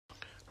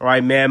All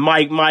right, man.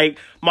 Mike, Miggity.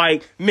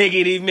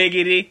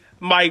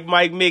 Mike,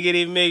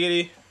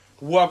 Miggity.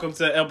 Welcome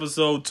to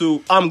episode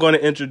 2. I'm going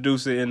to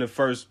introduce it in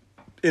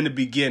the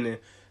beginning,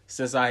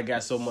 since I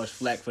got so much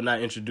flack for not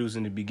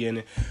introducing the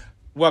beginning.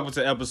 Welcome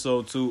to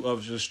episode 2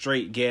 of the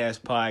Straight Gas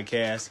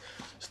Podcast,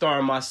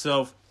 starring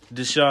myself,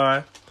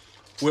 Deshaun,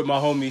 with my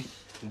homie,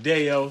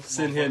 Dayo,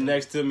 sitting here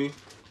next to me.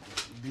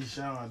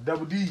 Deshaun,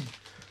 Double D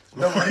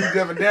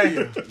Devin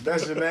Daniel.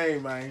 That's your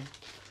name, man.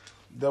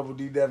 Double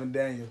D Devin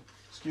Daniel.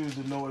 Excuse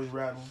the noise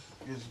rattling.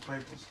 Here's the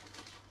papers.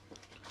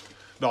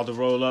 About to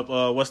roll up.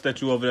 What's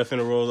that you over there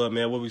finna roll up,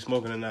 man? What we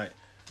smoking tonight?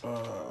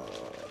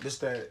 This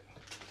that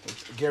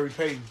Gary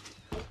Payton.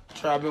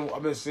 I've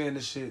been seeing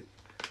this shit.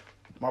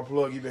 My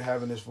plug, you been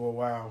having this for a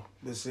while.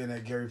 Been seeing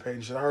that Gary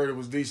Payton shit. I heard it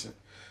was decent,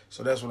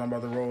 so that's what I'm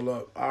about to roll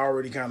up. I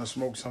already kind of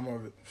smoked some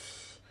of it.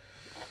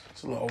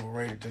 It's a little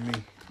overrated to me,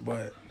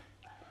 but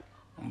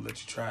I'm gonna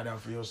let you try it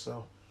out for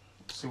yourself.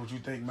 See what you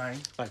think, man.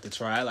 I like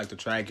to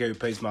try. Gary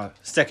Payton's my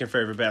second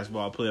favorite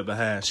basketball player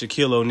behind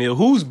Shaquille O'Neal,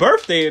 whose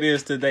birthday it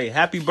is today.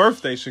 Happy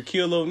birthday,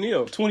 Shaquille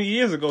O'Neal. 20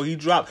 years ago, he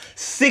dropped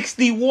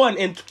 61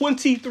 and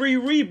 23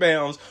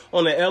 rebounds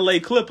on the L.A.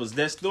 Clippers.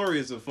 That story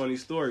is a funny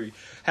story.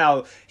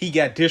 How he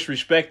got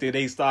disrespected.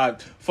 They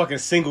started fucking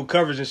single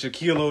coverage in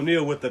Shaquille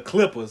O'Neal with the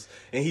Clippers,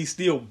 and he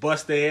still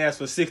bust their ass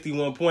for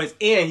 61 points,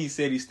 and he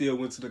said he still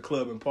went to the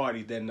club and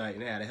partied that night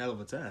and had a hell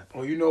of a time.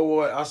 Well, you know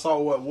what? I saw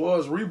what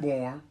was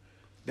reborn.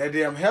 That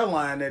damn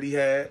headline that he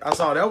had, I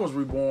saw that was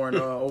reborn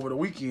over the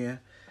weekend.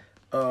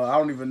 I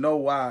don't even know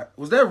why.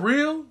 Was that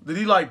real? Did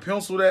he like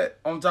pencil that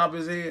on top of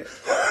his head?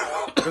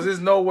 Because there's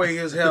no way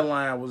his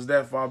headline was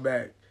that far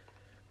back.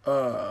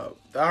 I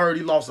heard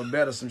he lost a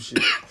bet or some shit.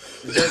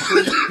 Is that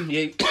true?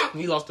 Yeah,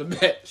 he lost a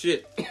bet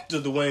to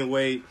Dwayne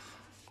Wade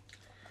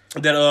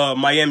that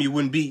Miami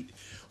wouldn't beat.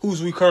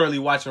 Who's we currently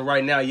watching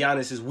right now?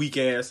 Giannis' weak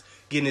ass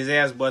getting his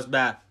ass bust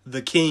by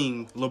the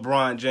king,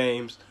 LeBron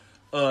James.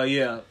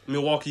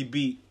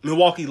 Milwaukee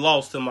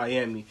lost to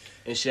Miami,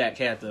 and Shaq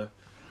had to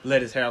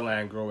let his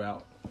hairline grow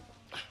out.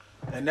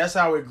 And that's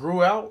how it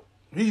grew out?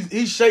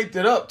 He shaped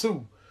it up,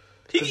 too.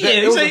 He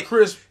had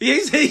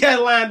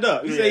lined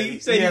up. He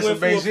had some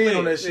went Beijing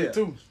on that shit,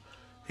 too.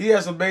 He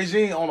had some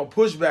Beijing on a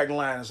pushback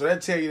line, so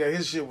that tell you that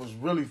his shit was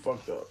really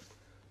fucked up.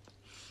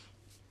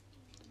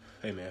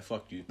 Hey, man,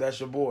 fuck you. That's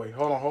your boy.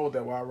 Hold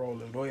that while I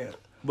roll it. Go ahead.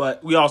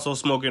 But we also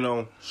smoking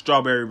on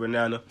strawberry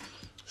banana.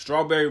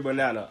 Strawberry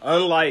banana.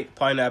 Unlike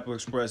Pineapple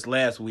Express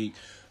last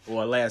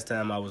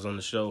time I was on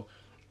the show,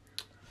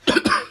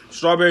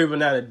 strawberry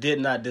banana did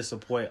not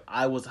disappoint.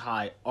 I was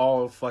high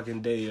all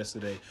fucking day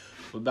yesterday.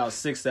 For about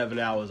 6-7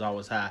 hours I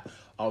was high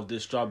off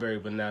this strawberry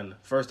banana.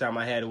 First time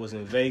I had it was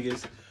in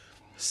Vegas.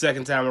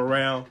 Second time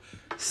around,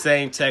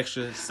 same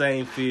texture,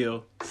 same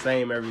feel,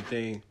 same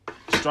everything.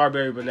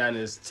 Strawberry banana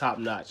is top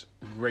notch.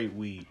 Great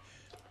weed.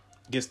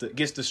 Gets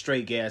the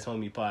Straight Gas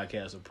Homie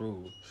Podcast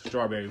approved.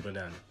 Strawberry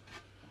banana.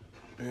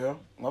 Yeah,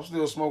 I'm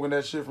still smoking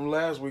that shit from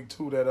last week,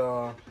 too, that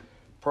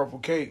Purple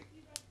Cake.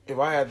 If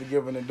I had to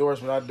give an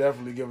endorsement, I'd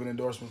definitely give an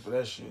endorsement for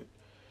that shit.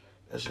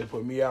 That shit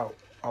put me out.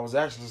 I was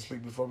actually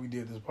asleep before we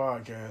did this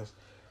podcast,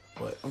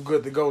 but I'm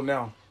good to go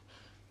now.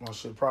 My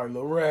shit probably a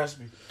little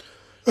raspy.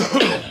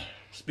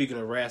 Speaking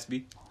of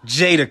raspy,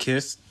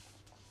 Jadakiss,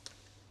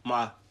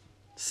 my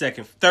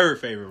third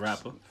favorite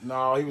rapper.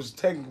 No, he was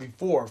technically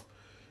fourth.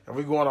 And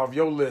we going off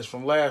your list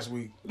from last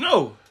week.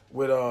 No.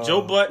 With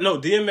Joe Budden,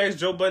 DMX,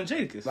 Joe Budden,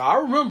 Jadakiss. No, I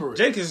remember it.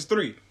 Jadakiss is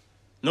 3.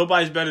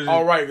 Nobody's better than.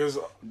 All right, because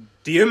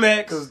DMX,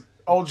 because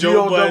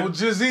Joe Double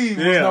Jizzy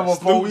was number 4.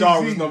 Snoop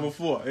Dogg was number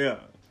 4.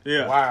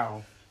 Yeah.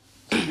 Wow.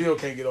 Still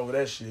can't get over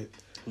that shit.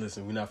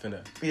 Listen, we're not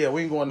finna. Yeah,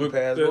 we ain't going to the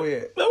past. Go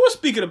ahead. Well, we're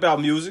speaking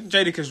about music.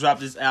 Jadakiss dropped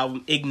this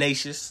album,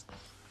 Ignatius,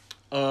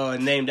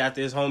 named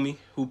after his homie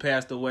who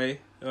passed away.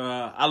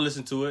 I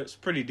listened to it. It's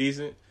pretty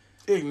decent.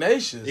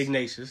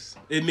 Ignatius.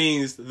 It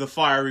means the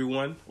fiery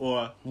one,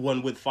 or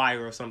one with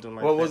fire, or something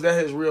like that. Well, was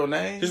that his real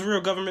name? His real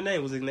government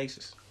name was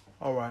Ignatius.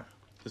 All right.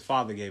 His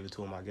father gave it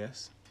to him, I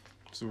guess.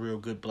 It's a real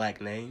good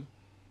black name,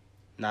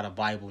 not a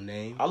Bible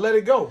name. I let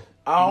it go.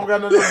 I don't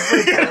got nothing to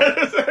say.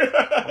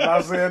 I'm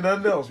not saying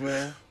nothing else,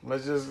 man.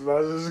 Let's just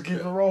keep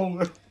it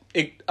rolling.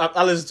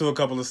 I listened to a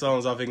couple of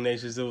songs off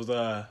Ignatius. It was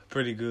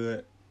pretty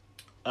good.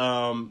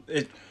 I'll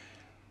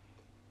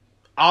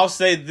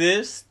say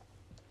this.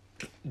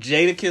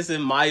 Jadakiss,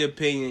 in my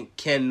opinion,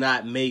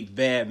 cannot make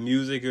bad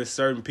music. There's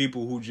certain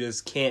people who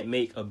just can't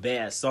make a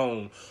bad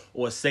song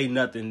or say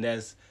nothing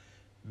that's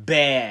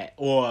bad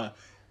or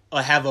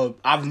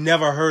I've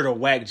never heard a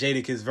whack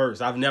Jadakiss verse.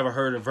 I've never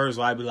heard a verse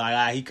where I'd be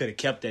like, he could have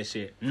kept that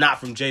shit. Not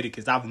from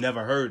Jadakiss. I've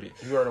never heard it.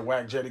 You heard a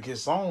whack Jadakiss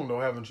song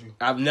though, haven't you?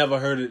 I've never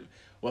heard it.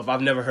 Well, if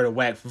I've never heard a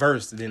whack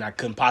verse, then I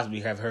couldn't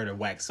possibly have heard a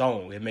whack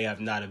song. It may have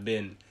not have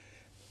been.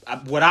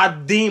 What I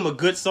deem a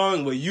good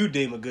song, what you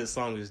deem a good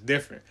song is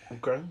different.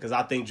 Okay. Because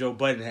I think Joe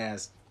Budden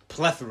has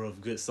plethora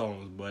of good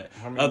songs, but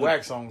how many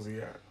whack songs he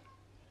got?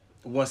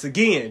 Once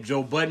again,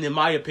 Joe Budden, in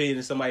my opinion,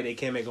 is somebody that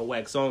can't make a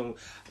whack song.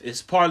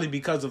 It's partly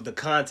because of the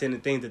content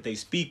and things that they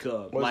speak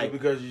of. Was it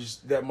because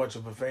you're that much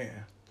of a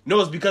fan? No,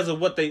 it's because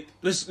of what they.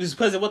 It's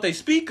because of what they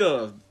speak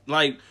of.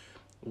 Like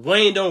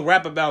Wayne don't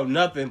rap about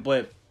nothing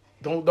but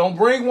don't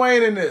bring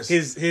Wayne in this.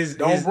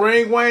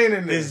 Bring Wayne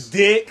in this. His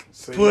dick,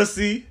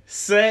 pussy,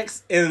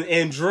 sex,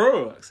 and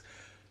drugs.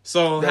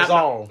 So that's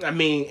all. I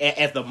mean,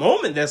 at the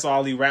moment, that's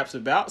all he raps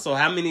about. So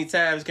how many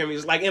times can we?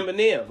 It's like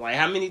Eminem. Like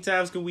how many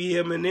times can we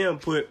hear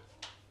Eminem put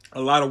a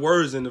lot of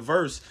words in the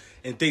verse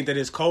and think that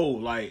it's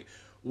cold? Like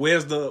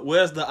where's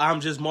the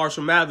I'm just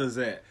Marshall Mathers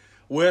at?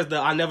 Where's the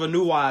I never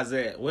knew why's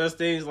at? Where's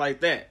things like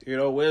that? You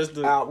know, where's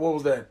the... what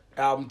was that?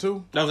 Album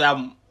 2? That was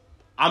album...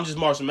 I'm Just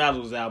Marshall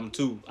Mathers was album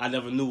 2. I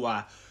Never Knew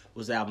Why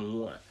was album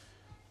 1.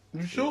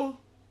 You sure?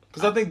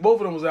 Because I think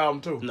both of them was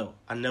album 2. No,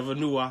 I Never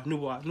Knew Why.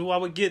 Knew I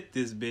would get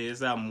this big.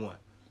 It's album 1.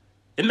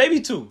 It may be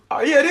 2.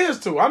 Yeah, it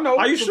is 2. I know.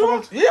 Are you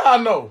sure? Yeah, I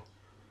know.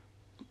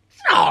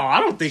 No,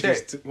 I don't think check.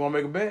 it's 2. You want to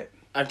make a bet?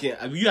 I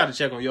can't. You got to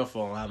check on your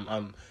phone.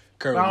 I'm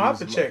currently... No, I have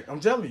to check. I'm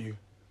telling you.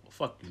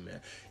 Fuck you, man.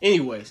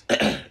 Anyways,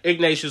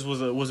 Ignatius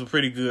was a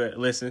pretty good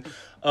listen.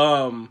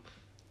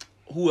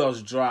 Who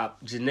else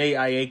dropped? Jhené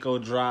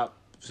Aiko dropped.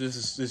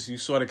 This you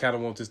sort of kind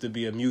of want this to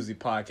be a music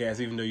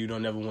podcast, even though you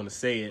don't ever want to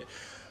say it.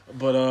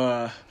 But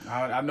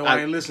I know I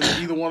ain't listened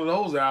to either one of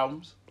those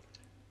albums.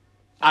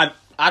 I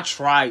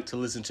tried to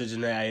listen to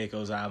Jhené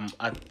Aiko's album.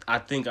 I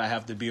think I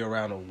have to be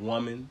around a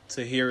woman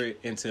to hear it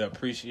and to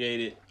appreciate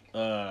it.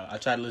 I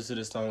tried to listen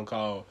to this song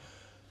called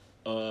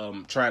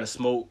 "Trying to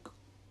Smoke."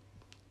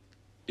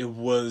 I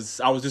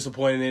was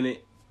disappointed in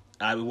it.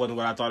 It wasn't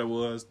what I thought it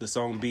was. The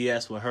song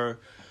BS with her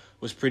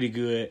was pretty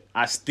good.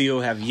 I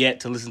still have yet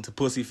to listen to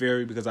Pussy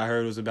Fairy because I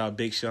heard it was about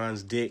Big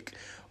Sean's dick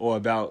or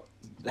about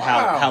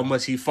how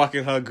much he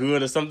fucking her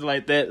good or something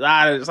like that.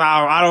 I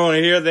don't want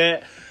to hear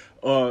that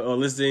or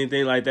listen to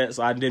anything like that,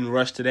 so I didn't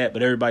rush to that.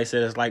 But everybody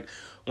said it's like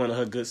one of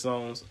her good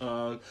songs.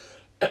 But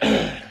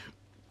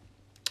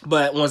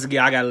once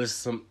again, I gotta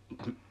listen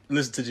to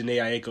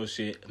Jhené Aiko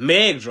shit.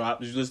 Meg dropped.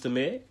 Did you listen to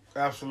Meg?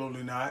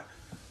 Absolutely not.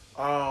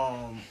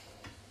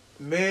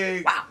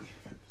 Meg,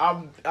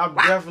 I'm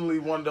definitely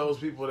one of those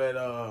people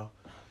that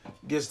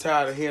gets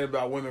tired of hearing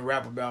about women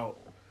rap about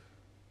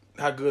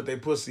how good they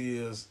pussy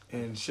is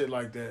and shit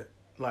like that.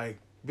 Like,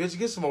 bitch,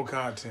 get some more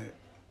content.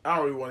 I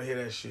don't really want to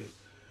hear that shit.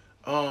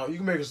 You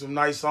can make some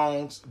nice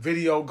songs.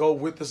 Video go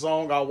with the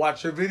song. I'll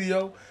watch your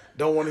video.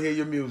 Don't want to hear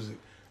your music.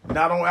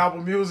 Not on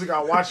Apple Music.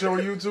 I'll watch you on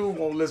YouTube.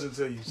 Won't listen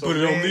to you. So put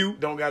it on mute.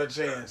 Don't got a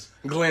chance.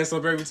 Glance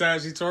up every time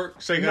she twerk.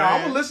 Shake her I'm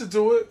hand. gonna listen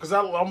to it because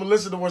I'm gonna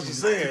listen to what she's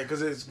saying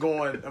because it's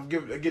going. I'm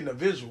getting a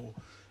visual,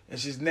 and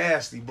she's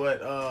nasty.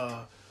 But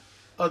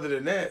other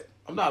than that,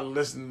 I'm not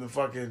listening to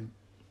fucking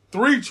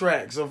 3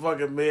 tracks of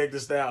fucking Meg Thee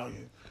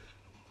Stallion.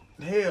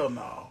 Hell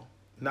no,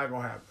 not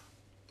gonna happen.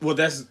 Well,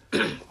 that's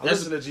I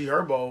listen to G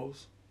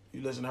Herbo's.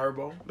 You listen to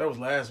Herbo? That was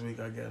last week,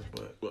 I guess,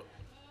 but.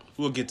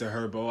 We'll get to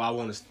Herbo. I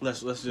want to let's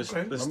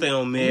stay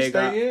on Meg.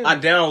 Meg. I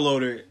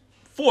downloaded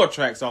 4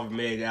 tracks off of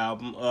Meg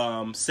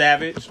album.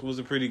 Savage was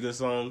a pretty good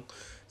song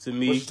to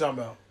me. What you talking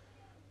about?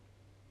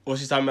 What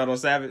she talking about on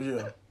Savage?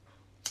 Yeah.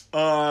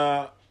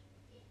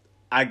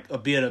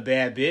 Being a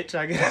bad bitch,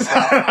 I guess.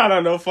 I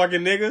don't know,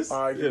 fucking niggas.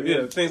 All right,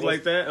 yeah, things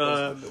like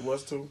that.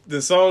 What's 2?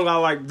 The song I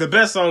like, the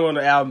best song on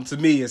the album to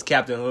me is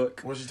Captain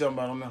Hook. What you talking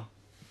about on now?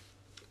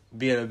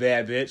 Being a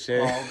bad bitch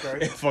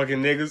and, and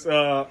fucking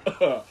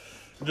niggas.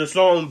 The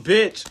song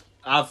 "Bitch"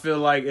 I feel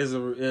like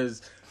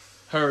is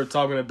her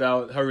talking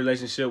about her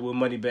relationship with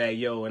Moneybagg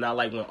Yo, and I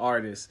like when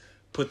artists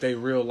put their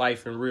real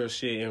life and real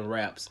shit in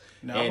raps.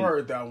 Now I've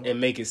heard that one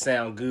and make it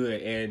sound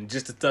good. And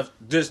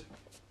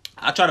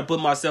I try to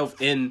put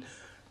myself in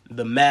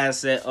the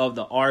mindset of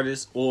the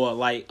artist or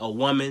like a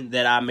woman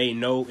that I may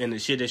know, and the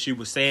shit that she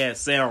was saying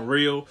sound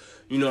real.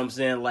 You know what I'm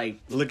saying? Like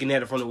looking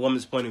at it from the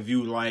woman's point of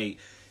view, like.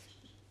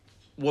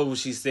 What was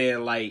she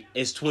saying? Like,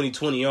 it's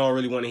 2020. You don't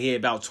really want to hear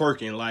about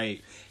twerking.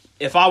 Like,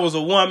 if I was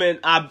a woman,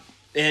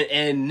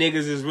 and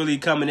niggas is really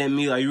coming at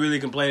me, like, you really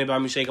complaining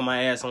about me shaking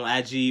my ass on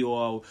IG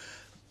or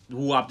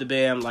whoop the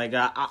bam, like,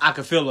 I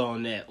could feel her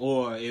on that.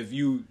 Or if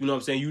you know what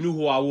I'm saying, you knew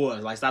who I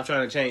was. Like, stop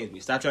trying to change me.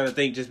 Stop trying to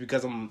think just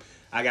because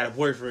I got a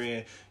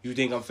boyfriend, you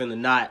think I'm finna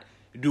not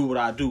do what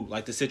I do.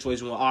 Like, the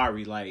situation with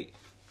Ari. Like,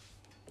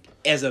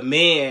 as a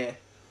man...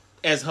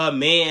 As her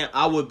man,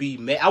 I would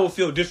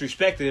feel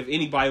disrespected if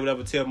anybody would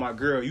ever tell my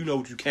girl, you know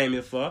what you came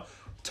in for,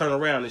 turn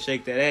around and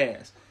shake that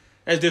ass.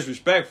 That's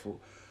disrespectful.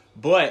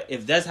 But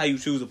if that's how you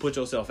choose to put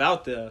yourself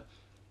out there,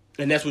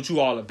 and that's what you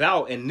all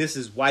about, and this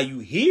is why you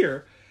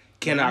here,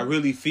 can I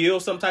really feel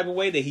some type of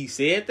way that he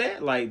said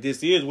that? Like,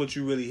 this is what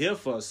you really here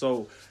for.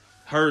 So,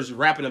 hers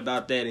rapping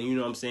about that, and you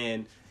know what I'm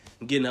saying,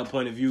 getting her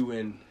point of view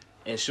and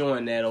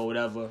showing that or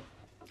whatever,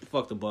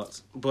 fuck the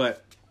Bucks.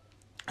 But...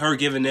 her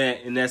giving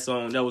that in that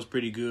song, that was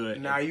pretty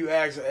good. Now, you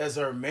ask, as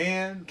her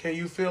man, can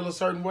you feel a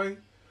certain way?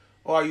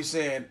 Or are you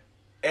saying,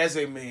 as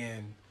a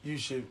man, you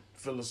should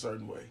feel a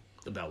certain way?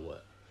 About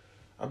what?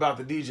 About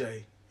the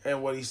DJ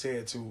and what he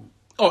said to...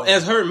 Oh,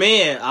 as her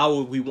man, I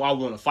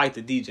want to fight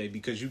the DJ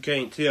because you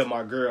can't tell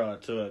my girl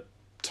to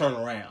turn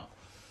around.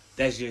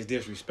 That's just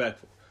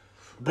disrespectful.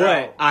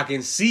 But I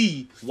can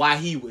see why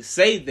he would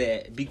say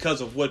that because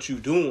of what you're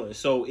doing.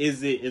 So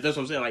that's what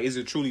I'm saying. Like, is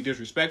it truly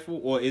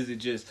disrespectful, or is it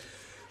just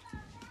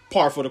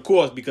par for the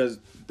course because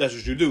that's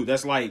what you do?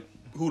 That's like,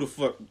 who the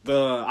fuck?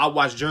 I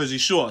watched Jersey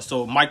Shore,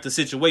 so Mike the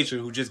Situation,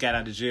 who just got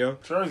out of jail.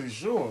 Jersey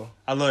Shore.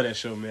 I love that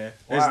show, man.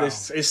 Wow.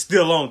 It's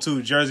still on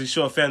too. Jersey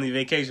Shore Family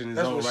Vacation is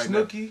That's on with right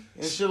Snooki now.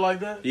 and shit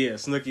like that. Yeah,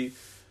 Snooki,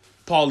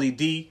 Pauly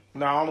D.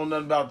 Nah, I don't know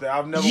nothing about that.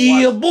 I've never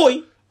Yeah, watched.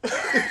 boy.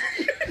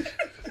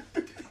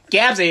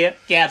 Gab's here.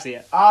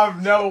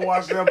 I've never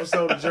watched an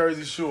episode of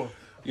Jersey Shore.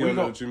 You don't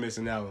know what you're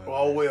missing out on.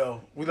 Oh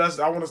well,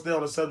 I want to stay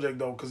on the subject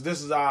though, because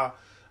this is I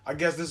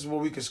guess this is where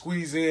we can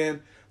squeeze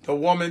in the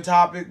woman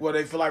topic, where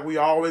they feel like we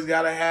always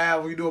gotta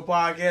have when you do a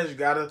podcast. You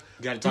gotta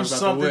talk do about the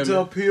something women. to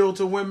appeal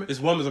to women. It's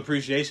Women's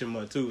Appreciation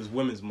Month too. It's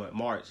Women's Month.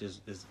 March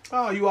is.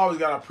 Oh, you always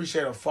gotta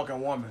appreciate a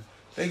fucking woman.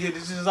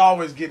 This is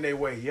always getting their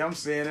way. You know what I'm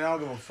saying? And I don't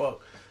give a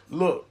fuck.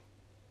 Look,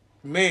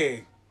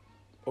 Meg,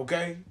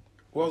 okay?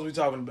 What else we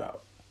talking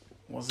about?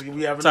 Once again,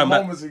 we having the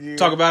moments again.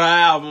 Talk about our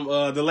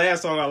album. The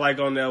last song I like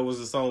on there was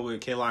a song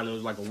with Kehlani. It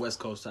was like a West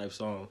Coast type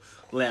song.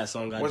 Last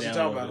song got What's she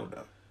down talking on about it. on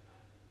that?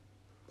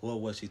 What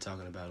was she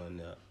talking about on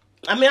there?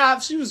 I mean,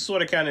 she was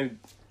sort of kind of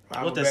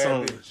I'm what a that bad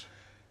song.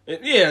 bitch.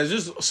 Yeah,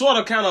 just sort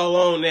of kind of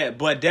along that,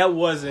 but that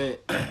wasn't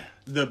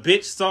the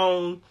bitch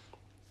song.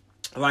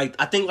 Like,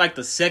 I think like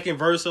the second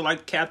verse of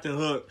like Captain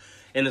Hook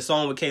and the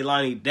song with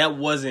Kehlani, that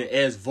wasn't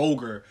as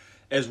vulgar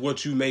as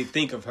what you may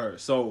think of her.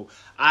 So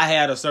I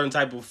had a certain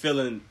type of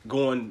feeling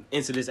going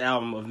into this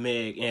album of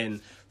Meg,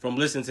 and from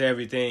listening to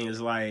everything, it's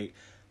like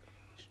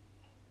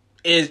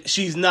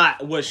she's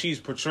not what she's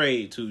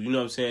portrayed to. You know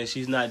what I'm saying?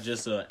 She's not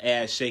just a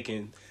ass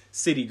shaking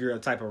city girl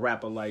type of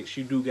rapper. Like,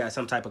 she do got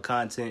some type of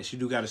content. She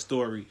do got a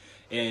story,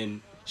 and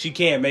she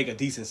can make a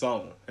decent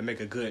song and make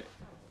a good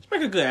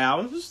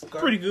album. It's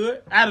pretty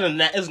good. Out of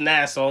it's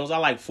 9 songs. I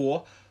like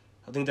 4.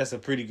 I think that's a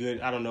pretty good.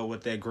 I don't know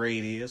what that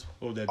grade is.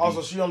 What would that be?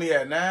 Also, she only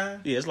had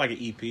 9. Yeah, it's like an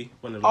EP.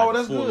 One of Oh,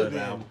 that's good.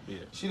 Album. Yeah.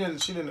 She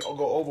didn't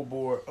go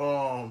overboard.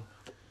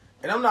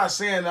 And I'm not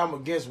saying I'm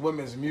against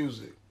women's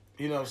music.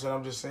 You know what I'm saying?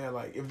 I'm just saying,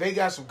 like, if they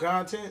got some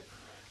content,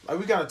 like,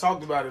 we kind of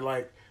talked about it.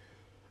 Like,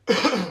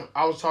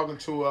 I was talking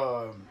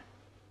to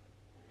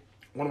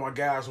one of my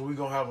guys who we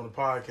gonna have on the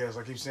podcast.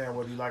 I keep saying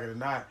whether you like it or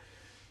not.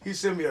 He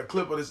sent me a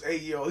clip of this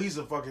 8-year-old. He's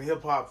a fucking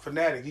hip hop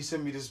fanatic. He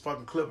sent me this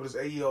fucking clip of this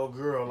 8-year-old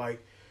girl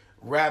like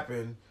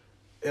rapping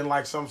in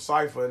like some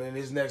cipher, and then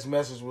his next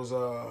message was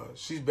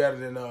she's better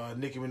than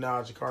Nicki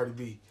Minaj and Cardi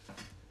B.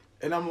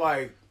 And I'm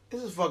like,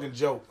 this is a fucking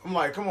joke. I'm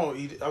like, come on,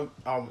 eat it.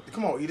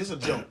 Come on, eat. This is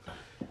a joke.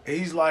 And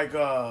he's like,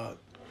 I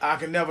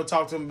can never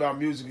talk to him about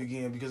music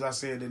again because I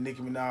said that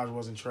Nicki Minaj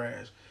wasn't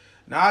trash.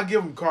 Now I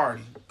give him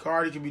Cardi.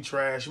 Cardi can be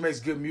trash. She makes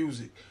good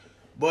music,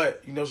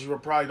 but you know she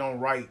probably don't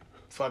write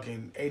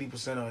fucking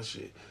 80% of her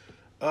shit.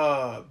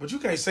 But you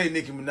can't say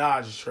Nicki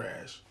Minaj is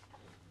trash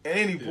at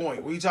any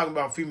point when you talking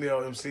about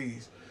female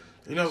MCs.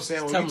 You know what I'm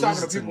saying? When you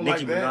talking to people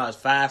like that, Minaj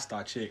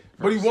 5-star chick.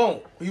 but he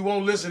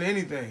won't listen to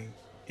anything.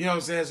 You know what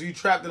I'm saying? So you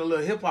trapped in a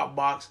little hip hop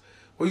box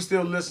where you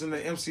still listen to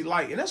MC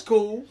Lyte, and that's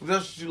cool. If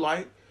that's what you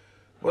like.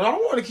 But I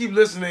don't want to keep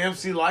listening to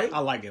MC Lyte. I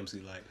like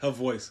MC Lyte. Her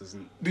voice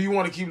isn't. Do you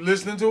want to keep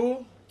listening to her?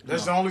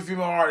 That's the only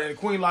female artist. And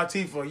Queen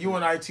Latifah,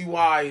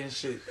 UNITY and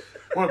shit.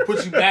 Want to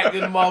put you back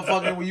in the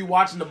motherfucking when you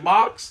watching the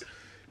box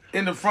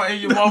in the front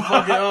of your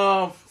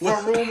motherfucking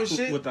front room and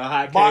shit with the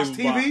high box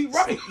cable TV,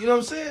 box. right? You know what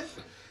I'm saying?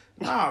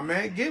 Nah,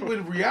 man, get with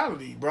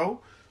reality, bro.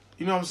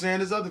 You know what I'm saying?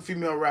 There's other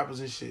female rappers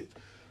and shit.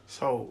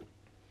 So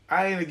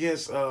I ain't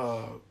against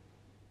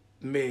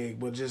Meg,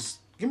 but just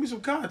give me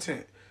some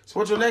content. So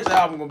what's your next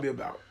album gonna be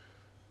about?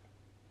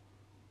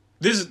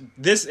 This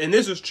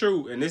is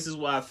true, and this is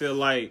why I feel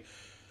like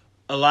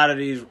a lot of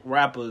these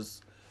rappers,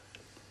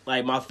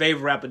 like my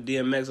favorite rapper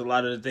DMX, a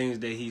lot of the things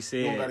that he said.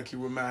 You don't gotta keep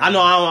reminding. I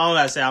know I don't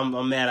gotta say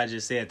I'm mad. I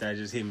just said that. It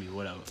just hit me.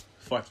 Whatever.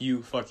 Fuck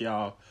you. Fuck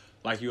y'all.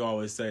 Like you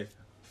always say.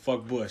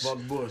 Fuck Bush. Fuck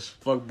Bush.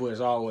 Fuck Bush.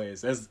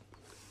 Always. That's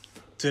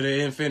to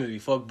the infinity.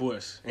 Fuck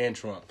Bush and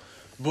Trump.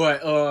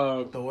 But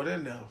throw it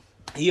in there.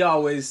 He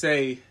always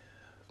say,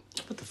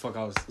 what the fuck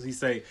he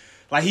say?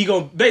 Like he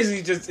gonna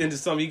basically just into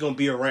something he gonna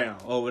be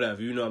around or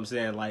whatever. You know what I'm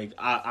saying? Like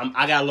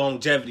I got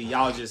longevity.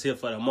 Y'all just here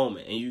for the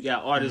moment. And you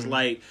got artists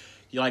like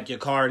your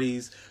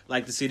Cardis,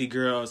 like the City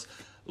Girls,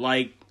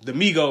 like the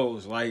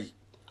Migos. Like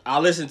I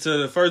listened to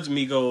the first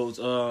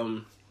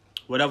Migos,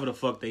 whatever the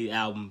fuck they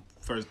album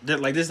first.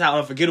 Like this is how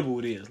unforgettable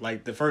it is.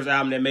 Like the first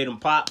album that made them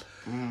pop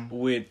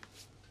with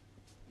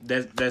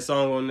that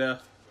song on there.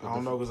 I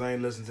don't know because I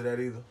ain't listened to that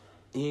either.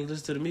 You ain't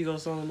listen to the Migos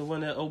song, the one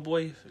that oh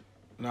boy.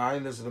 Nah, I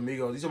ain't listen to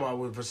Migos. You talking about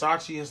with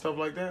Versace and stuff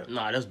like that?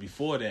 Nah, that's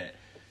before that.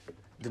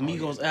 The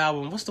Migos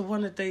album. What's the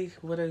one that is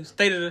it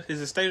State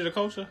of the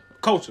Culture?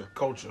 Culture.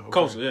 Okay.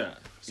 Culture, yeah.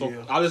 So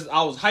yeah. I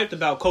was hyped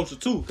about Culture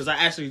too because I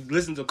actually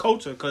listened to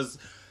Culture because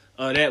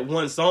that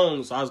one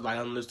song. So I was like,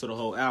 I'm gonna listen to the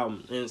whole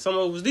album, and some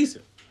of it was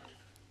decent.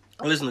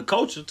 I listened to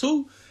Culture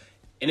too,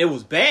 and it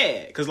was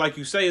bad because, like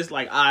you say, it's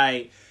like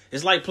playing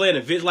it's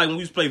like when we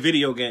used to play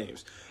video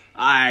games.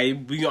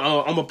 I'm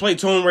gonna play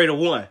Tomb Raider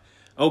 1.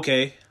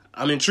 Okay,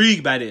 I'm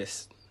intrigued by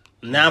this.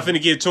 Now I'm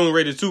finna get Tomb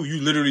Raider 2.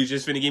 You literally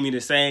just finna give me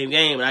the same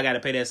game, and I gotta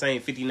pay that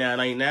same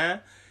 $59.99.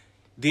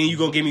 Then you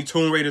gonna give me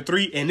Tomb Raider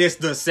 3, and it's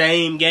the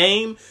same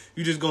game.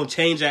 You just gonna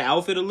change that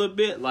outfit a little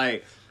bit.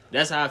 Like,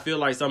 that's how I feel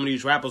like some of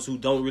these rappers who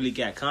don't really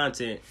got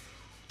content.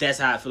 That's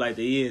how I feel like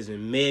they is,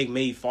 and Meg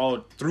may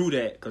fall through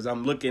that because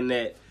I'm looking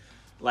at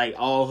like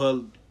all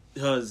her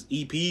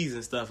EPs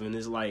and stuff, and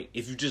it's like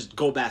if you just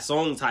go by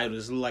song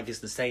titles, it look like it's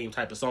the same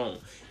type of song.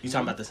 You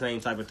talking about the same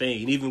type of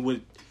thing, and even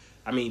with,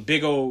 I mean,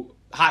 big old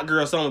hot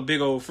girl song with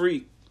Big Old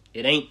Freak,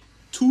 it ain't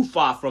too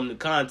far from the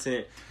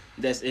content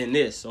that's in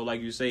this. So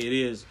like you say, it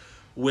is.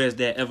 Where's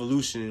that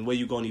evolution and where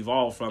you gonna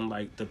evolve from?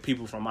 Like the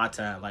people from my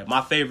time, like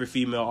my favorite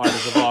female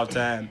artist of all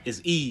time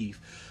is Eve.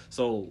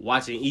 So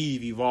watching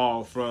Eve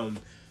evolve from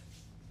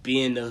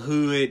being the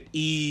hood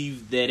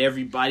Eve that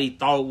everybody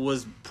thought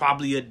was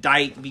probably a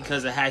dyke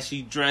because of how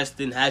she dressed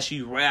and how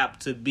she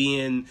rapped, to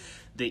being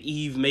the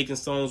Eve making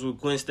songs with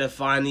Gwen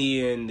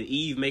Stefani and the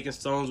Eve making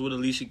songs with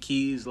Alicia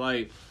Keys.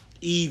 Like,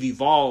 Eve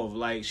evolved.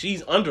 Like,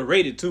 she's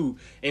underrated too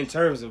in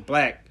terms of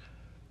black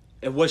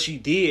and what she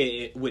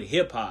did with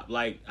hip hop.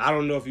 Like, I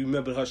don't know if you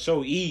remember her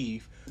show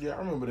Eve. Yeah, I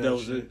remember that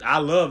shit. I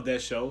love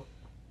that show.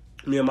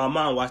 Me and my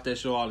mom watched that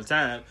show all the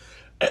time.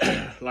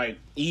 Like,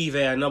 Eve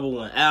had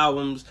 #1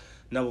 albums,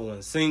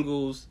 #1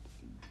 singles,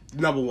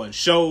 #1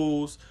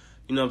 shows.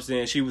 You know what I'm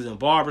saying? She was in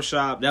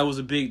Barbershop. That was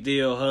a big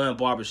deal. Her in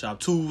Barbershop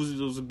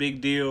 2 was a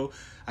big deal.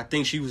 I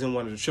think she was in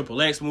one of the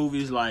Triple X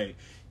movies. Like,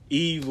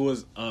 Eve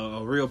was a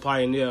real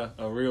pioneer,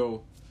 a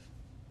real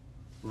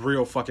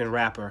fucking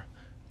rapper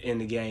in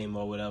the game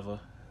or whatever.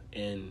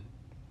 And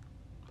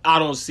I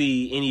don't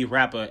see any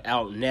rapper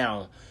out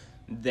now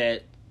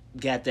that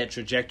got that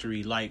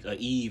trajectory like a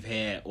Eve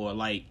had, or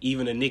like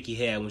even a Nicki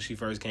had when she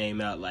first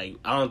came out. Like,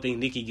 I don't think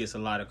Nicki gets a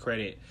lot of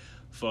credit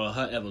for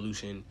her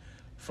evolution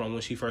from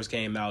when she first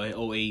came out in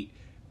 08,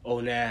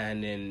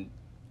 09, and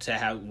to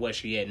how what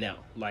she at now.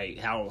 Like,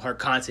 how her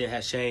content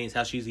has changed,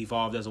 how she's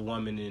evolved as a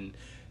woman and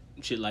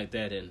shit like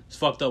that. And it's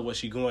fucked up what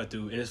she going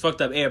through. And it's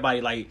fucked up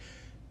everybody, like,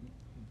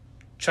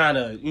 trying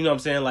to, you know what I'm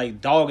saying,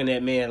 like, dogging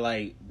that man,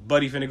 like,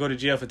 Buddy finna go to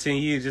jail for 10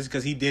 years just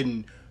because he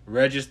didn't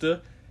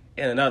register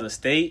in another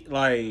state.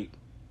 Like,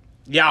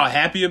 y'all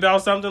happy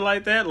about something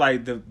like that?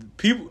 Like, the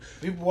people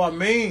are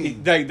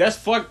mean. Like, that's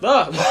fucked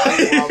up.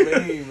 People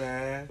are mean,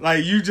 man.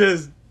 Like, you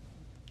just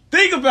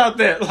think about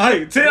that.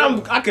 Like,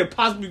 tell I could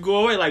possibly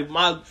go away. Like,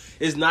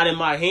 it's not in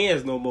my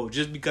hands no more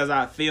just because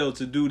I failed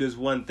to do this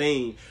one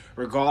thing,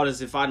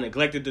 regardless if I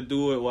neglected to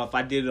do it or if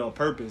I did it on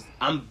purpose.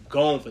 I'm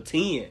going for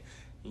 10.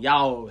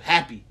 Y'all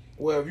happy.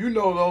 Well, if you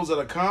know those are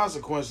the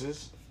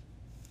consequences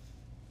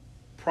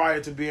prior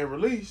to being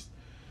released,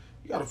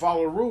 you got to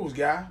follow the rules,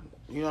 guy.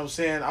 You know what I'm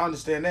saying? I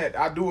understand that.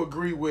 I do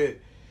agree with,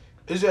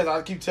 it's just,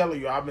 I keep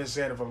telling you, I've been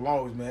saying it for the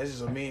longest, man. It's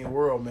just a mean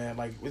world, man.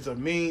 Like, it's a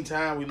mean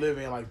time we live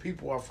in. Like,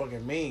 people are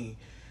fucking mean.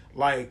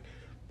 Like,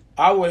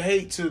 I would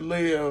hate to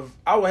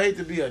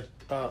be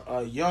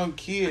a young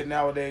kid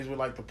nowadays with,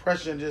 like,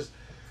 depression, just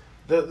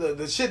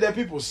the shit that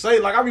people say.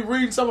 Like, I be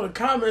reading some of the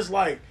comments,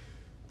 like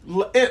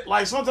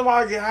sometimes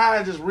I get high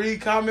and just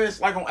read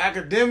comments, like, on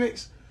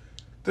academics.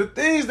 The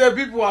things that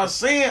people are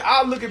saying,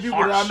 I look at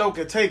people that I know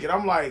can take it.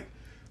 I'm like,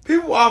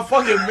 people are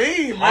fucking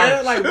mean,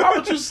 man. Like, why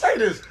would you say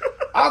this?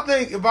 I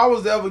think if I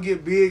was to ever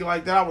get big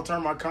like that, I would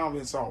turn my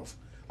comments off.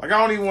 Like, I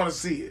don't even want to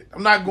see it.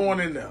 I'm not going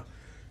in there.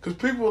 Because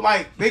people,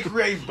 like, they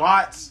create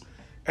bots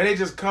and they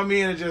just come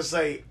in and just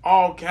say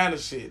all kind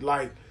of shit.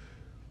 Like,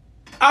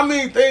 I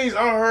mean, things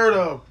unheard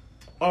of,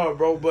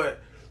 bro.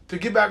 But to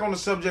get back on the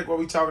subject what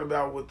we talking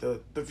about with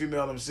the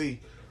female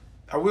MC,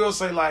 I will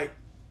say, like,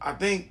 I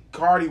think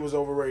Cardi was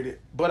overrated,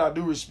 but I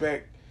do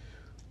respect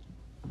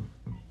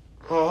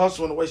her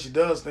hustle and the way she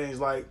does things.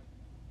 Like,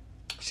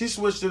 she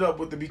switched it up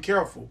with the Be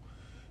Careful.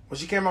 When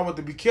she came out with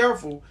the Be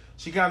Careful,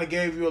 she kind of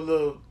gave you a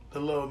little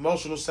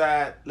emotional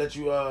side, let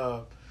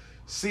you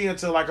see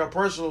into, like, her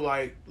personal,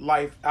 like,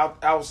 life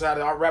outside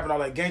of rapping all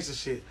that gangster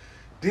shit.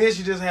 Then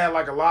she just had,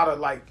 like, a lot of,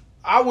 like,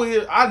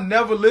 I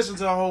never listened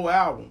to her whole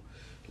album.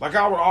 Like,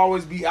 I would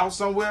always be out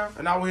somewhere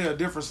and I would hear a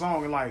different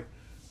song and, like,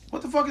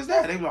 what the fuck is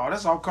that? They be like, oh,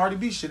 that's all Cardi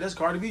B shit. That's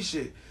Cardi B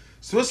shit.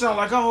 So it sounded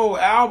like her whole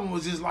album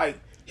was just, like,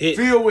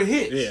 filled with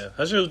hits. Yeah,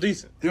 her shit was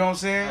decent. You know what I'm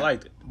saying? I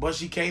liked it. But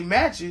she can't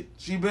match it.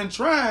 She been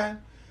trying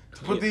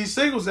to put these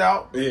singles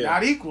out,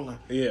 not equaling.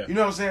 Yeah. You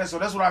know what I'm saying? So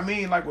that's what I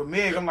mean. Like, with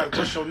Meg, I'm like,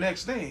 what's your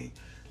next thing?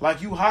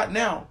 Like, you hot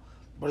now,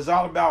 but it's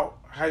all about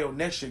how your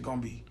next shit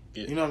gonna be.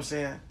 Yeah. You know what I'm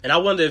saying? And I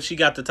wonder if she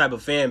got the type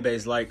of fan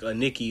base like a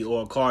Nicki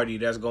or a Cardi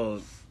that's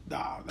gonna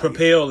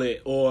propel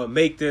it or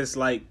make this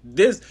like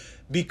this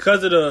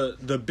because of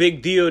the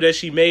big deal that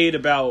she made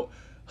about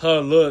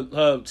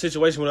her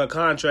situation with her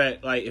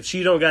contract. Like, if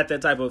she don't got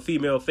that type of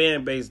female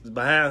fan base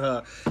behind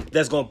her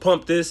that's gonna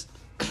pump this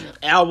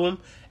album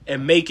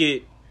and make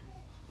it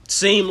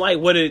seem like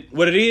what it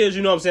is,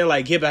 you know what I'm saying?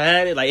 Like, get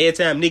behind it. Like, every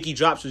time Nicki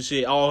drops some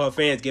shit, all her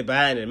fans get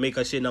behind it and make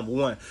her shit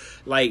 #1.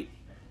 Like,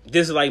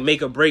 this is like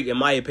make or break, in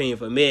my opinion,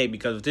 for Meg,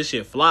 because if this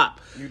shit flop,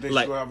 you think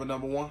like, she'll have a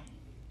 #1?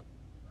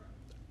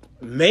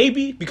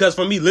 Maybe, because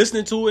for me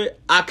listening to it,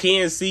 I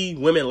can see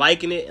women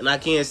liking it, and I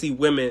can see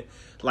women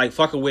like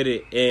fucking with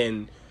it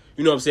and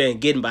you know what I'm saying,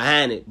 getting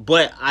behind it.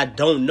 But I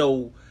don't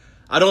know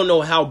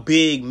how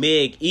big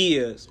Meg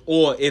is,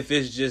 or if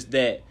it's just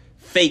that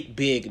fake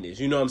bigness.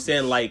 You know what I'm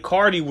saying? Like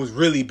Cardi was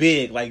really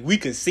big. Like we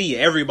could see it.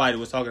 Everybody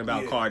was talking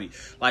about Cardi.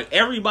 Like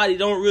everybody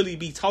don't really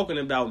be talking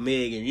about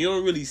Meg, and you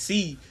don't really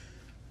see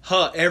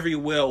her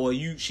everywhere, or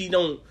she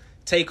don't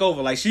take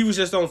over. Like she was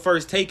just on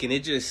First Take, and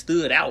it just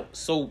stood out.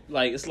 So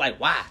like it's like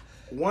why?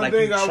 Like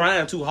you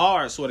trying too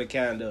hard, sort of,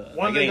 kind of.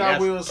 One thing I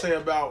will say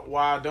about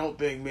why I don't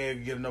think Meg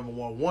can get a number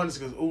one. One is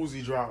because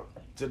Uzi dropped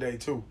today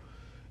too,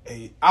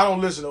 and I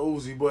don't listen to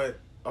Uzi, but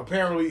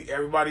apparently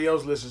everybody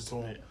else listens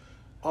to him.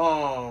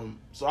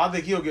 So I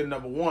think he'll get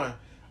number one.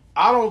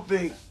 I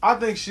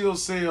think she'll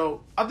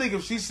sell. I think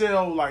if she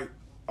sell like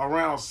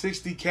around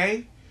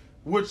 60K,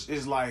 which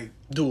is like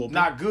doable,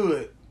 not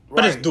good, right?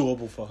 But it's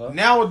doable for her.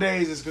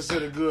 Nowadays it's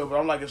considered good, but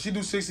I'm like, if she do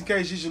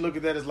 60K, she should look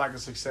at that as like a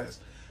success.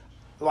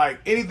 Like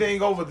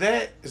anything over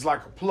that is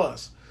like a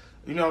plus.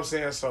 You know what I'm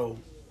saying? So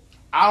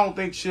I don't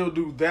think she'll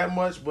do that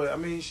much, but I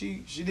mean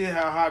she did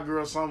have Hot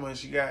Girl Summer, and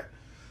she got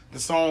the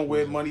song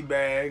with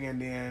Moneybag,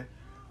 and then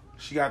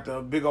she got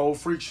the big old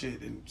freak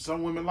shit, and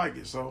some women like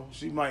it, so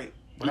she might,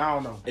 but I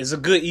don't know. It's a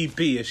good EP.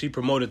 If she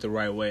promoted the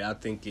right way, I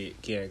think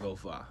it can go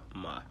far.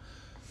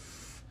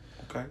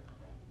 Okay.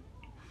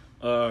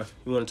 You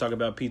want to talk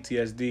about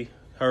PTSD,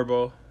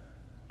 Herbo?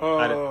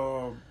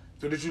 So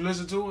did you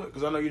listen to it?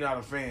 Because I know you're not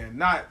a fan.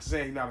 Not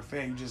saying you're not a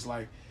fan, you just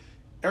like,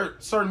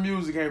 certain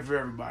music ain't for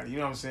everybody, you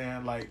know what I'm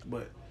saying? Like,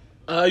 but.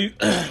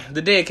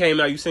 The day it came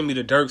out, you sent me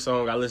the Dirk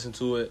song, I listened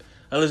to it.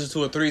 I listened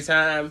to it 3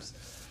 times.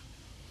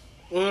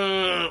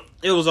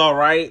 It was all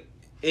right.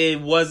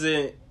 It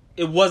wasn't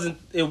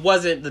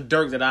the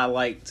Dirk that I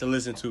like to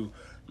listen to.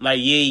 Like,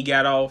 yeah, he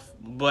got off,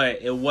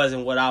 but it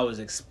wasn't what I was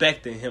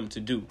expecting him to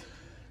do.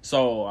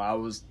 So I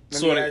was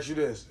Let me ask you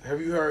this: have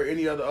you heard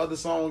any of the other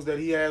songs that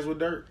he has with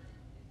Dirk?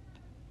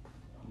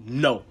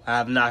 No, I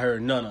have not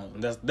heard none of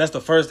them. That's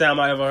the first time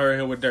I ever heard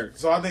him with Dirk.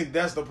 So I think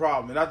that's the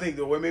problem, and I think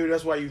maybe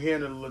that's why you're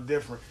hearing it a little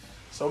different.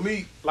 So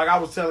me, like I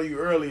was telling you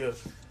earlier,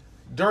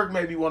 Dirk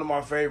may be one of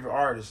my favorite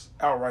artists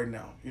out right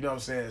now. You know what I'm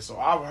saying? So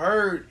I've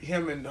heard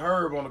him and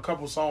Herb on a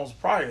couple songs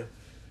prior.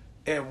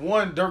 And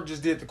one, Dirk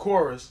just did the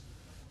chorus.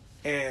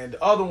 And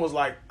the other was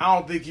like, I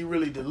don't think he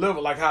really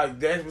delivered. Like how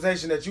the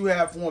expectation that you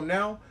have for him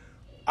now,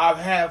 I've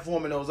had for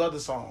him in those other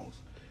songs.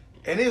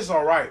 And it's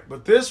all right.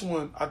 But this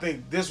one, I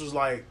think this was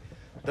like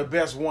the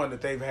best one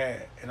that they've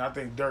had. And I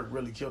think Dirk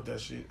really killed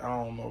that shit. I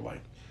don't know,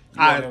 like, you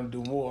want him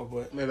to do more,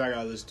 but. Maybe I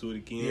gotta listen to it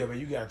again. Yeah, but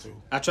you got to.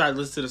 I tried to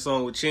listen to the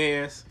song with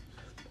Chance.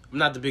 I'm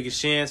not the biggest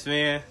Chance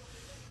fan.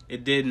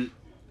 It didn't.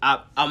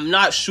 I'm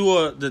not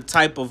sure the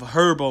type of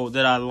Herbo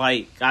that I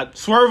like.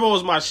 Swervo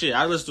is my shit.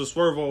 I listen to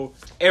Swervo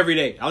every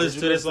day. I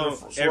listen to this song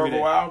every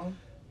day. Album?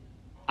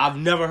 I've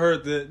never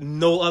heard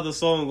no other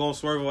song on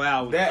Swervo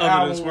album that other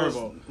album than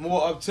Swervo. Was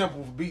more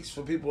up-tempo beats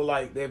for people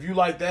like that. If you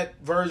like that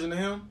version of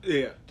him,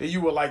 yeah, then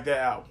you would like that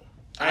album.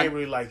 I ain't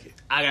really like it.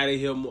 I gotta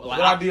hear more. Like,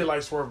 but I did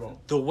like Swervo.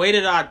 The way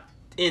that I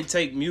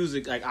intake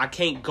music, like I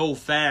can't go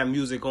find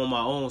music on my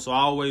own, so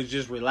I always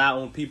just rely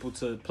on people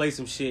to play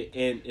some shit,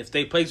 and if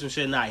they play some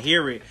shit and I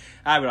hear it,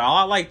 I be like, oh,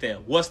 I like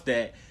that, what's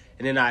that?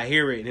 And then I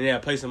hear it, and then I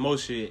play some more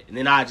shit, and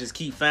then I just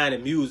keep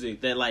finding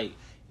music that like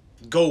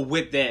go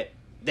with that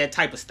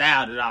type of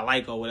style that I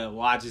like or whatever.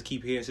 Or I just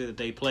keep hearing shit that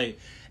they play,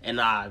 and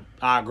I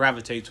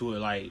gravitate to it.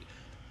 Like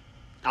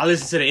I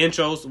listen to the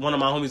intros. One of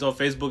my homies on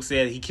Facebook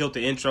said he killed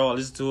the intro. I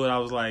listened to it, I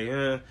was like,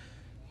 it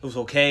was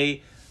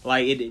okay.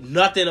 Like,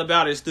 nothing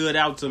about it stood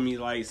out to me.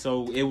 Like,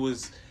 so it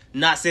was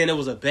not saying it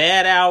was a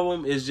bad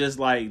album. It's just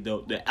like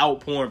the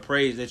outpouring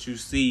praise that you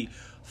see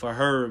for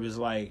Herb is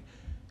like,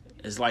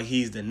 it's like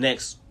he's the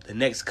next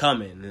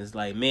coming. And it's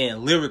like,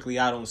 man, lyrically,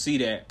 I don't see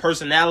that.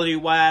 Personality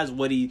wise,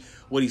 what he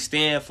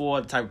stand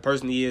for, the type of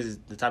person he is,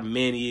 the type of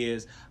man he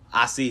is,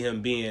 I see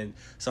him being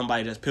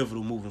somebody that's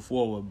pivotal moving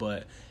forward.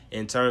 But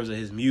in terms of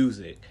his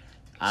music,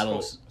 I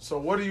don't. So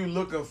what are you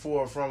looking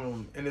for from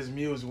him in his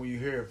music when you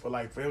hear it?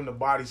 For him to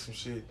body some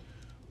shit,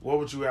 what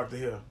would you have to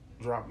hear?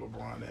 Drop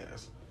LeBron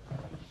ass.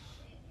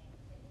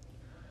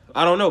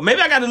 I don't know.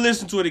 Maybe I got to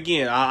listen to it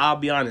again. I'll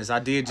be honest. I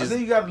think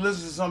you got to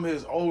listen to some of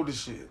his older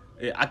shit.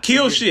 Yeah, I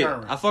kill shit.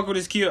 I fuck with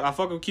his kill. I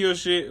fuck with kill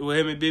shit with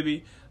him and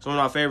Bibby. It's one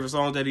of my favorite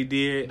songs that he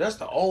did. That's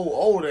the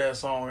old ass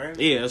song, ain't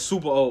it? Yeah, it's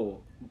super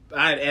old.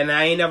 I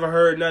ain't never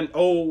heard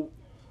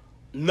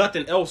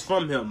nothing else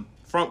from him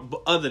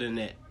other than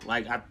that.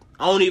 Like I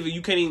can't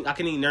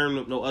even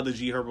learn no other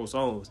G Herbo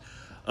songs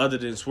other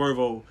than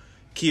Swervo,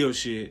 Kill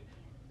Shit.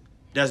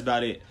 That's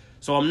about it.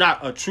 So I'm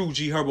not a true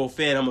G Herbo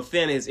fan. I'm a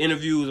fan of his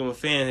interviews. I'm a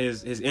fan of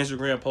his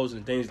Instagram posts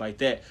and things like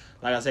that.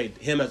 Like I say,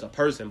 him as a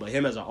person, but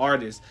him as an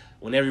artist,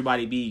 when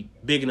everybody be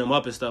bigging him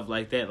up and stuff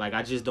like that, like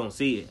I just don't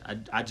see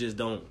it. I just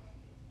don't.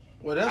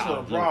 Well, that's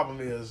what the problem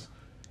is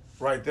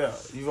right there.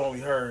 You've only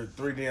heard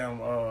 3 damn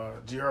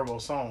G Herbo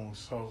songs,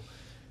 so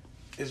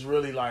it's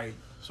really like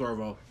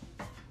Swervo.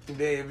 And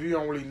then if you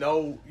don't really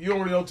know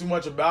too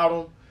much about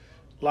him,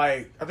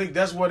 like I think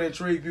that's what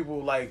intrigues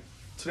people like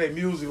to their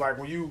music. Like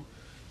when you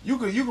you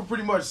could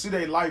pretty much see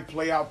their life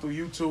play out through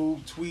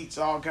YouTube, tweets,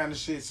 all kind of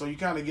shit. So you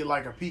kind of get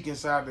like a peek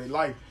inside their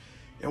life.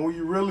 And when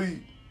you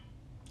really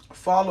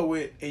follow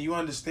it and you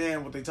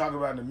understand what they talk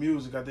about in the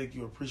music, I think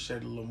you appreciate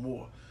it a little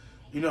more.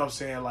 You know what I'm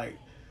saying? Like,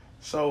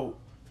 so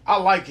I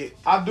like it.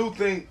 I do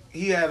think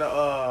he had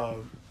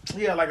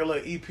like a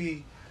little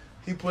EP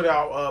he put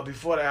out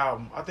before the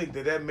album. I think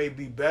that may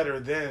be better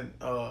than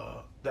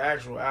the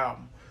actual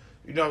album.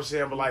 You know what I'm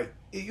saying? But like,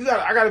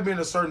 I gotta be in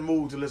a certain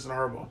mood to listen to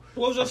Herbo.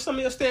 What was some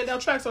of your standout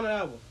tracks on the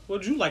album?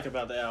 What did you like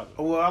about the album?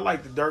 Well, I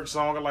like the Dirk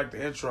song. I like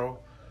the intro.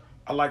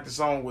 I like the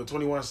song with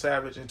 21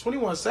 Savage. And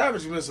 21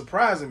 Savage has been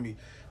surprising me.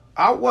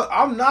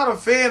 I'm not a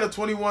fan of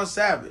 21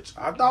 Savage.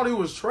 I thought he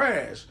was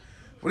trash.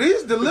 But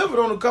he's delivered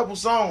on a couple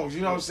songs,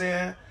 you know what I'm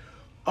saying?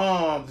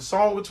 The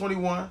song with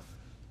 21,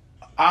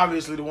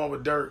 obviously the one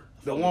with Dirk.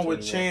 The one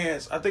with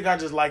Chance, I think I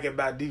just like it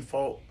by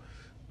default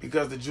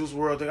because the Juice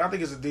WRLD thing. I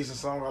think it's a decent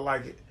song. I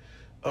like it.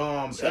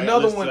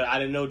 Another one. I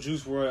didn't know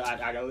Juice WRLD.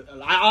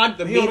 I like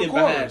the meaning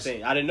behind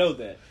thing. I didn't know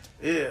that.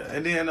 Yeah,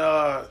 and then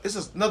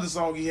it's another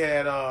song he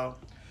had.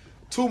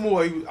 Two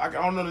more. I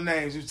don't know the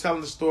names. He was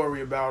telling the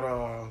story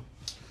about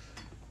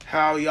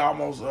how he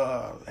almost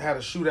had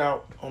a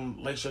shootout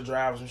on Lakeshore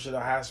Drive or some shit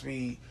on High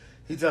Speed.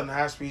 He telling the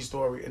High Speed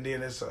story, and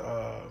then it's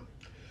the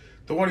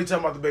one he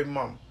talking about the baby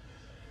mama.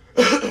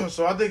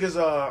 So I think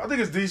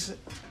it's decent,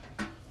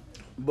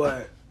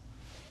 but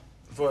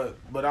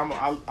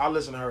I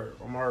listen to her.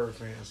 I'm a her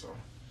fan. So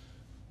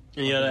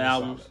any other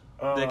albums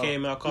that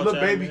came out? Lil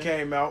Baby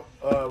came out.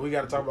 We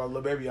got to talk about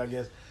Lil Baby, I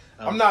guess.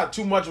 I'm not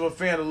too much of a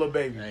fan of Lil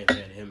Baby. I ain't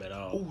fan of him at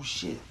all. Oh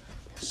shit!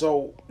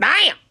 So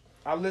damn.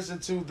 I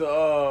listened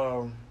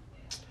to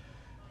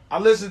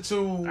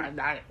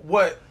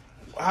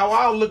how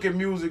I look at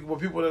music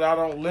with people that I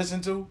don't listen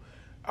to.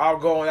 I'll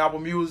go on Apple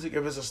Music.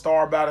 If it's a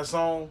star about a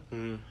song,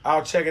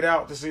 I'll check it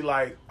out to see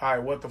like, all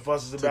right, what the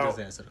fuss is about.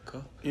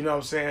 You know what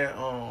I'm saying?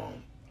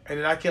 And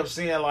then I kept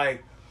seeing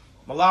like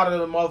a lot of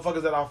the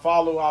motherfuckers that I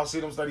follow, I'll see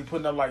them study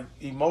putting up like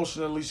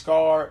Emotionally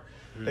Scarred.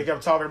 They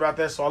kept talking about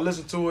that, so I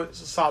listened to it.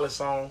 It's a solid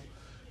song.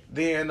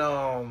 Then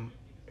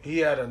he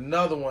had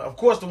another one. Of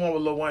course, the one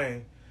with Lil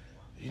Wayne.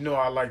 You know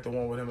I like the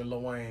one with him and Lil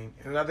Wayne.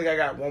 And I think I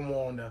got one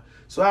more on there.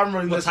 So I haven't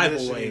really listened to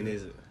this shit. What type of Wayne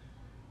is it?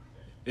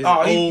 Is it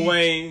old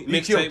Wayne,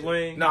 mixtape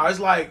Wayne? No, it's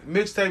like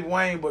mixtape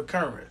Wayne, but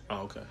current.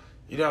 Oh, okay.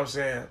 You know what I'm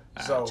saying?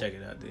 I'll check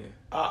it out then.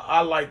 I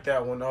like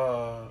that one.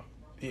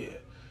 Yeah.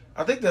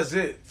 I think that's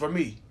it for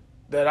me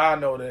that I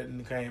know that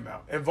came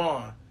out. And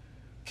Vaughn.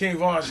 King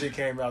Von shit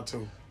came out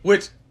too.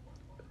 Which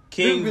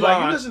King Von.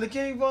 Like, you listen to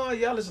King Von?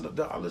 Yeah, I listen to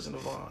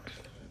Von.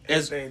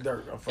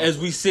 As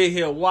we sit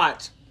here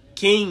watch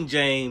King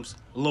James,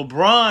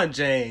 LeBron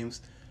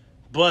James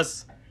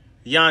bust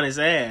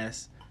Giannis'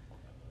 ass.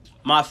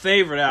 My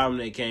favorite album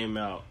that came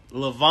out,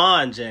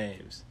 LeVon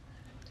James.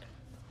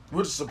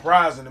 Which is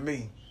surprising to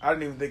me. I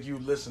didn't even think you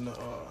would listen to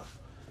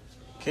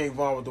King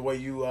Von with the way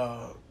you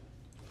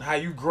how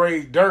you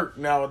grade Dirk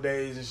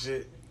nowadays and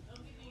shit.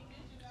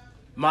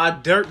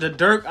 The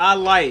Dirk I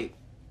like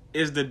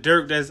is the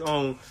Dirk that's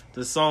on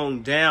the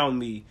song Down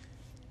Me.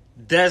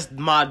 That's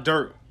my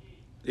Dirk.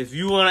 If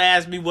you want to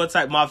ask me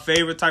my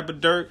favorite type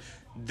of Dirk,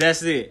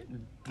 that's it.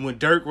 When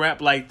Dirk rap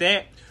like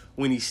that,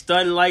 when he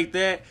stunting like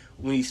that,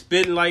 when he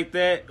spitting like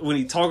that, when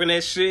he talking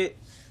that shit,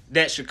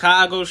 that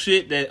Chicago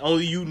shit that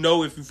only you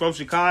know if you from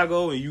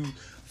Chicago and you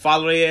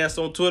follow their ass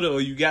on Twitter,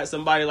 or you got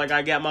somebody like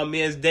I got my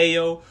man's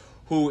Deo,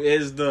 who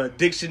is the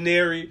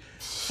dictionary,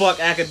 fuck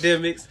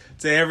academics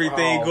to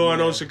everything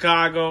going on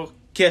Chicago.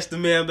 Catch the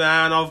man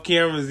behind off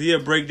cameras.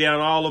 He'll break down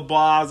all the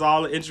bars,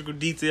 all the integral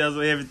details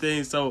of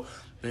everything. So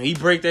when he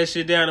break that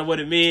shit down and what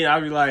it mean,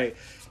 I'll be like,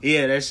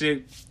 yeah, that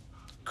shit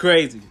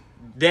crazy.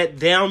 That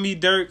Down Me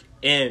Dirk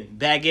and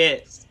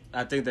Baguettes,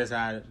 I think that's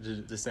how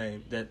the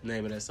same, that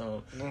name of that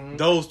song. Mm-hmm.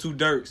 Those two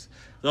Dirks,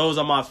 those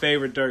are my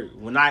favorite Dirk.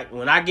 When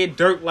I get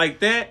Dirk like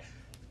that,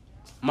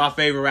 my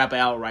favorite rapper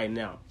out right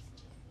now.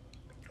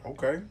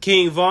 Okay.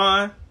 King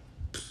Von,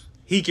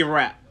 he can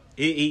rap.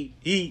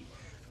 He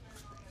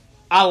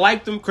I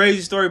liked him.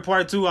 Crazy Story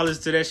Part 2. I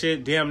listen to that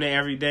shit damn near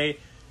every day.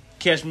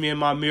 Catch me in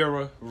my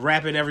mirror,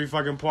 rapping every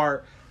fucking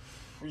part.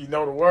 You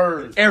know the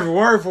words. Every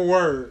word for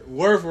word.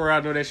 Word for word, I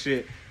know that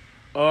shit.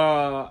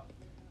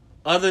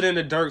 Other than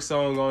the Dirk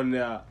song on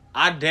there,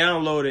 I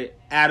downloaded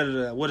out of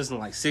the, what is it,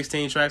 like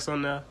 16 tracks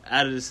on there?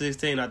 Out of the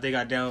 16, I think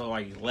I downloaded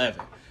like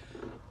 11.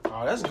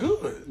 Oh, that's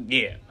good.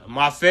 Yeah.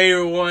 My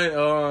favorite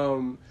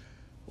one,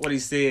 what he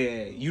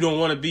said, You Don't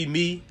Want to Be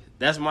Me.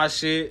 That's my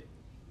shit.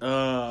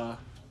 The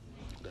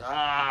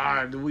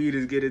weed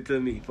is getting to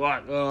me.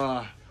 Fuck.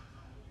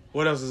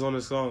 What else is on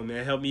this song,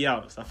 man? Help me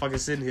out. Stop fucking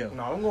sitting here.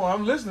 No,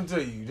 I'm listening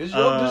to you. This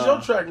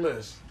your track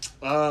list.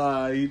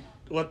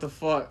 What the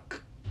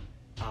fuck?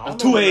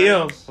 2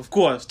 a.m. Of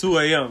course, 2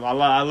 a.m. I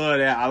love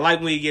that. I like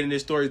when you get in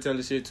this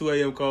storytelling shit. 2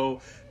 a.m.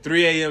 cold.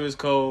 3 a.m. is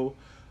cold.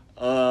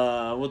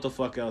 What the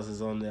fuck else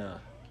is on there?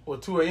 Well,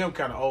 2 a.m.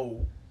 kind of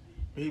old.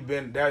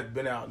 That's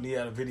been out and he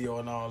had a video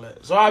and all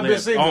that. So I've been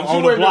seeing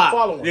on the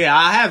block. Yeah,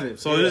 I haven't.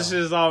 So this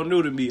is all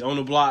new to me. On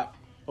the block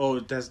Oh,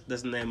 that's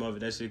the name of it.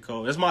 That shit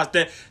cold. That's my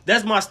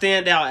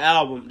standout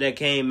album that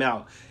came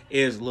out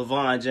is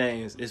LeVon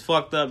James. It's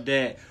fucked up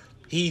that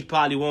he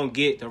probably won't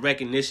get the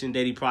recognition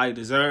that he probably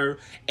deserve,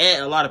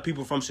 and a lot of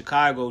people from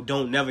Chicago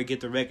don't never get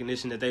the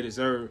recognition that they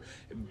deserve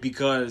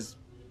because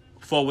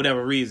for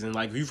whatever reason.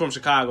 Like, if you from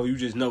Chicago, you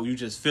just know, you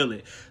just feel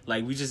it.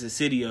 Like, we just a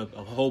city of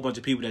a whole bunch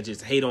of people that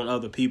just hate on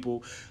other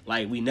people.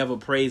 Like, we never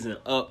praising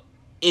up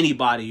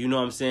anybody, you know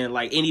what I'm saying?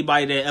 Like,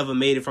 anybody that ever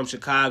made it from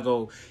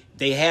Chicago,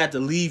 they had to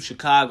leave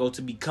Chicago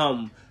to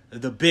become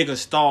the bigger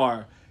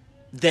star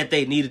that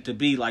they needed to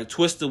be. Like,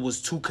 Twista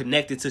was too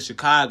connected to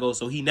Chicago,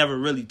 so he never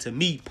really, to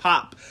me,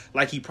 popped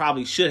like he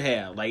probably should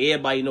have. Like,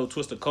 everybody know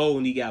Twista cold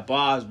and he got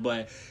bars,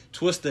 but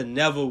Twista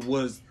never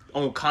was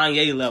on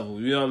Kanye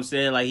level, you know what I'm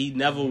saying? Like, he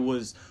never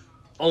was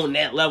on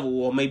that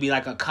level, or maybe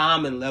like a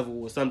Common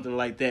level or something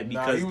like that.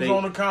 Because he was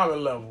on the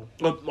Common level.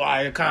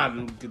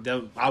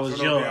 Common, I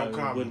was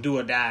young when Do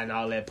or Die and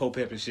all that Pope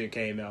Pep and shit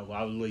came out. Well,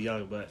 I was a little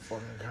young, but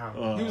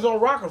he was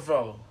on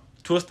Rockefeller.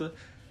 Twista.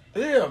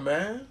 Yeah,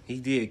 man. He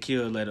did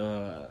kill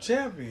that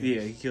Champion.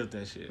 Yeah, he killed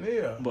that shit.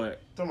 Yeah. But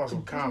talking about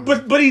some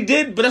Common. But he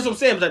did, but that's what I'm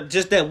saying. Like,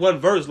 just that one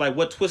verse, like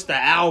what Twista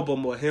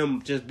album or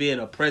him just being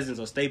a presence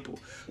or staple.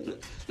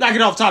 Knock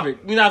it off topic.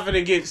 We're not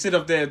finna sit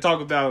up there and talk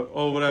about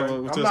or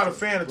whatever. Right. I'm not a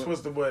fan of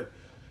Twista, but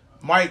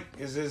Mike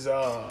is his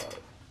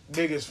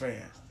biggest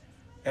fan.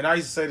 And I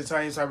used to say the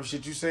same type of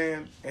shit you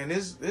saying. And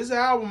his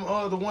album,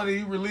 the one that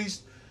he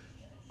released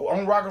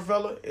on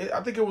Rockefeller,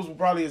 I think it was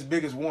probably his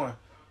biggest one.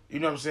 You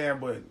know what I'm saying?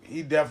 But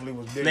he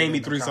definitely was big. Name me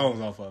 3 songs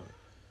off of it.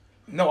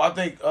 No, I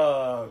think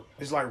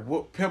it's like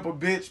Pimp a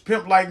Bitch,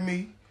 Pimp Like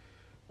Me.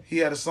 He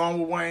had a song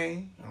with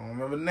Wayne. I don't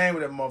remember the name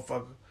of that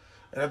motherfucker.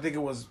 And I think it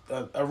was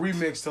a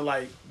remix to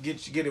like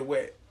Get It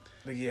Wet.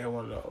 I think he had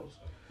one of those.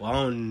 Well, I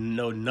don't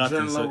know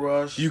nothing. So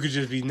Rush. You could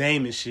just be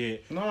naming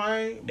shit. No, I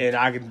ain't. And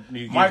I could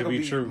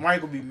be true.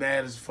 Mike will be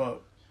mad as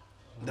fuck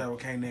that we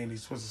can't name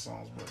these Twista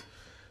songs, but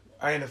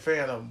I ain't a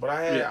fan of them. But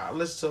I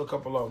listened to a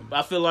couple of them.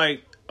 I feel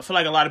like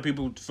a lot of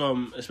people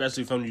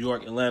especially from New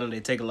York, Atlanta,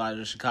 they take a lot of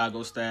the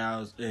Chicago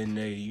styles and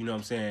they, you know what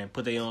I'm saying,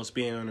 put their own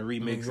spin on the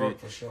remix New York,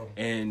 for sure.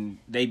 And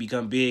they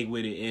become big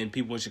with it. And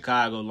people in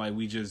Chicago, like,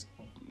 we just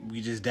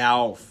die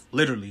off,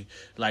 literally.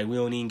 Like, we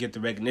don't even get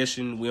the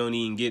recognition. We don't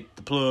even get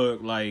the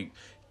plug. Like,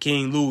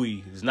 King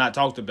Louis is not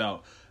talked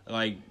about.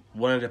 Like,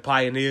 one of the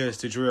pioneers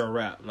to drill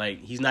rap. Like,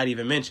 he's not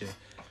even mentioned.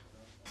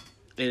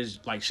 There's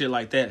like shit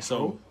like that.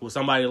 So with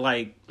somebody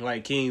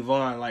like King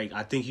Von, like,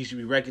 I think he should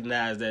be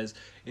recognized as,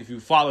 if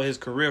you follow his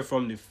career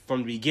from the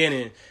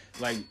beginning,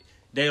 like,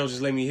 they don't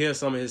just let me hear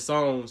some of his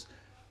songs.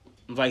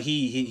 Like,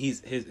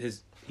 he's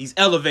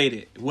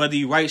elevated. Whether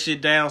he write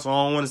shit down, so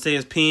I don't want to say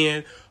his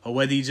pen, or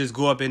whether he just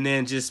go up and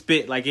then just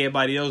spit like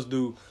everybody else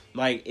do.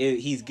 Like,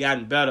 he's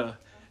gotten better.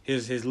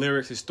 His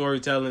lyrics, his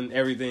storytelling,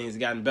 everything has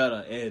gotten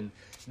better. And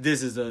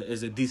this is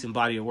a decent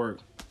body of work.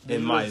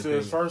 In my opinion.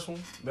 His first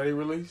one that he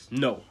released?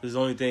 No. This is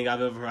the only thing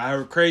I've ever heard. I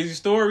heard Crazy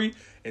Story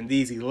and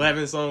these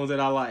 11 songs that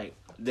I like.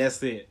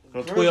 That's it.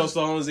 12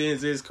 songs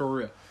into his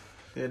career.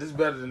 Yeah, this is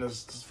better than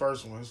his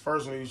first one. His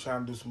first one, he was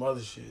trying to do some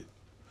other shit.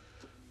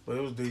 But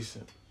it was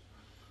decent.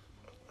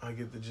 I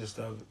get the gist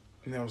of it.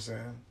 You know what I'm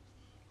saying?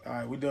 All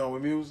right, we done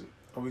with music?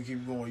 Or we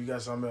keep going? You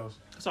got something else?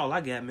 That's all I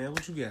got, man.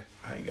 What you got?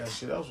 I ain't got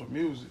shit else with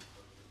music.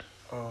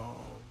 I'm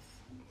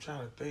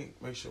trying to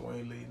think. Make sure we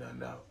ain't leave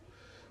nothing out.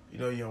 You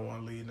know you don't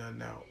want to leave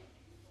nothing out.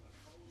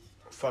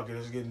 Fuck it,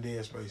 let's get in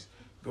dead space.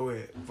 Go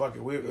ahead. Fuck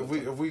it.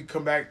 If it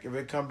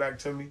come back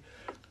to me,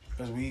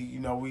 because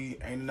we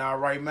ain't in our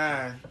right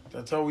mind.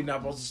 I told we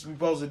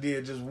supposed to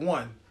did just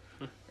one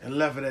and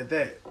left it at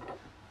that.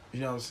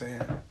 You know what I'm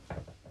saying?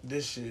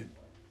 This shit.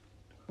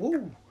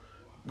 Woo.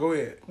 Go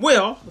ahead.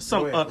 Well,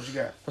 what you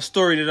got? A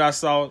story that I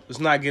saw is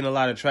not getting a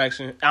lot of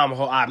traction.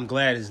 I'm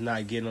glad it's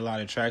not getting a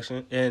lot of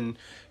traction. And,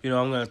 I'm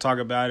going to talk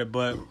about it,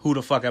 but who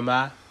the fuck am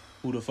I?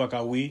 Who the fuck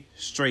are we?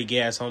 Straight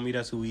gas homie,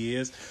 that's who he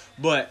is.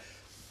 But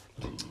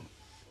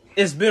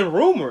it's been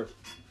rumored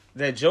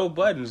that Joe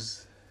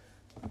Budden's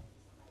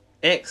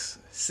ex,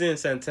 Sin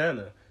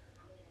Santana,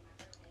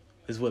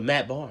 is with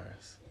Matt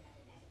Barnes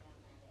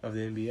of the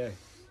NBA.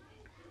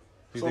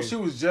 So she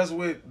was just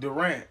with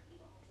Durant.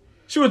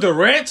 She was with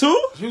Durant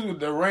too? She was with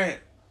Durant.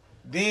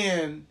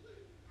 Then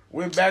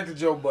went back to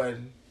Joe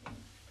Budden.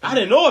 I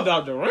didn't know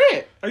about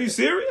Durant. Are you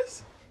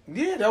serious?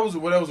 Yeah, that was a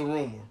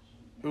rumor.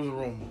 It was a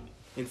rumor.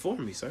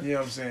 Inform me, sir. You know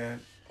what I'm saying?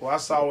 Well, I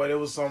saw where there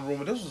was some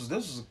rumor. This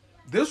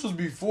was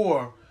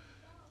before.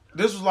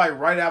 This was like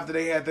right after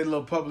they had their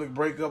little public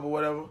breakup or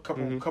whatever.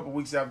 Couple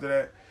weeks after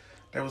that,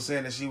 they were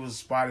saying that she was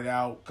spotted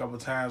out a couple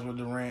times with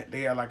Durant.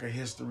 They had like a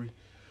history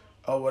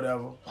or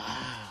whatever.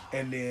 Wow.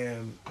 And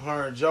then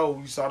her and Joe,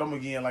 you saw them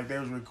again, like they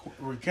was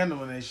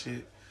rekindling that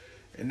shit.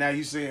 And now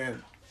you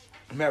saying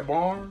Matt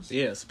Barnes?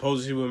 Yeah,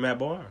 supposedly with Matt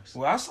Barnes.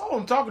 Well, I saw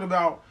him talking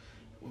about.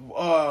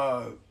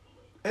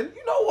 And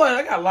you know what?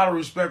 I got a lot of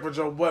respect for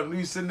Joe Budden. He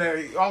was sitting there.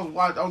 I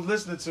was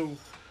listening to.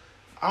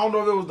 I don't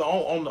know if it was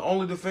on the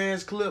Only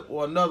Defense clip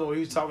or another one.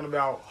 He was talking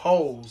about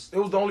hoes. It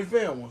was the Only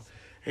Fan one.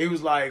 He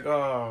was like,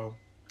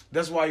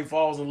 that's why he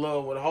falls in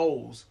love with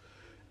hoes.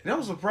 And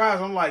I'm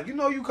surprised. I'm like,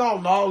 you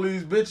calling all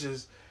these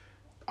bitches,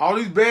 all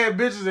these bad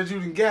bitches that you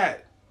done got,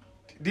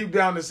 deep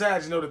down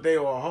inside, you know that they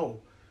are a hoe.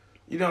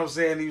 You know what I'm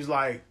saying? He was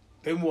like,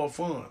 they more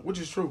fun, which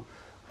is true.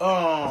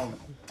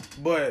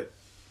 But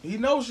he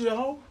knows she a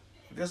hoe.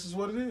 I guess it's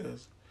what it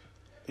is.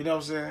 You know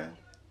what I'm saying?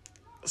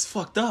 It's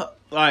fucked up.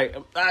 Like,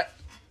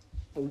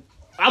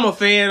 I'm a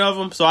fan of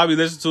him, so I'll be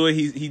listening to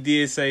it. He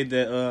did say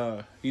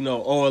that,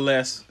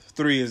 OLS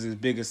 3 is his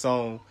biggest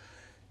song.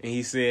 And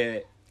he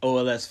said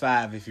OLS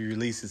 5, if he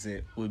releases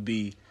it, would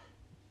be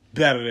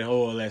better than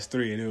OLS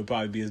 3, and it would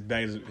probably be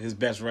his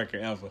best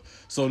record ever.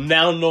 So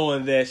now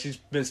knowing that she's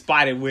been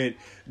spotted with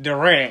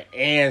Durant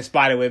and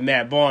spotted with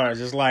Matt Barnes,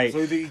 it's like... So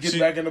you think he gets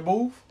back in the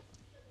booth?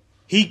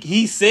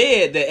 He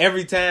said that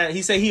every time...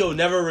 He said he'll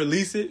never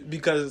release it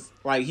because,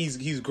 like,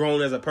 he's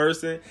grown as a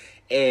person,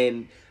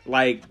 and,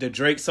 like, the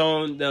Drake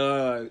song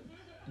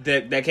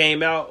that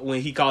came out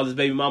when he called his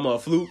baby mama a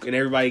fluke and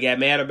everybody got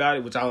mad about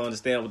it, which I don't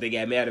understand what they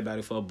got mad about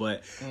it for,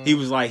 but he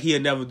was like,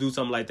 he'll never do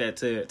something like that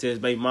to his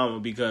baby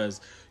mama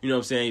because, you know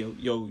what I'm saying,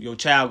 your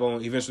child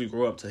gonna eventually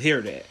grow up to hear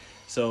that.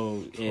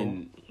 So,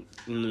 and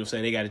you know what I'm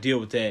saying, they got to deal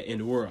with that in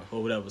the world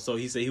or whatever. So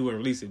he said he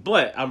wouldn't release it.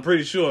 But I'm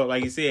pretty sure,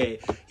 like he said,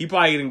 he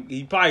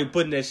probably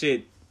putting that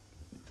shit,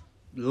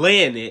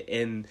 laying it,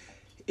 and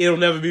it'll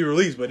never be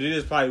released, but it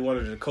is probably one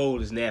of the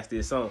coldest,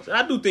 nastiest songs. And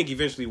I do think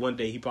eventually one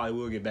day he probably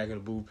will get back in the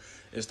booth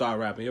and start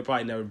rapping. He'll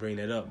probably never bring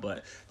that up,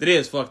 but that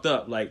is fucked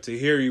up. Like,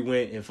 Tahiri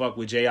went and fucked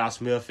with J.R.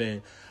 Smith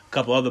and a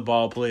couple other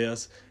ball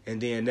players, and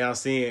then now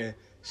seeing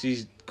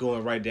she's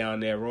going right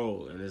down that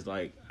road, and it's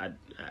like, I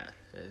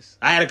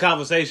had a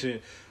conversation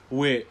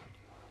with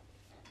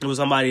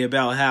somebody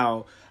about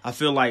how I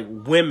feel like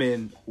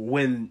women,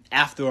 when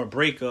after a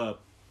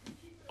breakup,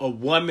 a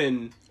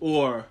woman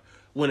or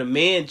when a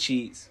man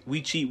cheats,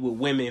 we cheat with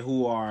women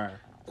who are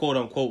quote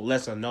unquote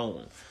lesser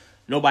known.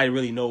 Nobody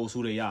really knows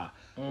who they are.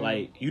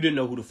 Like, you didn't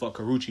know who the fuck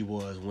Karrueche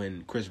was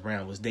when Chris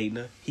Brown was dating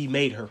her. He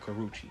made her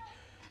Karrueche.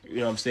 You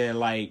know what I'm saying?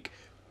 Like,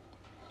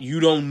 you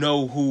don't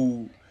know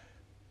who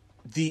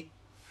the...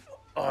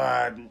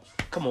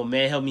 come on,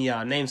 man, help me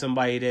out. Name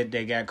somebody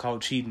that got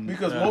caught cheating.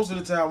 Because most of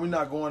the time, we're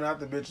not going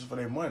after bitches for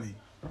their money.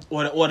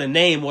 Or the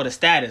name or the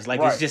status. Like,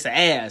 right. It's just an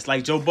ass.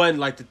 Like, Joe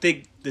Budden, like the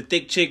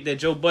thick chick that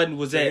Joe Budden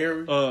was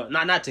Tahiri? at...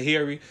 not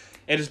Tahiri.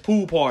 At his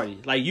pool party.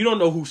 Like, you don't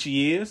know who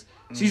she is.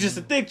 She's just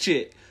a thick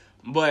chick.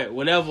 But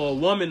whenever a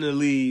woman to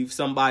leave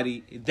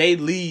somebody, they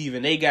leave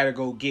and they gotta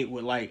go get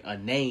with like a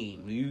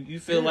name. You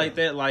feel like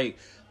that?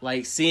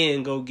 Like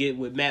Sin go get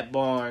with Matt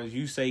Barnes.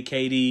 You say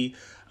KD,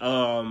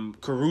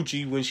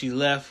 Karrueche when she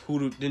left.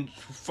 What's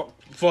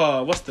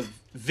the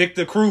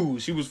Victor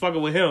Cruz? She was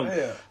fucking with him.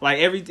 Yeah. Like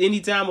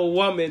anytime a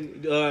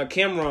woman,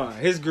 Cameron,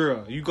 his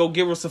girl, you go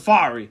get with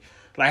Safari.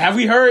 Like, have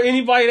we heard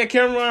anybody that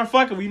Cameron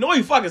fucking? We know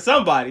he fucking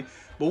somebody.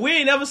 But we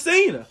ain't never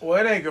seen her. Well,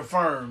 it ain't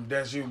confirmed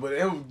that's you, but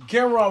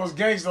Cameron was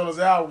gangsta on his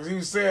album because he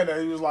was saying that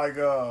he was like,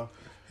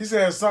 he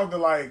said something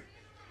like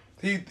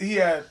he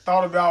had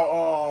thought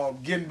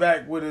about getting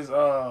back with his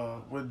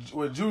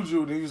with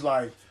Juju, and he was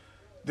like,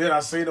 then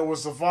I seen her with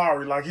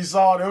Safari. Like, he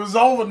saw it was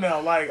over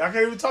now. Like, I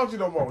can't even talk to you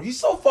no more. He's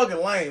so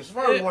fucking lame.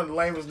 Safari's one of the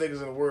lamest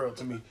niggas in the world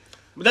to me.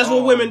 But that's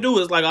what women do.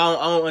 It's like I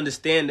don't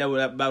understand that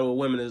about what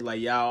women is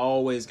like. Y'all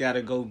always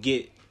gotta go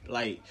get.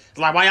 Like, it's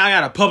like, why y'all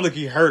gotta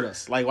publicly hurt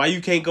us? Like, why you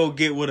can't go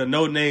get with a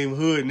no-name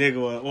hood nigga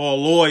or a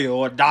lawyer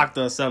or a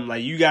doctor or something?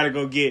 Like, you gotta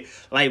go get,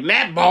 like,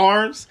 Matt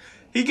Barnes.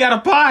 He got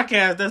a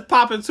podcast that's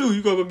popping, too.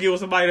 You go get with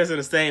somebody that's in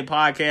the same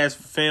podcast,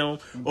 film,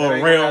 or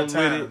realm with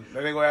it.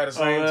 They ain't gonna have the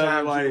same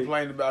time to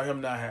complain about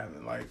him not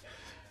having. Like,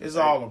 it's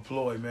all a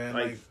ploy, man.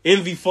 Like,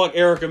 Envy fucked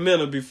Erica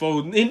Mena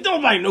before. And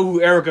nobody knew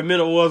who Erica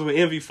Mena was when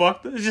Envy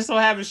fucked her. It just so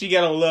happened she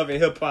got on Love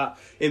and Hip Hop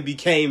and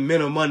became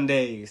Mena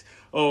Mondays.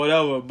 Or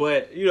whatever,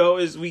 but we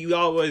always,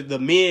 the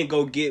men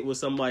go get with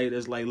somebody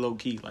that's like low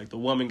key. Like, the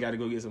woman got to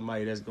go get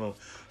somebody that's gonna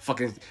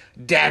fucking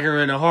dagger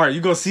in the heart.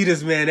 You gonna see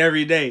this man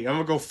every day. I'm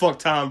gonna go fuck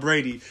Tom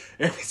Brady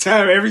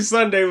every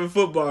Sunday when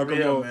football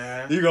come on.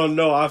 Man. You gonna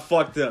know I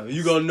fucked up.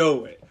 You gonna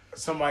know it.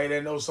 Somebody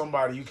that knows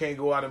somebody. You can't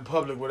go out in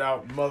public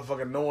without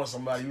motherfucking knowing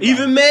somebody.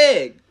 Even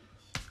Meg,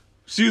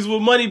 she was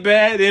with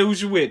Moneybagg. Then who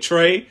she with?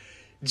 Trey,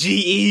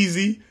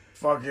 G-Eazy.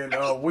 Fucking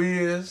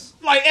Wiz.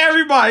 Like,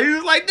 everybody. He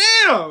was like,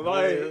 damn.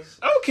 Like, Wiz.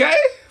 Okay.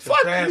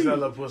 Fuck pass you. that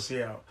little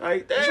pussy out.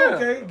 Like, damn. It's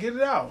okay. Get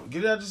it out.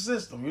 Get it out the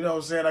system. You know what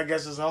I'm saying? I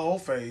guess it's her whole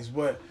phase.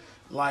 But,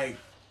 like,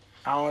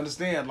 I don't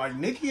understand. Like,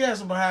 Nicki has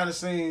some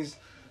behind-the-scenes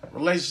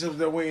relationships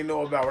that we ain't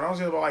know about. When I was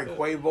hearing about, like,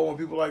 Quavo and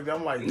people like that,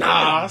 I'm like,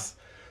 Nas.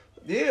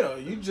 Yeah,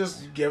 you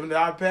just giving the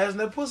out passing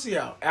that pussy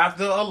out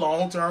after a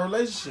long-term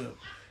relationship.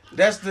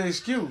 That's the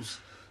excuse.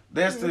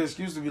 That's the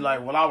excuse to be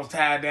like, well, I was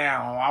tied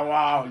down. I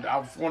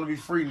want to be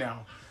free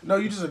now. No,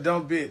 you just a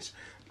dumb bitch.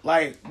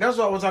 Like, that's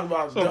what I was talking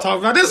about. So I'm talking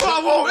about this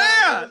one.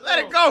 Yeah, let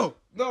it go.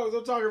 No,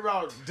 I'm talking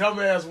about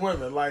dumbass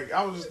women. Like,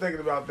 I was just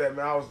thinking about that,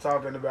 man. I was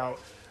talking about,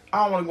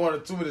 I don't want to go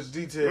into too much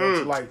detail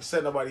to, like,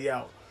 set nobody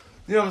out.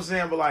 You know what I'm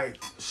saying? But, like,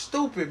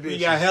 stupid bitches. You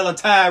got hella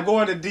time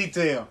going to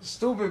detail.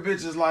 Stupid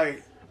bitches,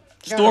 like.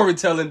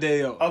 Storytelling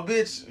day. A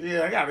bitch,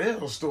 yeah, I got a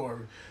little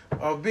story.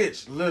 A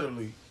bitch,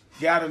 literally,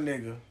 got a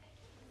nigga,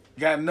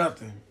 got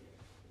nothing.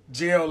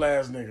 Jail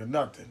ass nigga,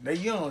 nothing. They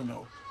young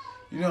though.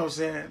 You know what I'm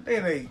saying? They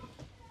in their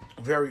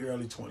very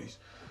early 20s.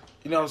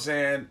 You know what I'm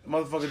saying?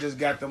 Motherfucker just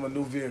got them a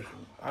new vehicle.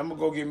 I'm gonna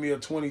go get me a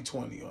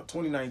 2020 or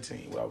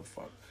 2019, whatever the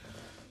fuck.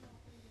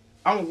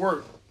 I'm gonna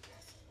work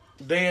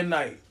day and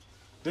night.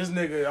 This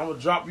nigga, I'm gonna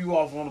drop you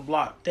off on the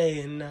block.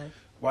 Day and night.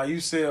 While you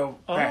sell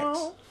packs,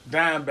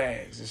 dime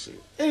bags and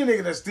shit. Any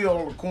nigga that's still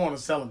on the corner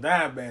selling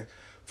dime bags.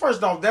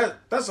 First off,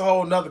 that's a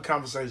whole nother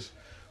conversation.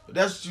 But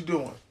that's what you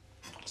doing.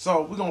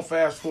 So we're gonna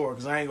fast forward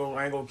because I ain't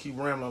gonna keep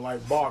rambling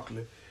like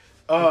Barkley.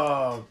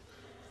 The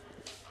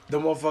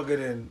motherfucker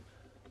then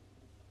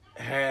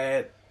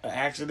had an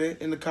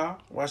accident in the car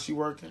while she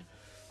working.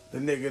 The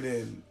nigga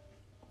then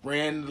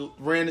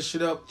ran the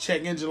shit up,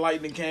 check engine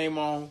light then came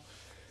on.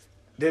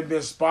 Then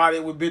been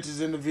spotted with bitches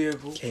in the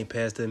vehicle. Can't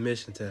pass the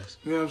admission test.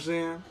 You know what I'm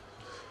saying?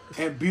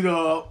 And beat her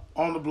up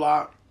on the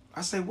block.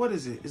 I say, what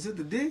is it? Is it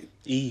the dick?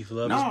 Eve,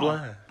 love is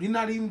blind. He's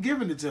not even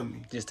giving it to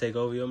me. Just take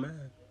over your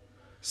mind.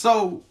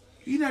 So,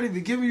 he not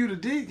even giving you the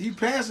dick. He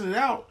passing it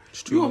out.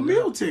 You a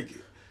meal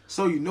ticket.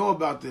 So you know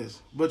about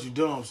this, but you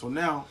dumb. So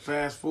now,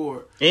 fast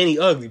forward. And he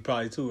ugly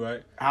probably too,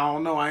 right? I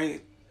don't know.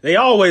 They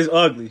always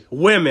ugly.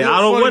 Women.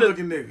 I don't want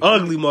nigga.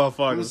 Ugly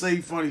motherfuckers. I'm gonna say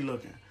he funny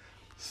looking.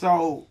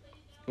 So.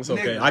 It's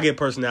okay. I get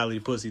personality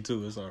pussy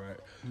too. It's all right.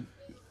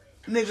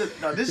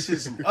 Nigga, now this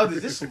shit some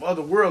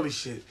otherworldly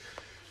shit.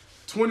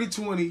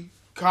 2020,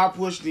 car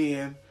pushed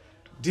in,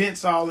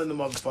 dents all in the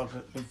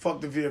motherfucker, and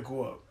fucked the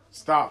vehicle up.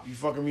 Stop, you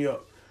fucking me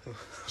up.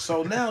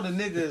 So now the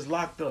nigga is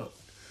locked up.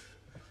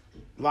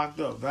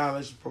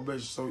 Violation of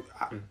probation. So,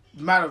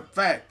 matter of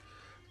fact,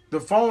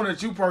 the phone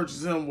that you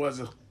purchased him was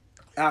an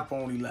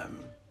iPhone 11.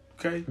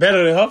 Okay?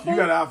 Better than her phone? You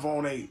got an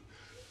iPhone 8.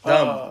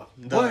 Dumb.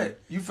 But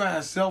you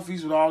find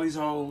selfies with all these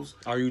hoes.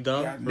 Are you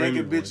dumb? Got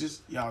naked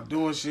bitches. Y'all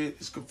doing shit.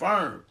 It's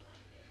confirmed.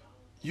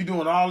 You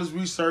doing all this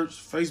research,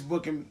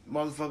 Facebooking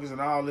motherfuckers and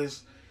all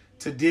this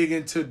to dig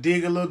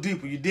a little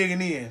deeper. You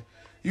digging in.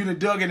 You done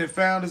dug in and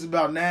found it's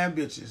about 9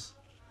 bitches.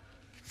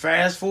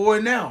 Fast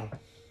forward now.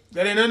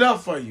 That ain't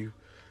enough for you.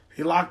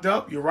 He locked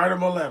up. You write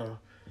him a letter.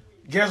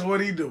 Guess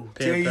what he do?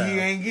 Tell you he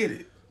ain't get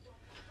it.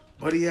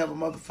 But he have a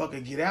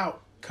motherfucker get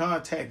out,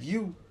 contact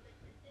you.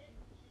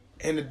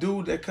 And the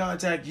dude that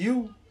contact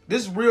you,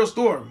 this is a real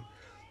story.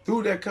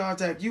 Dude that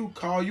contact you,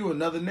 call you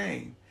another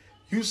name.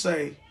 You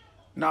say,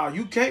 nah,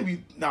 you can't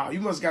be, nah, you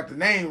must got the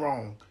name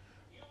wrong.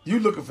 You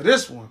looking for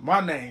this one,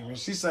 my name. And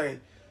he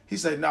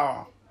say,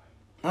 nah,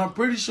 I'm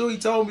pretty sure he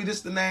told me this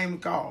is the name to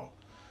call.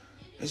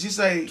 And she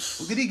say,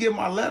 well, did he get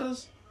my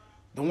letters?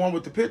 The one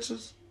with the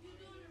pictures?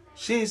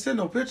 She ain't send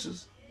no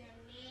pictures.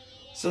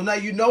 So now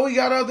you know he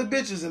got other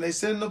bitches and they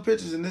send no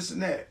pictures and this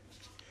and that.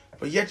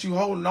 But yet you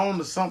holding on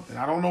to something.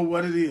 I don't know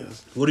what it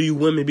is. What do you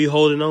women be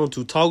holding on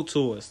to? Talk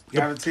to us. You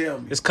gotta tell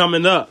me. It's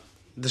coming up.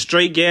 The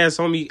straight gas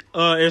on me,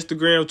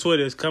 Instagram,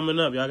 Twitter is coming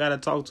up. Y'all gotta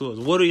talk to us.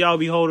 What do y'all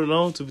be holding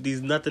on to with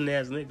these nothing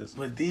ass niggas?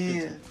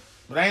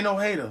 But I ain't no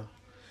hater.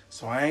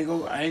 So I ain't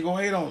gonna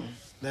hate on him.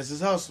 That's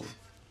his hustle.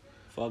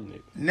 Fuck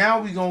nigga.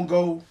 Now we're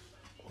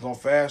gonna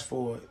fast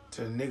forward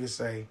to the nigga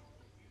say,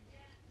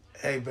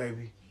 hey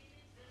baby.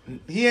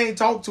 He ain't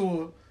talked to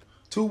her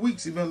 2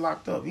 weeks, he been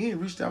locked up. He ain't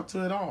reached out to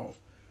her at all.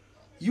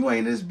 You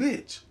ain't this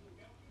bitch.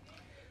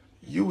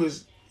 You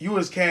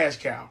was cash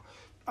cow.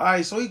 All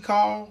right, so he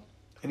called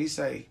and he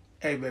say,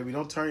 hey, baby,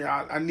 don't turn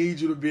I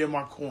need you to be in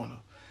my corner.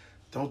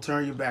 Don't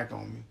turn your back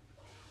on me.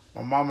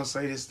 My mama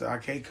say this, I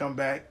can't come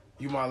back.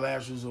 You my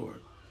last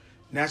resort.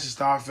 Now she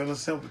start feeling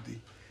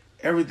sympathy.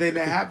 Everything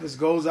that happens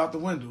goes out the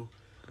window.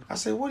 I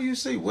say, what do you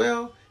see?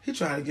 Well, he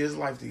trying to get his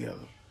life together.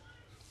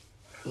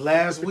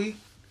 Last week,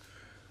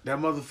 that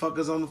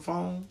motherfucker's on the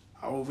phone.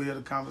 I overhear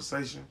the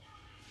conversation.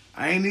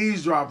 I ain't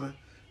eavesdropping.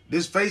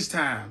 This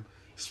FaceTime.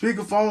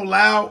 Speakerphone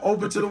loud,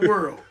 open to the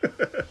world.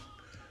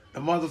 The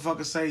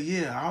motherfucker say,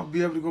 yeah, I'll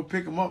be able to go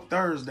pick him up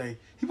Thursday.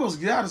 He supposed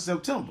to get out in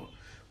September.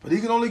 But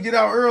he can only get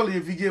out early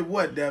if he get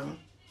what, Devin?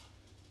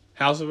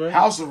 House arrest?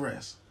 House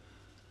arrest.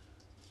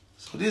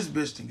 So this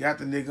bitch done got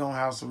the nigga on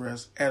house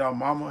arrest at our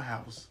mama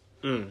house.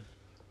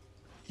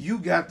 You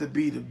got to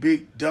be the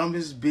big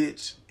dumbest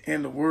bitch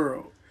in the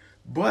world.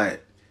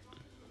 But,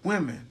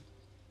 women,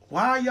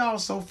 why are y'all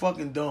so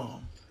fucking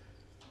dumb?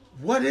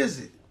 What is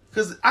it?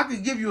 Because I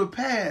could give you a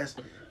pass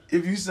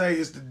if you say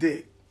it's the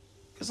dick.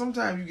 Because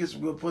sometimes you get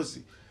some good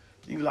pussy.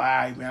 You be like, all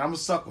right, man, I'm a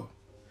sucker.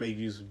 Make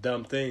you some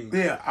dumb things.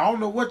 Yeah, I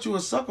don't know what you a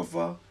sucker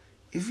for.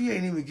 If he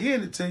ain't even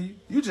getting it to you,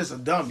 you just a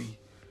dummy.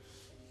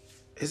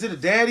 Is it a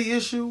daddy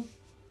issue?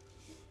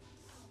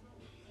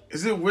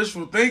 Is it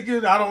wishful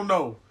thinking? I don't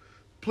know.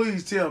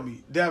 Please tell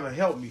me. Devin,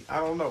 help me. I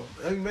don't know.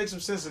 Let me make some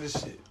sense of this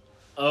shit.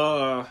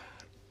 I'm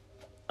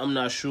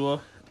not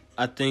sure.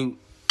 I think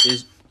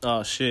it's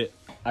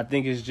I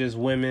think it's just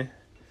women.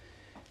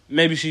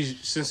 Maybe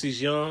since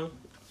he's young,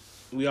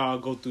 we all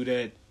go through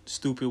that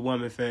stupid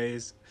woman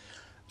phase.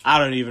 I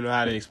don't even know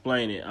how to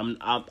explain it.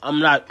 I'm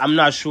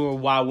not sure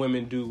why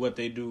women do what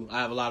they do. I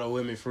have a lot of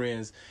women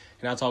friends,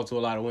 and I talk to a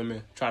lot of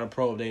women, try to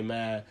probe their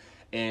mind,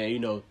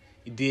 and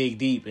dig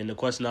deep, and the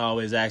question I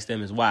always ask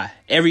them is why.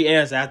 Every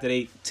answer after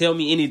they tell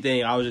me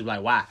anything, I was just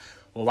like, why?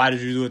 Well, why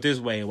did you do it this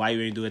way? Why you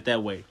didn't do it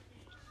that way?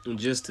 And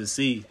just to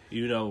see,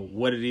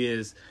 what it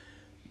is.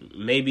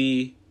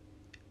 Maybe,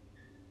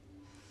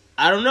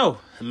 I don't know.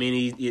 I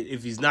mean,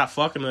 if he's not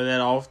fucking her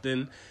that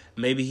often,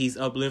 maybe he's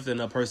uplifting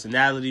her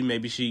personality.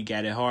 Maybe she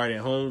got it hard at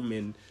home,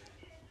 and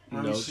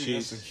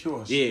she's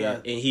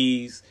insecure. And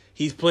he's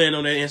playing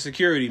on that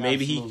insecurity.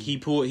 Maybe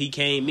he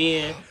came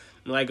in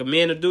like a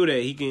man to do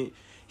that.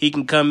 He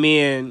can come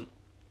in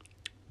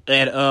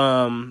at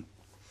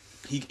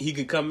he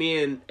can come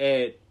in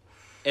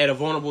at a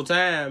vulnerable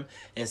time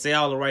and say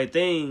all the right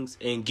things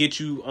and get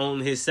you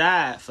on his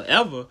side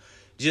forever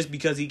just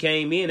because he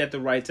came in at the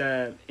right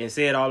time and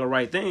said all the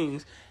right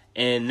things,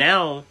 and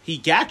now he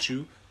got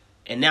you,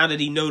 and now that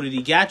he know that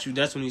he got you,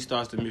 that's when he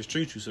starts to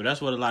mistreat you. So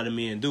that's what a lot of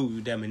men do,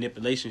 that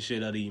manipulation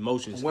shit of the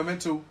emotions. Women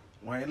too.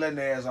 We ain't letting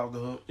their ass off the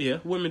hook. Yeah,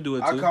 women do it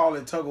too. I call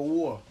it tug of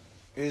war.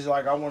 It's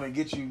like I want to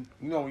get you,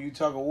 when you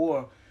tug of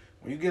war,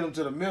 when you get them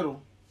to the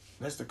middle,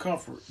 that's the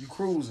comfort. You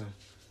cruising.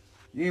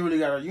 You ain't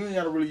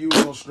gotta really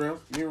use no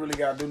strength. You ain't really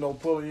gotta do no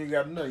pulling. You ain't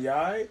gotta do nothing. You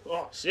alright?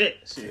 Oh shit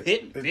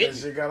hitting. That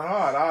shit got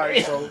hard.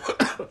 Alright,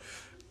 so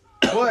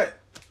but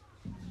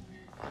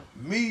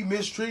me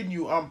mistreating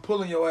you, I'm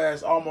pulling your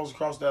ass almost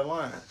across that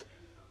line.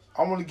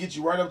 I'm gonna get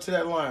you right up to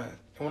that line.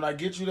 And when I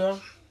get you there,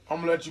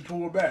 I'm gonna let you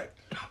pull it back.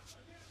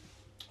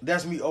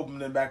 That's me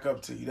opening it back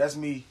up to you. That's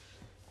me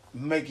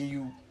making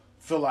you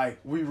feel like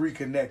we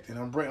reconnected.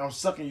 I'm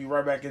sucking you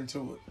right back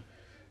into it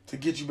to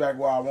get you back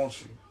where I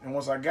want you. And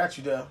once I got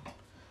you there,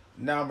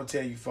 now I'm going to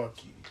tell you,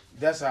 fuck you.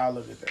 That's how I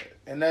look at that.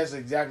 And that's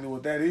exactly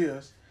what that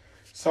is.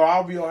 So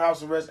I'll be on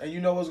house arrest, and you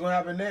know what's going to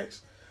happen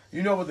next?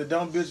 You know what the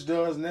dumb bitch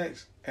does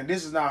next? And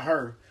this is not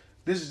her.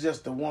 This is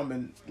just the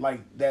woman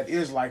that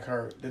is like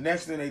her. The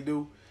next thing they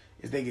do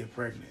is they get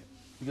pregnant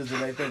because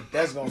they think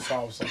that's going to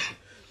solve something.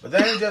 But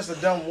that ain't just a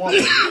dumb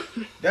woman.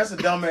 That's a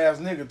dumbass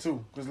nigga,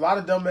 too. Because a lot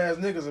of dumbass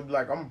niggas will be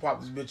like, I'm going to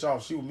pop this bitch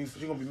off. She going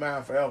to be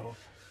mine forever.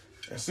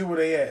 And see where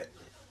they at.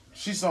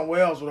 She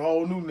somewhere else with a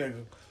whole new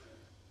nigga.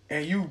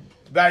 And you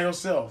by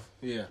yourself.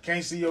 Yeah.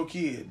 Can't see your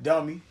kid,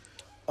 dummy.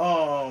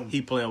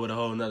 He playing with a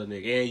whole nother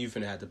nigga. And you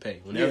finna have to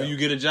pay. Whenever you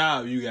get a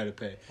job, you gotta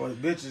pay. But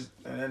bitches,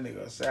 and that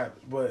nigga a savage.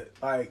 But,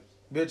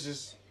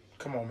 bitches,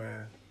 come on,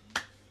 man.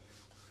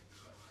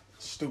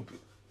 Stupid.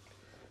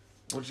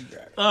 What you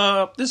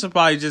got? This will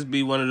probably just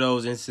be one of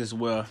those instances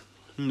where,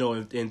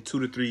 in 2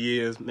 to 3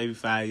 years, maybe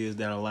 5 years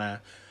down the line,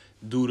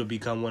 due to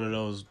become one of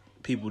those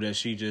people that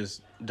she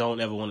just don't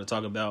ever want to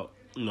talk about.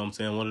 You know what I'm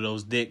saying? One of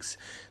those dicks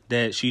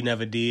that she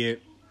never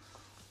did.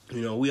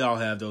 We all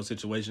have those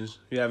situations.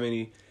 You have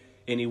any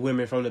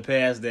women from the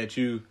past that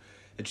you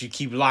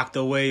keep locked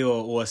away,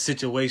 or a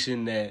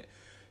situation that,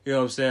 you know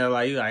what I'm saying?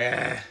 Like, you're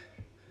like,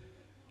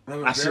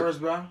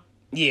 Embarrassed by?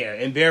 Yeah,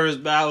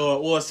 embarrassed by,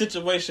 or a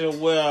situation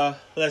where,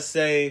 let's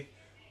say,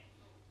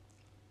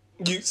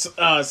 you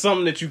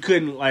something that you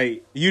couldn't,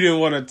 you didn't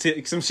want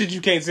to, some shit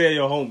you can't tell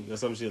your homie or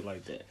some shit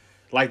like that.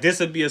 Like, this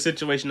would be a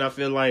situation I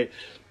feel like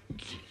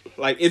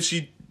if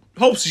she,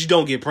 hopes she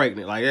don't get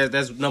pregnant. Like,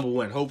 that's number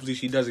one. Hopefully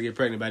she doesn't get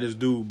pregnant by this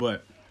dude,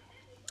 but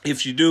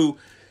if she do,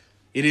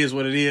 it is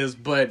what it is.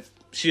 But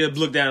she'll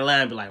look down the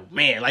line and be like,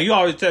 man, you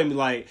always tell me,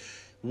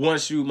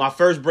 my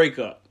first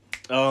breakup,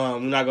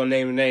 I'm not going to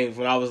name the names,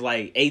 when I was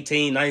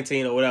 18,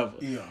 19 or whatever.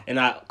 Yeah. And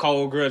I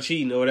called a girl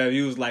cheating or whatever.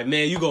 You was like,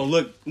 man, you going to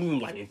look, in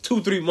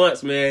 2-3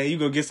 months, man, you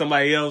going to get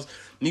somebody else.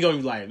 And you going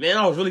to be like, man,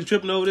 I was really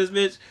tripping over this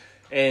bitch.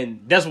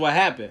 And that's what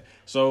happened.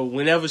 So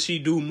whenever she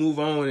do move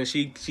on and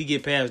she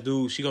get past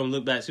dude, she going to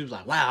look back. She was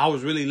like, wow, I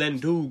was really letting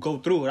dude go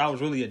through it. I was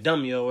really a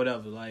dummy or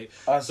whatever.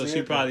 So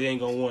she probably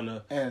ain't going to want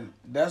to. And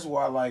that's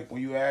why,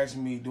 when you ask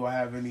me, do I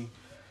have any,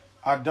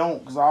 I don't.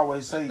 Because I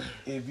always say,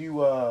 if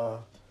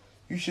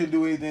you shouldn't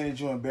do anything that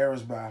you're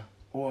embarrassed by,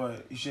 or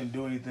you shouldn't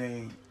do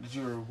anything that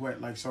you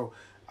regret. So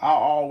I'll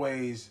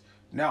always,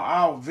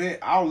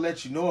 I'll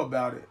let you know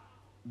about it.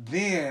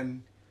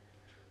 Then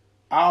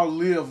I'll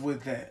live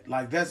with that.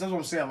 That's what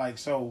I'm saying.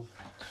 So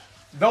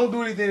don't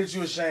do anything that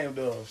you're ashamed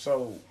of.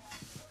 So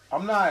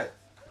I'm not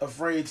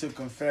afraid to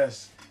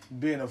confess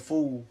being a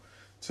fool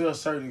to a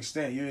certain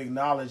extent. You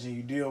acknowledge and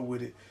you deal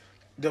with it.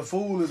 The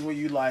fool is when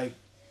you I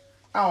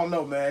don't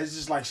know, man. It's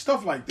just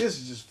stuff like this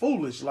is just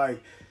foolish.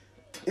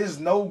 It's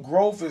no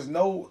growth. It's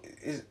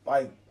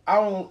I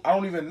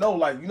don't even know.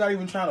 You're not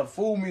even trying to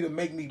fool me to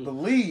make me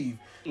believe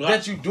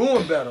that you're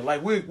doing better.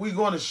 We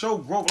going to show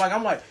growth.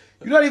 I'm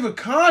you're not even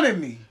conning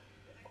me.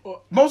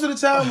 Most of the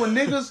time when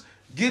niggas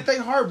get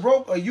their heart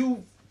broke or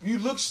you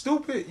look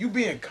stupid, you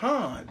being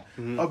conned.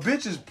 Mm-hmm. A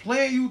bitch is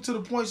playing you to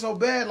the point so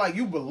bad,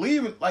 you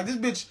believe it. This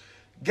bitch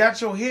got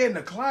your head in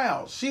the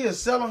clouds. She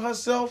is selling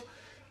herself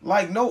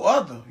like no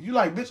other. You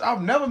bitch,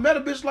 I've never met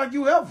a bitch like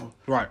you ever.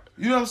 Right.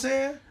 You know what I'm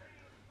saying?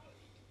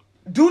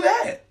 Do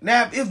that.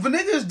 Now, if a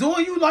nigga is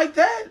doing you like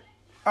that,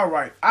 all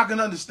right, I can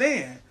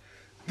understand.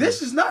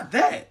 This is not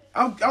that.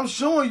 I'm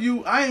showing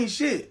you I ain't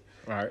shit.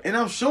 Right. And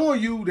I'm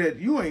showing you that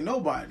you ain't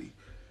nobody.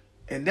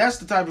 And that's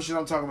the type of shit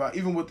I'm talking about.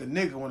 Even with the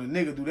nigga, when the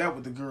nigga do that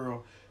with the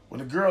girl, when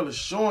the girl is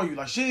showing you,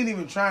 like, she ain't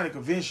even trying to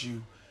convince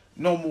you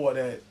no more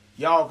that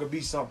y'all could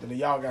be something, and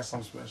y'all got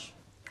something special.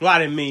 Well, I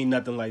didn't mean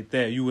nothing like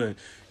that. You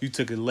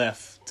took it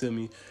left to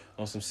me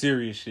on some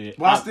serious shit.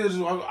 Well, I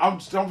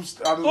still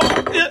just,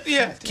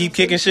 Yeah. Keep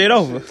kicking shit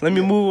over. Let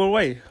me move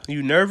away.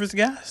 You nervous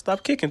guy?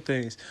 Stop kicking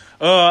things.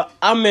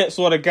 I meant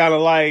sort of kind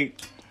of like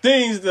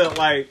things that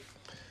like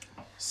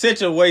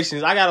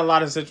situations. I got a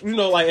lot of situations. You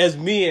know, like as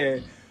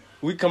men,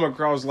 we come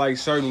across like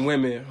certain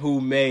women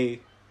who may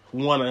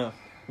wanna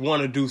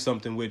do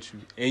something with you,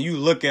 and you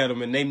look at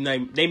them and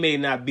they may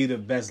not be the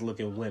best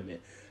looking women.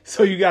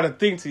 So you got to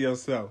think to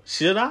yourself,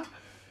 should I?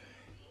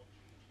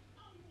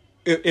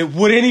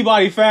 Would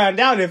anybody find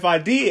out if I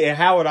did, and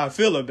how would I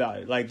feel about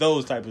it? Like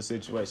those type of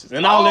situations.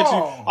 And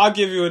I'll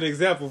give you an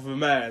example from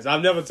mine.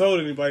 I've never told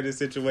anybody this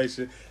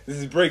situation. This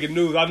is breaking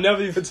news. I've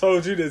never even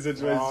told you this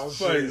situation. It's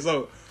funny.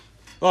 So,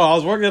 I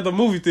was working at the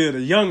movie theater,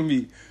 young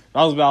me.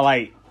 I was about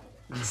like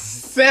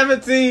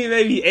 17,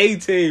 maybe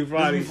 18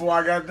 probably. This before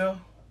I got there?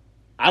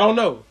 I don't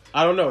know.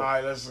 All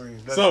right, let's see.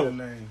 That's the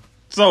name.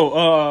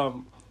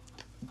 So,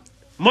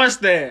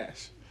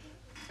 Mustache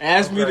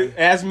asked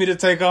me to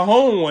take her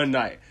home one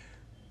night.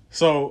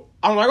 So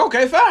I'm like,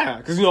 okay, fine,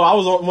 because I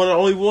was one of the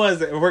only ones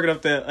that were working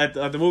up there at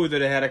the movie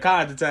theater that had a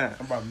car at the time.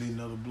 I'm about to need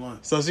another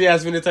blunt. So she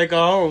asked me to take her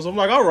home. So I'm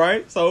like, all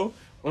right. So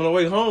on the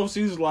way home,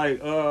 she was like,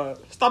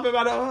 stop at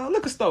the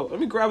liquor store. Let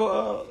me grab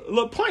a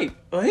little pint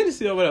of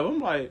Hennessy or whatever.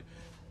 I'm like,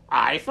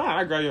 all right, fine.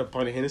 I grab you a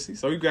pint of Hennessy.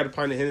 So we grab a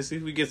pint of Hennessy.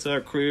 We get to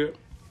her crib.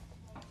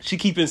 She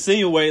keep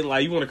insinuating,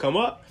 like, you want to come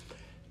up,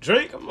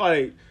 drink? I'm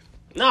like,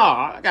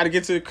 nah, I got to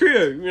get to the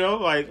crib,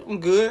 like, I'm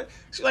good.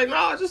 She's like,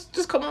 nah,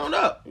 just come on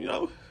up,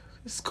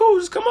 it's cool,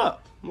 just come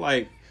up. I'm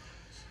like,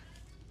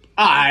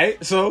 all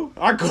right. So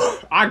I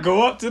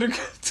go up to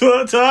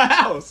her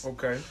house.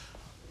 Okay.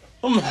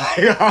 I'm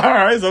like, all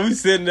right. So we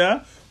sitting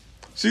there.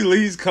 She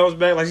leaves, comes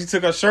back, like she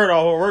took her shirt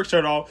off, her work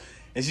shirt off,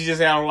 and she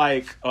just had on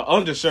like an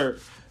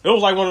undershirt. It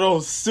was like one of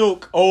those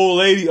silk old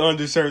lady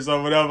undershirts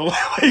or whatever.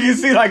 Like you can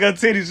see like her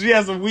titties. She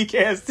has some weak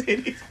ass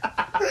titties.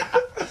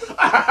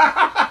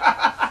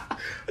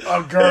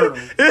 A girdle.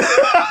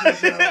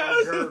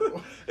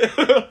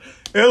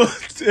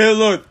 It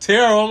looked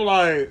terrible. I'm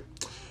like,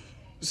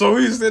 so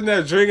we sitting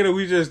there drinking and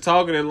we just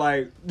talking and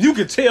like, you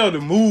could tell the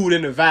mood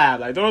and the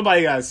vibe. Like, don't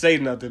nobody gotta say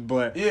nothing,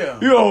 but yeah,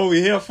 you know what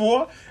we here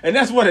for? And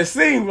that's what it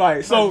seemed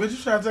like. So, but you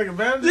trying to take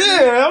advantage?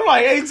 Yeah, I'm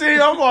like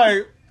 18. I'm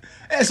like,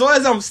 and so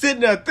as I'm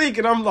sitting there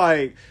thinking, I'm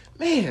like,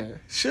 man,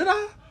 should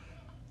I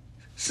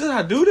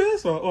do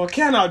this or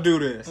can I do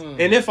this?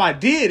 And if I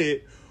did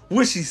it,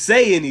 would she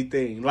say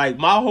anything? Like,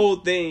 my whole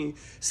thing,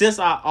 since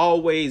I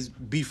always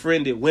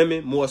befriended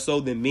women more so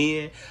than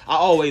men, I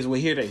always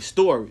would hear their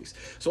stories.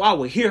 So I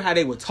would hear how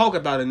they would talk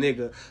about a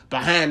nigga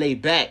behind their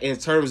back in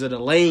terms of the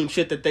lame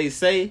shit that they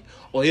say,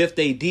 or if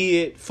they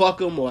did fuck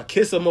them or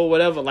kiss them or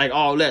whatever, like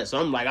all that. So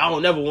I'm like, I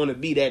don't never want to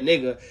be that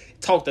nigga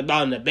talked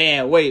about in a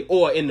bad way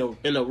or in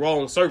the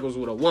wrong circles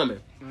with a woman.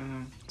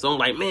 Mm-hmm. So I'm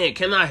like, man,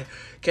 can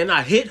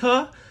I hit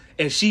her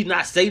and she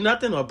not say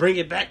nothing or bring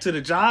it back to the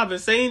job and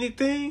say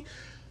anything?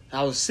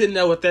 I was sitting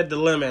there with that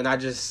dilemma, and I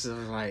just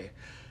was like,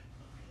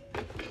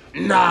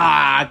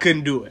 nah, I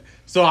couldn't do it.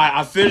 So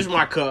I finished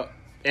my cup,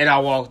 and I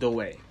walked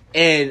away.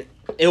 And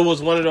it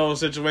was one of those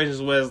situations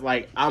where it's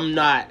like,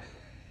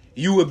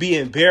 you would be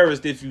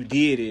embarrassed if you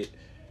did it,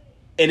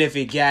 and if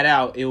it got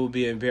out, it would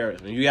be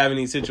embarrassing. You have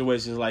any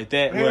situations like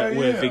that where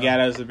if it got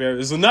out, it's embarrassing?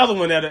 There's another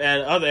one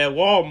at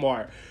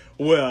Walmart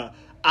where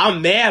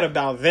I'm mad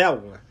about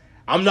that one.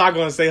 I'm not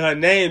going to say her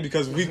name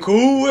because we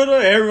cool with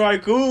her, everybody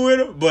cool with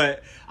her,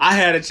 but I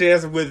had a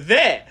chance with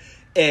that,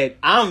 and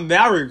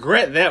I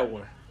regret that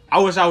one. I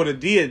wish I would have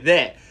did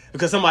that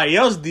because somebody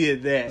else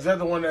did that. Is that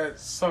the one that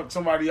sucked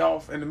somebody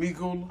off in the meat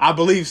cooler? I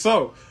believe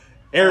so.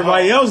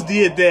 Everybody else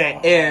did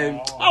that, and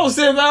I was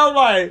sitting there, I was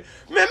like,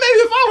 man, maybe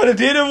if I would have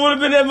did it, it would have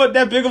been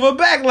that big of a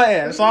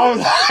backlash. So I was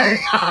like,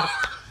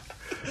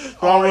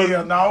 I would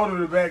have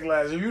been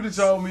backlash. If you'd have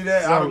told me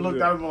that, I would have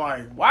looked at it and been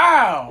like,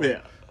 wow.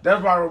 Yeah. That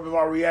probably would be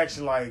my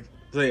reaction, like,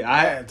 see,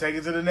 take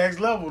it to the next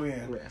level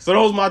then. Yeah. So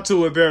those are my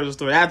two embarrassing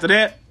stories. After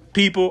that,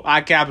 people,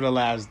 I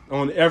capitalized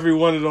on every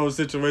one of those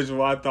situations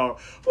where I thought,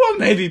 well,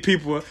 maybe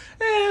people,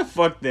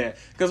 fuck that.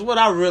 Because what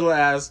I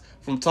realized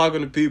from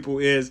talking to people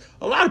is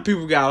a lot of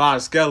people got a lot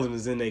of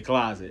skeletons in their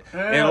closet.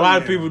 And a lot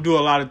of people do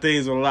a lot of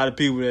things with a lot of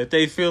people that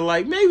they feel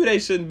like maybe they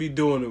shouldn't be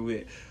doing it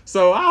with.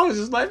 So I was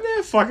just like,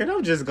 man, fuck it.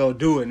 I'm just going to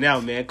do it now,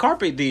 man.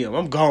 Carpe diem.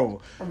 I'm gone.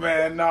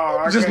 Man, no.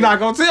 I'm just not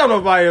going to tell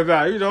nobody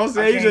about it. You know what I'm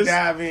saying? I can't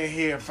dive in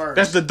here first.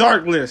 That's the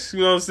dark list. You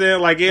know what I'm saying?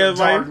 Like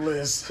everybody, dark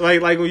list.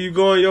 Like when you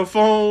go on your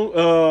phone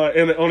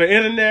on the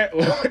internet,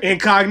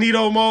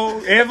 incognito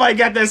mode, everybody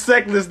got that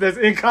sec list that's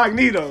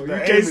incognito.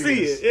 You can't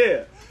see it.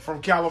 Yeah.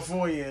 From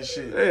California and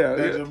shit. Yeah.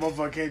 That the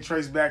motherfucker can't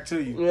trace back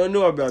to you. I don't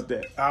know about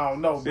that. I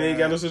don't know, man. You ain't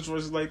got no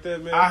situations like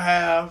that, man? I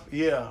have,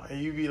 yeah.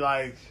 And you be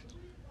like,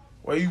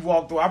 well, you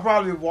walked away. I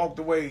probably walked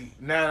away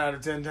 9 out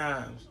of 10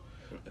 times.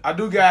 I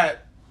do got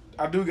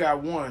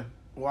one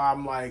where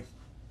I'm like,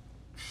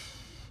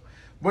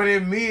 but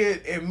in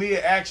mid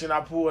action, I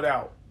pulled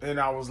out and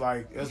I was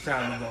like, it's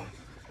time to go.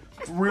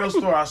 Real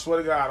story, I swear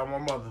to God, on my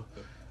mother.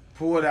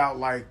 Pulled out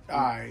like, all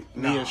right.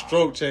 Me and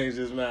Stroke changed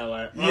his mind.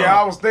 Like, yeah,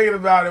 I was thinking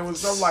about it.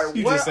 I'm like,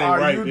 You what just ain't are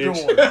right, you bitch.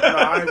 doing? No,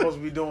 I ain't supposed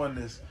to be doing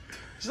this.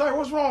 She's like,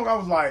 what's wrong? I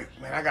was like,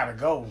 man, I gotta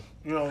go.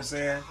 You know what I'm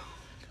saying?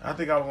 I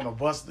think I was on a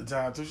bus at the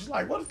time too. She's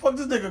like, what the fuck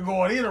this nigga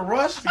going? He in a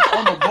rush? He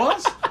on the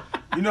bus?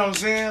 You know what I'm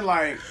saying?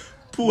 Like,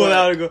 pull it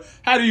out and go.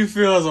 How do you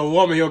feel as a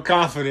woman? You're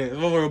confident.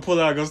 Motherfucker pull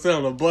out and go stand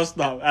on the bus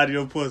stop out of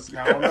your pussy.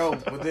 I don't know.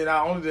 But then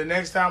only the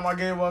next time I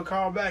gave her a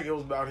call back, it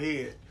was about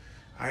head.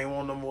 I ain't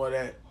want no more of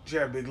that. She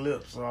had big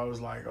lips, so I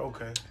was like,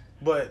 okay.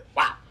 But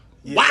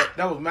yeah,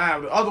 that was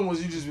mine. The other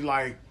ones, you just be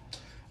like,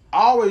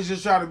 I always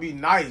just try to be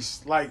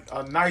nice, like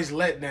a nice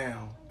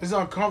letdown. It's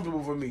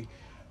uncomfortable for me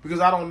because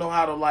I don't know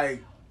how to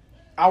like.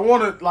 I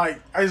want to like.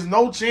 There's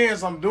no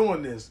chance I'm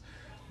doing this,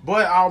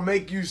 but I'll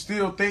make you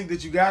still think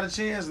that you got a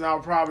chance, and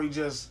I'll probably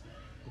just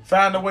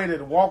find a way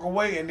to walk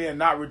away and then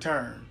not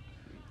return.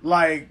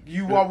 Like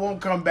you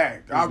won't come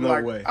back. I'll be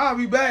like, way. I'll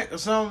be back or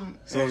something.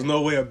 So there's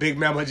no way a Big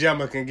Mama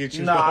Jamma can get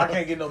you. Nah, I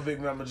can't get no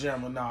Big Mama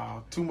Jamma. Nah,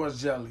 too much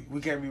jelly.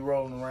 We can't be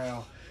rolling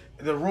around.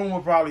 The room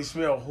would probably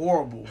smell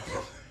horrible.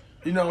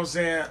 You know what I'm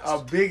saying? A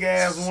big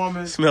ass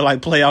woman. Smell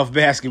like playoff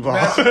basketball.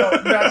 Matching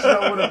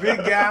up with a big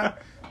guy.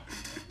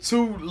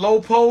 2 low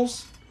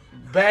posts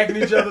backing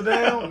each other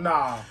down.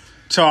 Nah.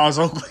 Charles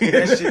Oakley.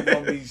 That shit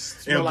gonna be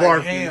smell like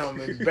Barkley. ham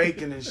and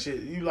bacon and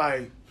shit. You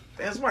like,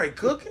 that's right,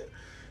 cooking?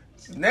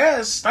 Now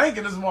it's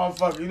stinking this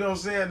motherfucker. You know what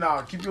I'm saying?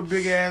 Nah, keep your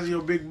big ass and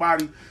your big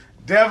body.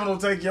 Devin will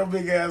take your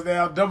big ass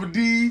down. Double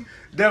D,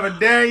 Devin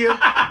Daniel,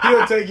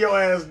 he'll take your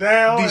ass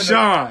down.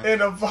 Deshaun.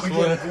 In a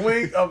fucking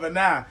blink of an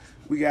eye.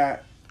 We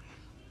got,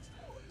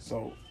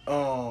 so,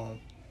 we're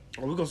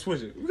gonna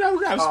switch it. We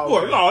got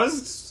sport. Okay. No,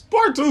 it's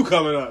part 2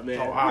 coming up, man.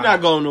 Oh, We're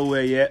not going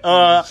nowhere yet.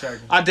 just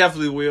checking. I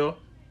definitely will.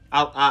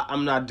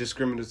 I'm not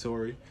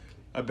discriminatory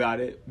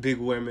about it. Big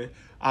women.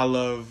 I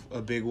love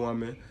a big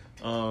woman.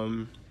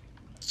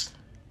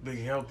 big,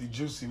 healthy,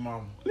 juicy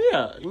mama.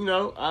 Yeah, you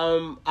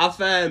know, I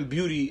find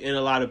beauty in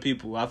a lot of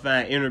people. I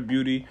find inner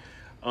beauty.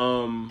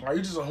 Are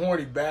you just a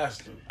horny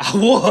bastard? I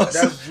was.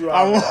 That's what you are.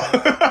 I was.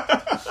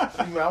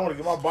 I want to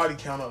get my body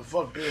count up.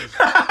 Fuck this.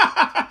 Shit,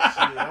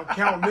 I'm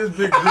counting this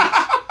big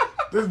bitch.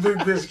 This big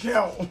bitch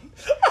count.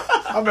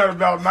 I'm at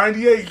about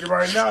 98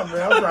 right now,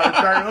 man. I'm trying to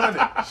crack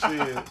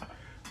 100. Shit.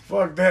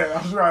 Fuck that.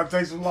 I'm trying to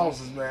take some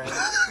losses, man.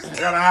 I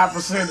got a high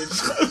percentage.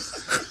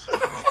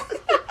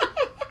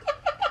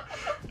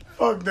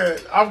 Fuck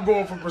that. I'm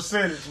going for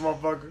percentage,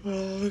 motherfucker.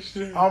 Oh,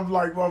 shit. I'm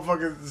like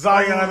motherfucking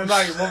Zion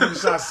tonight.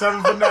 Motherfucker shot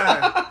 7 for 9.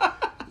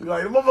 You're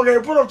like, the motherfucker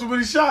ain't put up too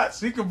many shots.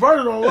 He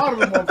converted on a lot of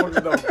them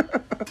motherfuckers,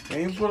 though.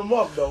 He ain't put them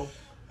up, though.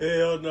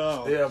 Hell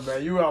no. Yeah,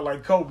 man. You out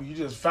like Kobe. You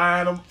just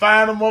find them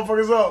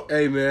motherfuckers up.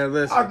 Hey, man,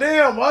 listen. Ah,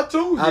 damn, I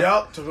too.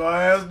 Yep, took her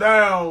ass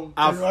down.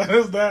 Took her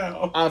ass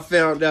down. I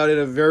found out at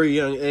a very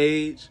young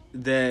age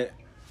that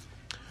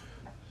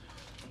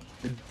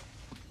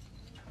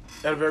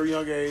At a very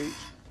young age.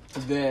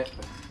 that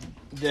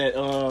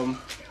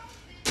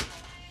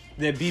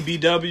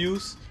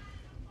BBWs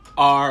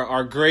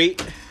are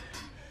great.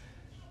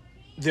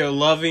 They're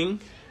loving.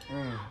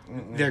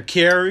 They're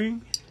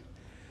caring.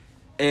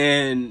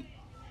 And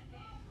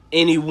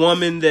any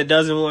woman that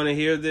doesn't want to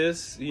hear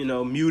this, you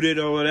know, mute it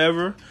or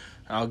whatever,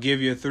 I'll give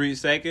you 3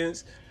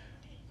 seconds.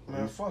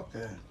 Man, fuck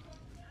that.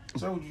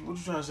 So what you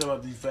trying to say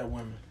about these fat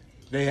women?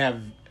 They have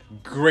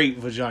great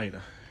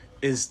vagina.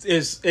 It's Yeah,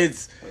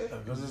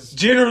 because it's,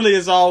 generally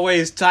it's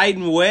always tight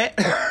and wet.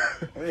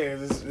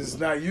 it's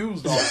not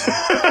used often.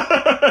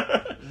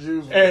 It's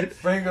used And-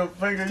 finger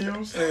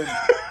use and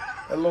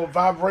little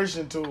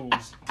vibration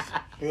tools.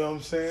 You know what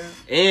I'm saying?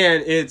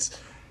 And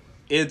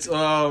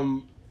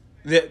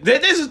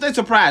they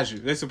surprise you.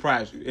 They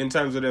surprise you in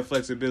terms of their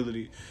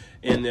flexibility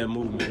in their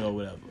movement or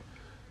whatever.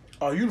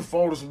 Oh, you done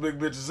folded some big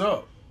bitches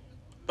up.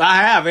 I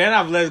have, and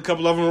I've let a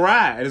couple of them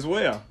ride as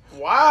well.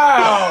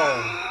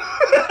 Wow.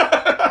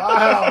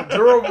 Wow,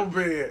 durable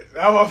bed.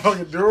 That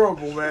motherfucking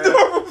durable, man.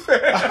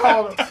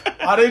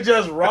 Are they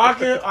just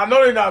rocking? I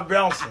know they're not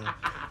bouncing.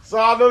 So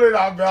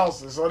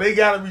they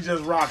gotta be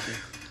just rocking.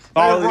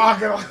 They All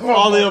rocking.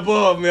 all the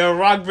above, man.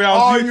 Rock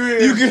bounce. All you, you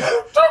you hear can.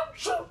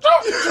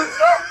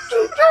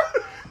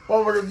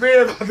 motherfucking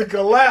bed about to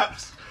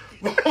collapse.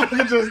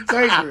 Motherfucker just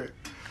taking it.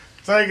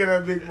 Taking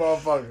that big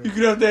motherfucker. You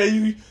get up there.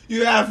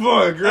 You have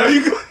fun, girl.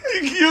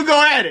 You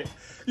go at it.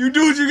 You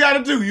do what you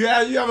gotta do. You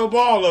have a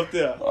ball up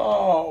there.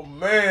 Oh,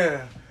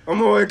 man. I'm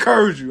gonna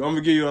encourage you. I'm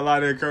gonna give you a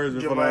lot of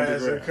encouragement. Give for my the ass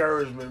underground.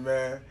 encouragement,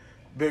 man.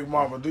 Big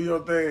mama, do your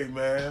thing,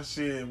 man.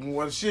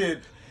 Shit.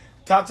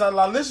 Tata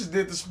LaLicious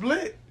did the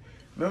split.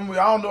 Remember,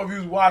 I don't know if you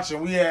was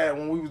watching.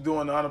 When we was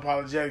doing the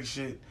unapologetic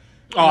shit.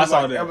 Oh, I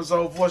saw that.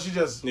 Episode 4, she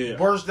just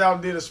burst out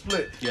and did a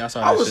split. Yeah, I saw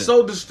that I was shit.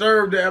 so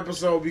disturbed that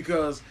episode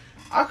because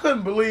I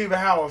couldn't believe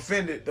how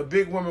offended the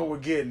big women were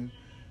getting,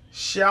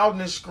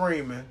 shouting and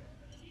screaming.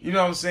 You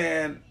know what I'm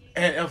saying?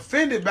 And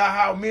offended by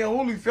how me and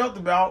Huli felt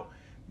about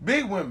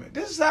big women.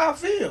 This is how I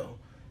feel.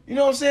 You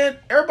know what I'm saying?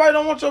 Everybody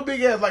don't want your big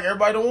ass like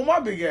everybody don't want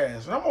my big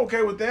ass. And I'm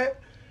okay with that.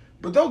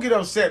 But don't get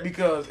upset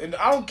because, and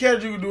I don't care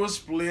if you can do a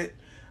split.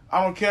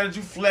 I don't care that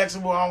you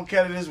flexible. I don't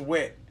care that it's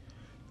wet.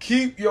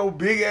 Keep your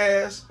big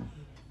ass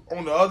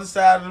on the other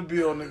side of the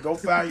building. Go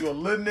find you a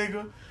little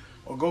nigga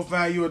or go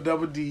find you a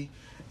double D,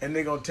 and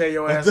they gonna tear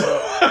your ass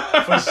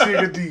up for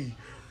Sugar D.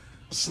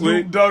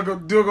 Snoop D go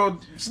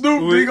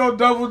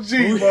double G,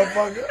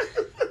 motherfucker.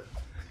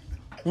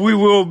 We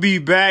will be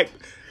back.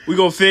 We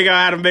gonna figure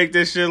out how to make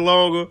this shit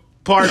longer.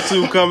 Part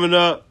 2 coming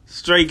up.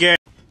 Straight gas.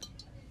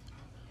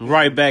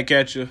 Right back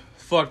at you.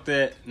 Fuck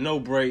that. No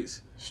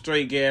breaks.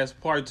 Straight gas.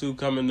 Part 2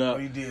 coming up. Oh,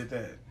 you did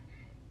that.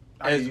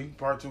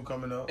 Part 2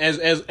 coming up.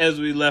 As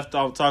we left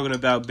off talking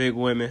about big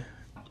women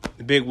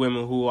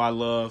who I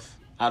love.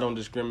 I don't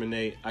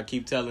discriminate. I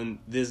keep telling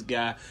this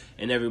guy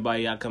and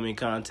everybody I come in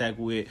contact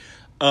with,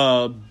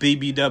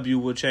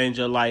 BBW will change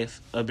your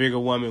life. A bigger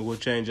woman will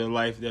change your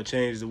life. They'll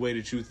change the way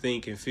that you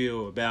think and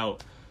feel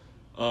about,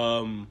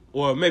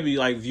 or maybe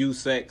like view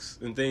sex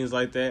and things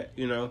like that,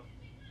 you know.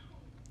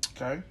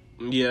 Okay.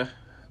 Yeah.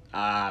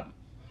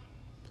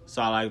 That's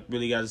all I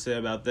really got to say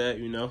about that,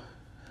 you know.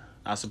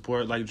 I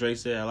support, like Dre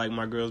said, I like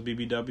my girls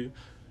BBW.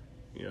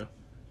 You know.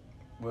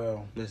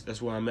 Well.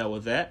 That's where I'm at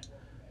with that.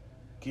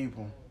 Keep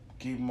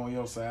them on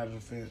your side of the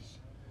fence.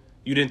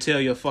 You didn't tell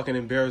your fucking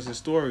embarrassing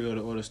story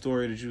or the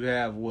story that you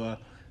have where,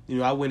 you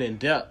know, I went in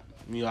depth.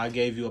 You know, I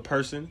gave you a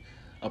person,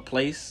 a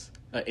place,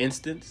 an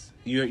instance.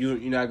 You're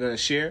not going to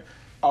share.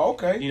 Oh,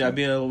 okay. You're not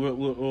being a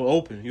little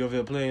open. You're over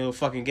here playing little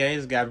fucking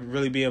games. Got to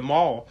really be a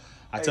mall.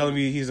 I tell him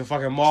he's a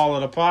fucking mall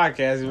of the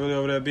podcast. He's really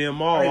over there being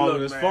mall all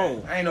over his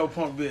phone. I ain't no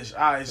punk bitch.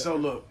 All right, so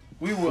look.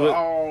 We were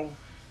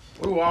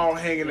all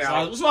hanging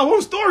out. That's why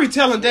we're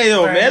storytelling day,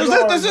 though, man.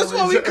 That's just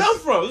where we come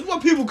from. This is where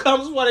people come.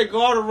 This is why they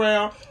go out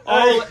around.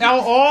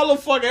 All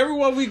the fuck,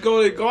 everywhere we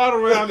go, they go out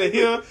around to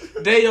hear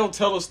Dayo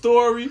tell a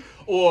story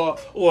or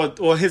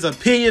his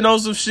opinion on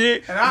some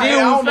shit. And I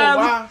don't know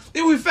why.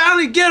 Then we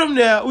finally get him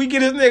there. We get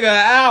this nigga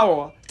an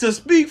hour to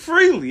speak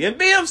freely and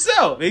be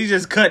himself. And he's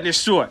just cutting it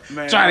short.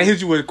 Man, trying to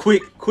hit you with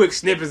quick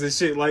snippets and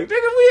shit. Like, nigga,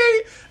 we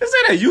ain't... This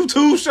ain't a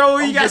YouTube show.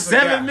 You got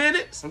 7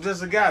 minutes. I'm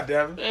just a guy,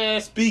 Devin. Man,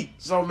 speak.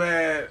 So,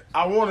 man,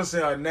 I want to say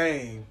her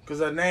name because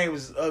her name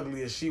is as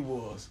ugly as she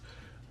was.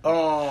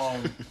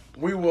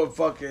 We were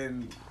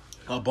fucking...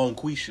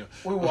 Bonquisha.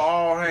 We were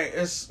all hanging.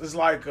 It's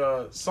like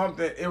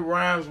something... It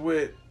rhymes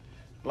with,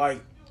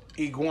 like,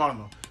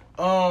 iguana.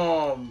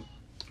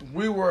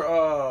 We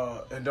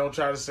were... And don't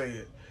try to say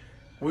it.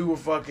 We were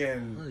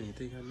fucking... I didn't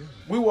think I knew.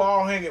 We were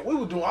all hanging... We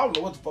were doing... I don't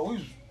know what the fuck. We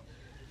was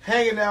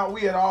hanging out.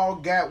 We had all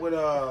got with...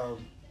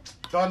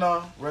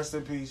 Thunna, rest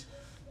in peace.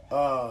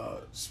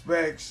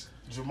 Specs,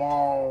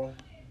 Jamal.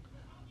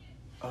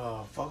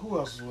 Who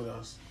else was with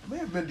us? May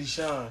have been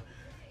Deshaun.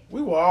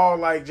 We were all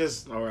like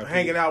just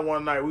hanging out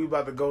one night. We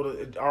about to go to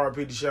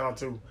RIP Deshaun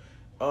too.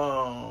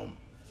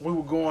 We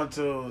were going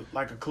to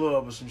like a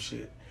club or some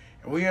shit,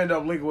 and we ended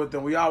up linking with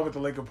them. We all went to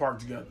Lincoln Park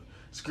together.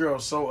 This girl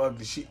was so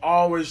ugly. She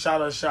always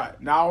shot her shot.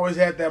 And I always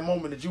had that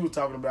moment that you were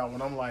talking about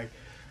when I'm like,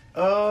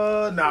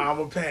 nah, I'm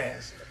gonna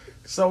pass.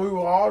 So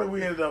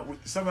we ended up,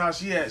 somehow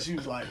she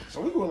was like,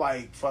 so we were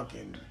like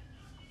fucking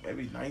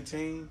maybe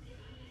 19.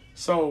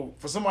 So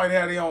for somebody to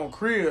have their own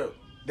crib,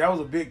 that was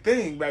a big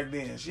thing back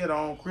then. She had her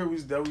own crib, we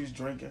was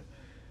drinking.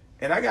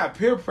 And I got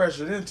peer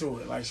pressured into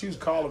it. Like she was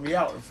calling me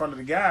out in front of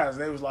the guys.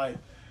 They was like,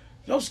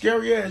 yo,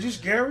 scary ass, you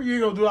scary? You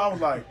ain't gonna do it? I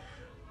was like,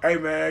 hey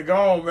man, go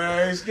on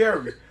man, ain't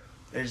scary.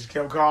 They just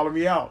kept calling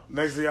me out.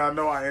 Next thing I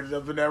know, I ended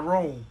up in that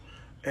room.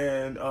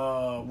 And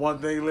one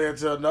thing led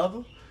to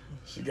another.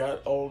 She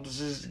got older. She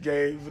just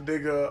gave a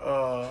nigga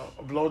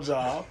a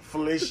blowjob,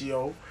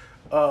 fellatio,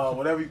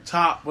 whatever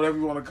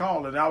you want to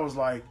call it. And I was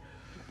like,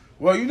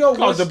 well, you know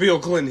what? The Bill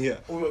Clinton here.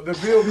 The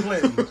Bill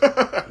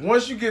Clinton.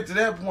 Once you get to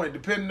that point,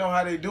 depending on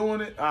how they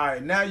doing it, all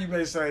right, now you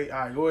may say, all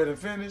right, go ahead and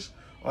finish.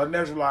 Or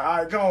next you're like, all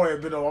right, go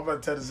ahead, Bino, I'm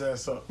about to tear his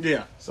ass up.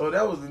 Yeah. So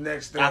that was the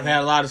next thing. I've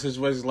had a lot of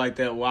situations like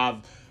that where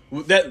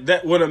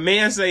that when a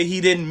man say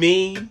he didn't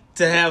mean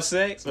to have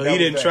sex or he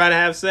didn't try to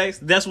have sex,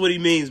 that's what he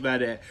means by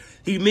that.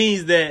 He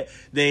means that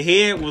the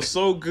head was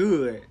so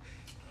good,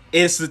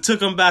 it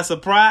took him by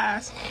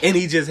surprise, and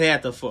he just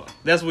had to fuck.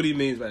 That's what he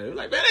means by that.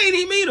 Like, man, ain't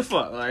even mean to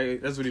fuck.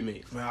 Like, that's what he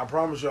means. Man, I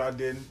promise you I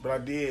didn't, but I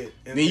did.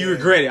 And then you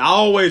regret it. I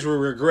always will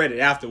regret it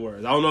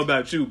afterwards. I don't know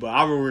about you, but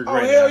I will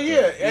regret it. Oh, hell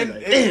yeah.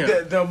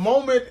 And the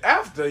moment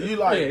after, you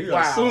like,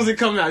 wow. As soon as it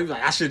comes out, you're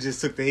like, I should have just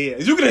took the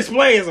head. You can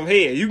explain some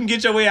head. You can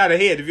get your way out of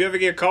head. If you ever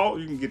get caught,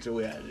 you can get your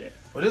way out of that.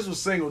 But this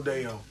was single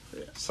day, yo.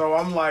 Yeah. So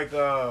I'm like,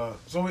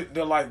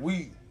 they're like,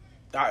 we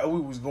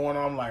was going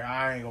on. I'm like,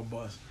 I ain't gonna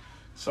bust.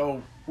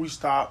 So we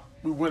stopped.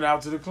 We went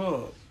out to the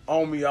club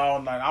on me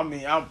all night.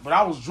 But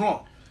I was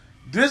drunk.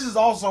 This is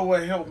also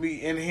what helped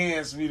me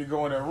enhance me to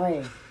go in that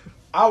room.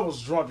 I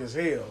was drunk as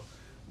hell,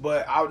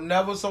 but I'm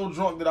never so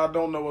drunk that I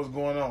don't know what's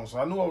going on. So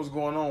I knew what was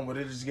going on, but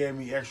it just gave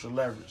me extra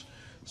leverage.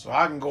 So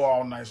I can go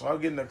all night. So I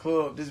get in the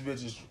club. This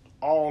bitch is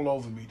all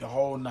over me the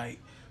whole night.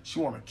 She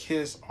want to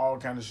kiss, all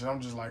kind of shit. I'm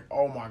just like,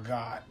 oh my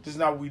God, this is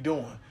not what we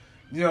doing.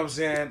 You know what I'm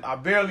saying? I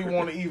barely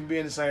want to even be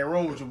in the same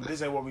room with you, but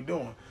this ain't what we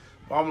doing.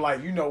 But I'm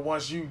like,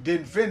 once you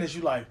didn't finish,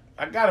 you like,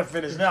 I got to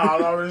finish now.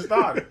 I already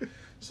started.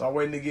 So I'm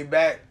waiting to get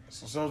back.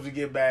 So as soon as we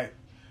get back,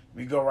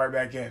 we go right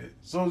back at it.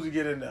 As soon as we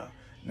get in there.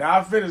 Now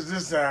I finished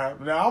this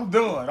time. Now I'm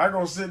done. I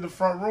go sit in the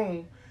front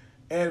room,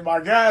 and my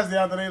guys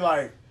down there, they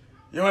like,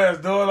 your ass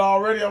done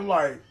already? I'm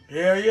like,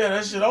 hell yeah,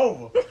 that shit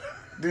over.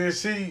 Then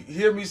she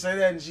hear me say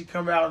that, and she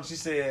come out and she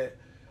said,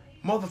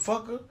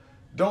 motherfucker,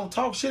 don't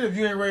talk shit if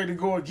you ain't ready to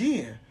go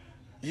again.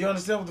 You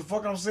understand what the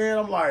fuck I'm saying?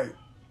 I'm like,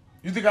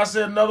 you think I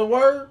said another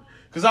word?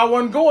 Because I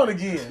wasn't going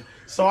again.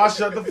 So I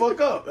shut the fuck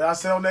up. And I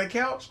sat on that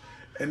couch,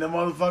 and the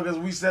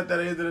motherfuckers, we sat there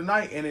at the end of the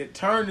night, and it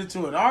turned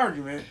into an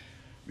argument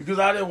because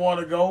I didn't want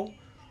to go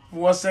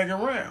for a second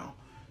round.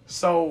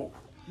 So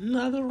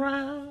another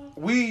round.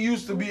 We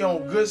used to be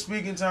on good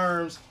speaking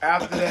terms.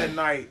 After that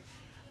night,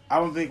 I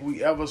don't think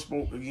we ever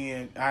spoke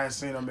again. I had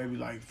seen her maybe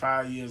like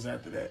 5 years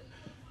after that.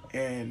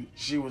 And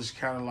she was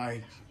kind of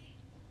like,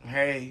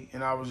 hey.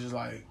 And I was just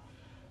like,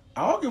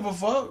 I don't give a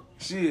fuck.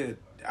 Shit.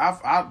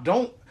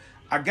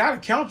 I gotta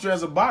count you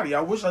as a body.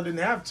 I wish I didn't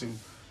have to.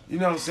 You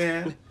know what I'm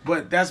saying?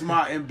 But that's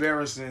my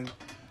embarrassing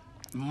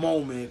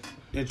moment.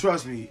 And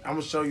trust me, I'm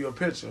gonna show you a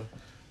picture.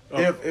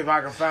 If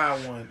I can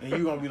find one. And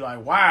you're gonna be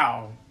like,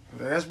 wow,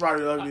 that's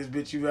probably the ugliest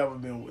bitch you've ever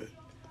been with.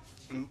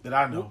 That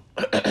I know.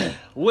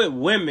 With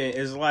women,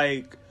 it's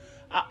like,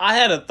 I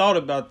had a thought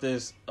about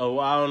this. I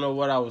don't know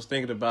what I was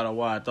thinking about or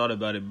why I thought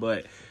about it,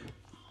 but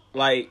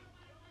like,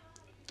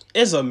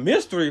 it's a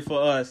mystery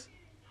for us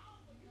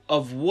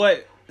of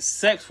what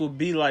sex would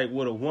be like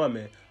with a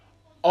woman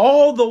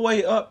all the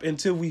way up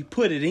until we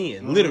put it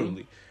in,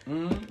 literally.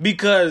 Mm-hmm.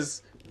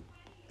 Because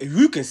if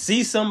you can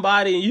see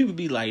somebody and you can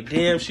be like,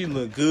 damn, she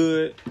look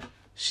good,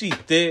 she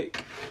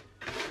thick,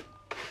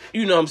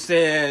 you know what I'm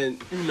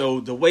saying, you know,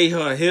 the way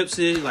her hips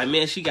is, like,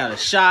 man, she got a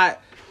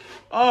shot,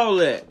 all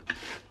that.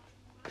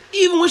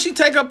 Even when she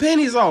take her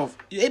panties off,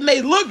 it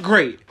may look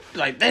great.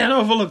 Like, damn,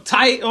 if it look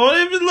tight or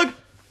if it look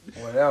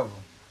whatever.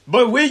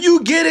 But when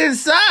you get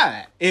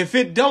inside, if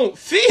it don't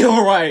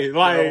feel right,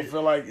 like, you don't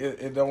feel like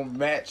it don't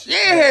match.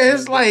 Yeah,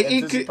 it's like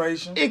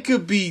it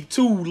could be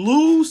too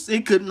loose.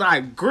 It could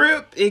not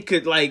grip. It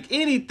could like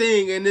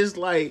anything, and it's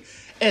like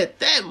at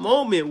that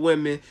moment,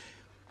 women,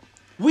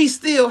 we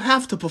still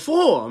have to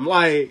perform.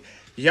 Like,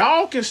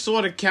 y'all can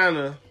sort of kind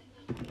of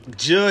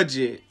judge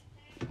it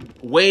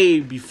way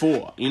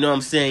before, you know what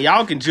I'm saying?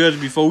 Y'all can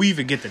judge before we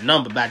even get the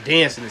number by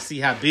dancing and see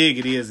how big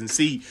it is and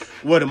see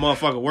what a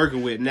motherfucker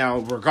working with. Now,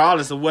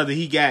 regardless of whether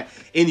he got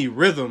any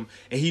rhythm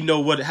and he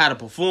know how to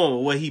perform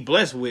or what he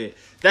blessed with,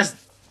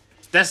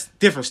 that's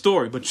different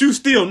story. But you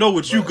still know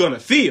what you gonna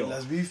feel.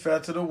 Let's be fair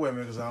to the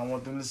women, because I don't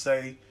want them to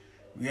say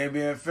we ain't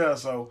being fair.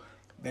 So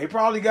they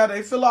probably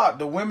they feel out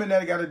the women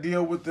that got to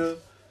deal with the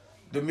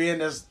men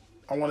that's,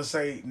 I want to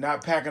say,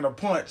 not packing a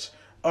punch.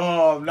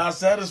 Not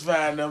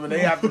satisfying them, and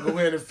they have to go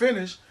ahead and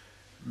finish.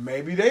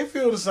 Maybe they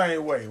feel the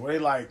same way. Where they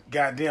like,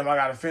 God damn, I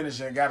gotta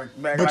finish it.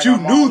 But you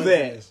knew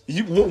that.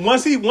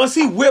 Once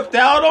he whipped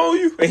out on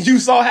you, and you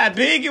saw how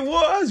big it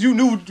was, you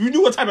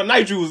knew what type of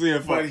night you was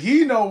in for. But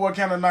he know what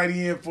kind of night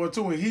he in for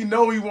too, and he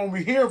know he won't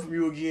be hearing from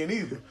you again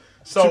either.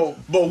 So,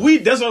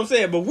 that's what I'm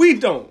saying. But we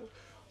don't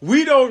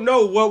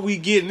know what we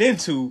getting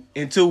into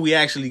until we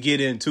actually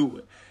get into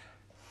it.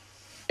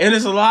 And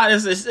it's a lot.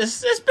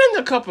 It's been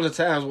a couple of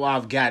times where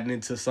I've gotten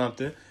into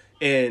something,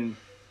 and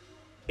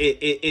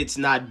it's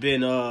not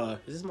been. Is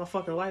this my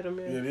fucking lighter,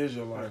 man? Yeah, it is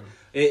your lighter.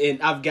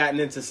 And I've gotten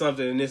into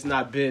something, and it's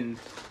not been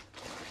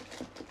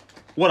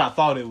what I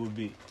thought it would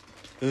be.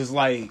 It was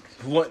like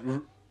what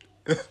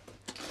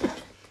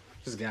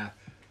this guy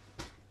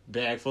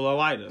bag full of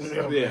lighters.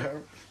 Yeah.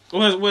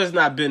 Well, it's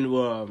not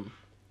been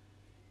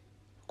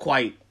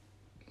quite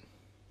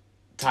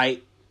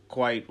tight,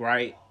 quite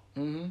right.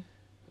 Mm-hmm.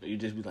 You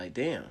just be like,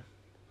 damn.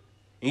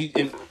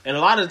 And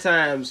a lot of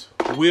times,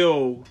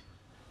 we'll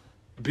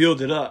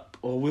build it up,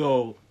 or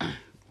we'll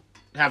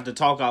have to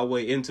talk our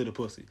way into the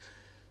pussy.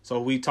 So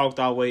we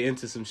talked our way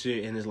into some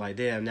shit, and it's like,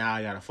 damn, now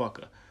I gotta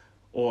fuck her.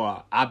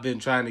 Or I've been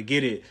trying to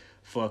get it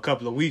for a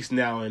couple of weeks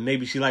now, and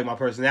maybe she like my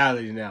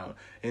personality now.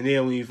 And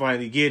then when you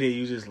finally get it,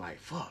 you just like,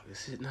 fuck,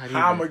 this shit not even...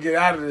 How I'm gonna get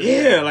out of this?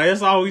 Yeah, like,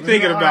 that's all we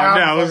thinking about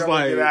now. It's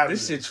like,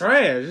 this shit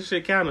trash. This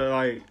shit kind of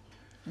like...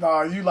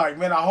 Nah, you like,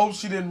 man, I hope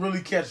she didn't really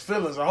catch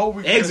feelings. I hope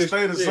we can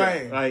stay the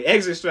same. Like,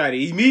 exit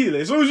strategy immediately.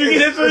 As soon as you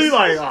get into it, you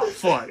like, oh,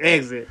 fuck,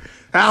 exit.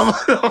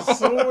 As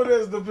soon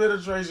as the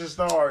penetration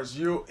starts,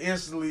 you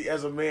instantly,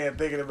 as a man,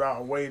 thinking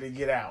about a way to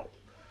get out.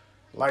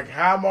 Like,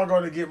 how am I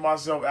going to get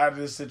myself out of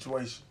this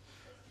situation?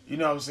 You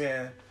know what I'm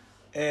saying?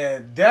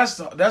 And that's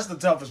the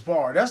toughest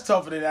part. That's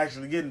tougher than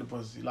actually getting the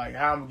pussy. Like,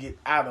 how I'm going to get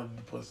out of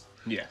the pussy.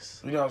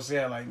 Yes. You know what I'm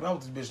saying? Like, I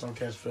hope this bitch don't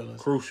catch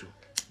feelings. Crucial.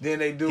 Then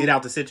they do. Get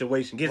out the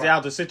situation. Get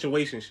out the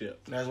situationship.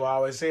 That's why I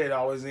always say it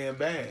always end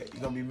bad.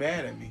 You're going to be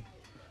mad at me.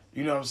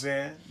 You know what I'm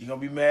saying? You're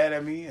going to be mad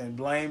at me and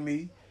blame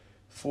me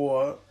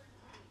for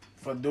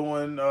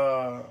doing,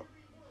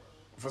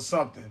 for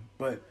something.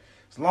 But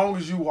as long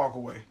as you walk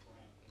away,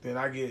 then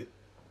I get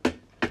a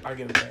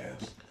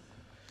pass.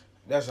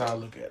 That's how I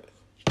look at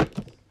it.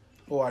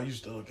 Or I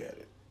used to look at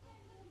it.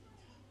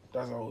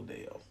 That's the whole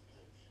deal.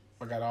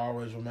 I got to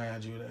always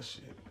remind you of that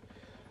shit.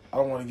 I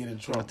don't want to get in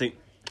trouble.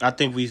 I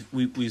think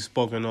we've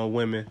spoken on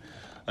women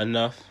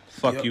enough.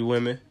 Fuck you,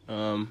 women.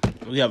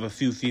 We have a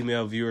few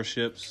female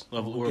viewerships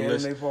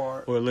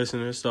or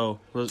listeners, so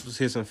let's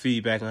hear some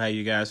feedback on how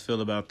you guys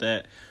feel about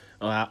that.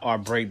 Our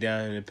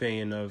breakdown and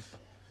opinion of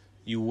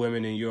you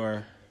women and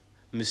your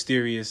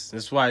mysterious.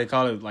 That's why they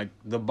call it like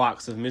the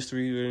box of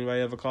mystery.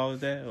 Anybody ever call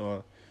it that?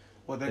 Or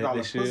what they call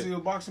it? Pussy or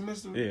box of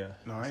mystery? Yeah.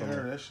 No, I ain't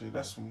heard that shit.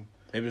 That's some.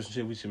 Maybe it's some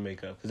shit we should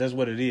make up because that's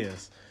what it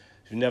is.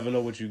 You never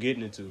know what you're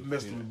getting into.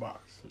 Mystery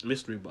box.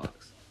 Mystery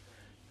box.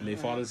 And they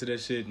fall into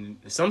that shit, and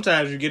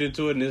sometimes you get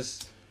into it, and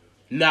it's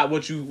not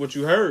what you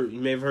heard.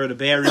 You may have heard a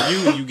bad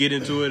review, and you get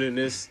into it, and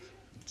it's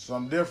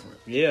something different.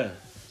 Yeah,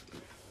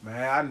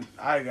 man,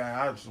 I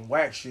got some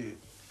whack shit.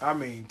 I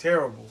mean,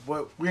 terrible.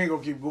 But we ain't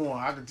gonna keep going.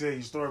 I can tell you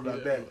a story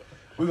about that.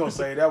 We're gonna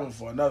save that one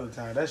for another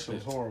time. That shit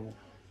was horrible.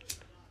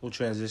 We'll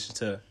transition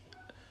to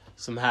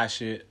some hot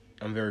shit.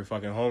 I'm very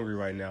fucking hungry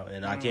right now,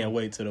 and I can't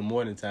wait till the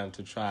morning time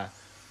to try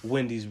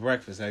Wendy's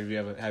breakfast. Have you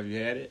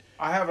had it?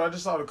 I haven't. I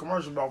just saw the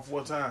commercial about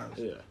 4 times.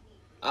 Yeah.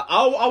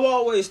 I've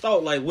always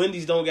thought like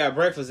Wendy's don't got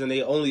breakfast and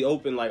they only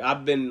open like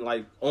I've been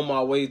like on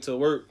my way to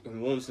work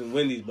and wanted some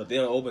Wendy's, but they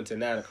don't open till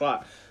 9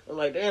 o'clock. I'm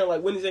like, damn,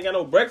 like Wendy's ain't got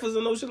no breakfast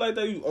and no shit like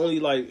that. You only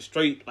like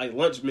straight like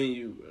lunch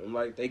menu. I'm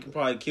like, they can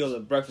probably kill the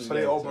breakfast. So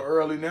they open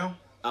early now?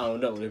 I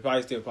don't know. They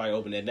probably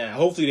open at 9.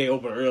 Hopefully they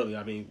open early.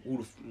 I mean,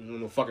 who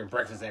the fucking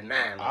breakfast at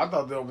 9? Like, I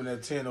thought they opened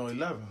at 10 or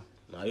 11.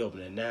 No, they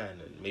open at 9.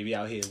 Maybe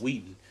out here in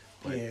Wheaton.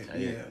 But,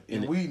 yeah.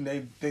 In Wheaton, they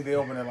think they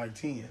open at like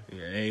 10.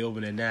 Yeah, they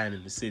open at 9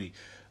 in the city.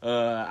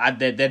 That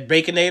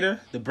Baconator,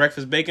 the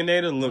breakfast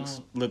Baconator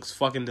looks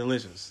fucking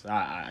delicious.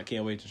 I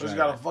can't wait to try it. It's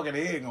got a fucking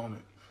egg on it.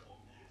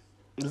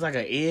 It's like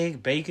an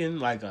egg, bacon,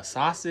 like a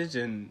sausage,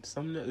 and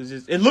something.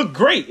 It looked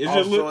great.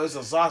 So it's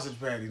a sausage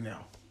patty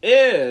now.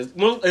 Yeah,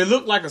 it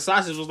looked like a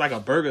sausage. It was like a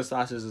burger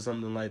sausage or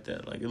something like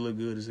that. Like it looked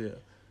good as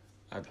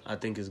hell. I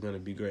think it's gonna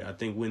be great. I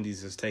think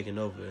Wendy's is taking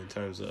over in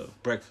terms of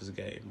breakfast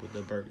game with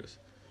the burgers.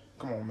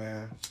 Come on,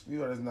 man. You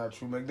know that's not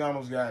true.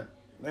 McDonald's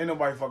ain't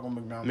nobody fucking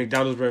with McDonald's.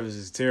 McDonald's breakfast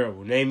is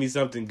terrible. Name me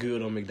something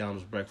good on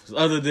McDonald's breakfast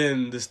other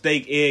than the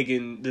steak egg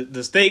and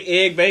the steak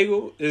egg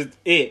bagel is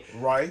it.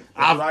 Right.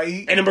 That's what I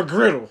eat. And a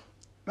McGriddle.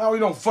 No, we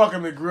don't fucking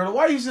McGriddle.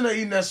 Why you sitting there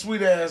eating that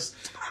sweet ass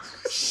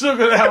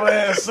sugar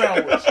ass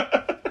sandwich?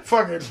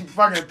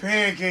 fucking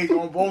pancake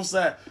on both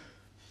sides.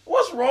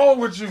 What's wrong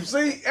with you?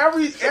 See,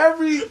 every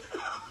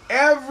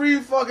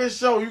fucking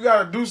show you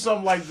gotta do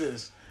something like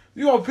this.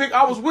 You gonna pick?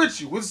 I was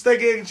with you with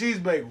steak, egg, and cheese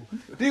bagel.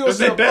 You gonna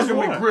say fucking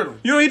McGriddle?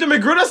 You don't eat the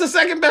McGriddle? That's the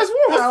second best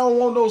one. I don't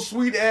want no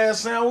sweet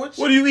ass sandwich.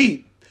 What do you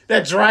eat?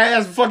 That dry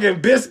ass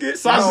fucking biscuit,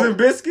 sausage and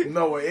biscuit?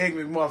 No, an egg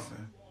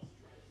McMuffin.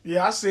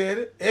 Yeah, I said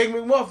it. Egg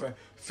McMuffin,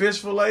 fish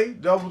fillet,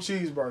 double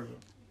cheeseburger,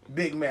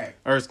 Big Mac.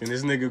 Erskine,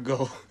 this nigga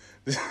go.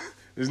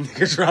 This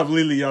nigga drop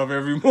Lily off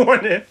every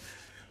morning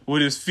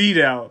with his feet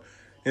out,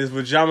 his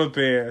pajama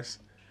pants,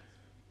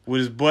 with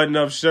his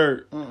button-up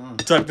shirt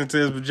tucked into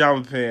his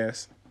pajama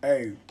pants.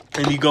 Hey.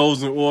 And he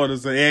goes and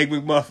orders an egg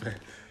McMuffin.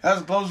 That's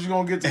as close as you're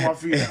going to get to my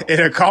feet out. And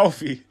a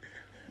coffee.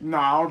 No,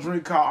 I don't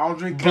drink coffee. I don't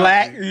drink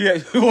black? Coffee. Yeah,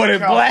 you want it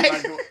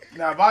black?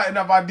 Now, if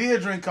I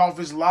did drink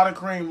coffee, it's a lot of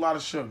cream, a lot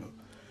of sugar.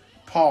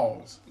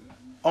 Pause.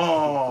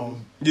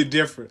 You're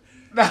different.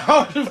 No,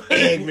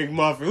 Egg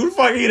McMuffin. Who the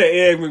fuck eat an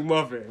egg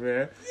McMuffin,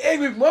 man? Egg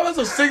McMuffin's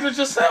a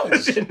signature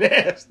sandwich. That shit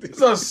nasty.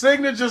 It's a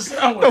signature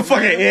sandwich. No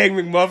fucking egg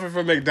McMuffin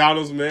from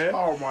McDonald's, man.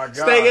 Oh my god.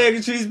 Steak, egg,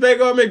 and cheese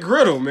bagel or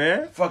McGriddle,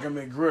 man. Fucking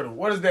McGriddle.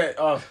 What is that?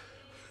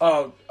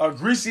 A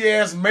greasy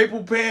ass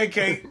maple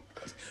pancake.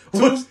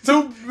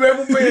 two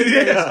maple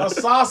pancakes, a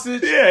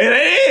sausage, and an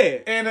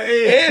egg,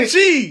 and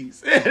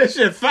cheese. Yeah, that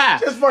shit fire.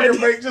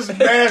 Just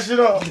mash it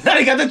up. Now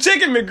they got the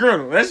chicken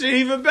McGriddle. That shit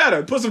even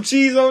better. Put some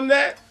cheese on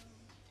that.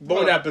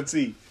 Bon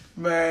appetit.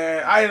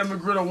 Man, I ate a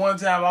McGriddle one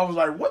time. I was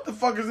like, what the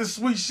fuck is this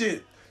sweet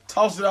shit?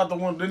 Tossed it out the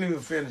window. Didn't even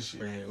finish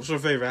it. Man, what's your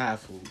favorite hot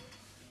food?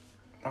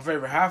 My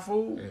favorite hot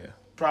food? Yeah.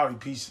 Probably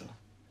pizza.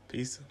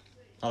 Pizza?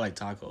 I like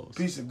tacos.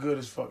 Pizza good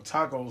as fuck.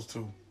 Tacos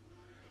too.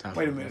 Tacos.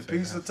 Wait a minute.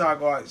 Pizza,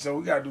 taco. All right, so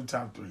we got to do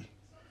top 3.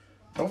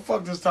 Don't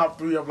fuck this top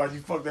 3 up like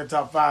you fucked that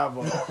top 5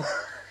 up.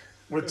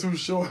 We're too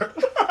short.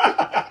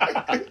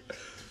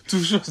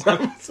 Too short.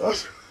 So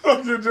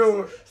what you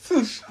doing?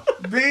 Too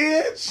short.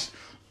 Bitch.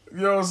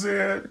 You know what I'm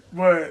saying?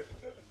 But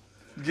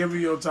give me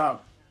your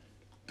top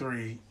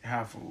 3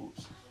 hot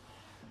foods.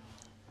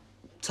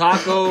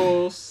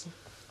 Tacos.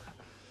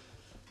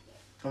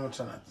 I'm gonna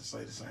try not to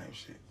say the same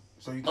shit.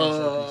 So you can say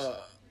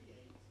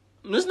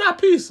pizza. It's not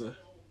pizza.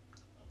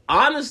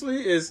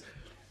 Honestly, it's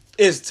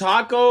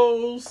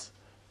tacos,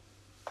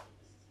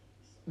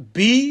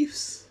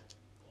 beefs,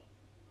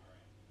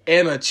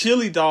 and a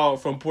chili dog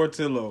from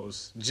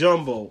Portillo's.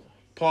 Jumbo.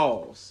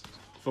 Pause.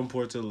 From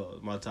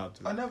Portillo's. My top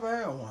 3. I never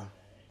had one.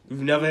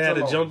 You've never had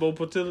a jumbo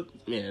Portillo?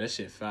 Man, that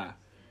shit fire.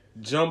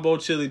 Jumbo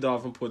chili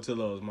dog from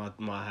Portillo's. My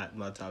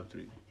top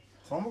 3.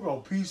 So I'm gonna go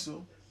pizza.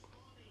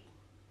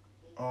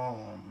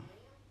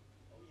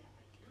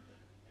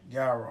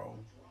 Gyro.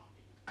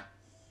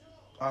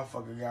 I'll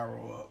fuck a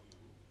gyro up.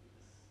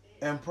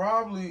 And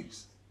probably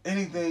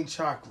anything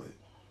chocolate.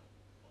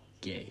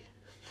 Gay.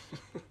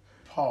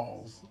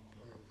 Pause.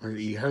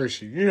 Eat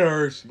Hershey. You know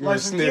Hershey. Like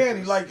some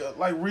candy, like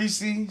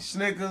Reese,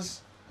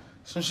 Snickers,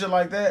 some shit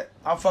like that.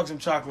 I fuck some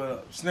chocolate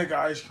up. Snicker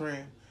ice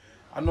cream.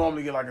 I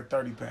normally get like a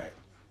 30-pack.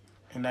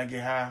 And I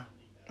get high,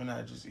 and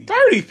I just eat.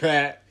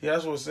 30-pack? Yeah,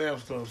 that's what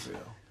Sam's Club sell.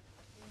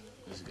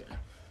 This guy.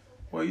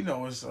 Well, you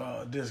know, it's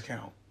a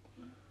discount.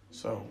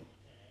 So,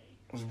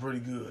 it's pretty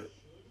good.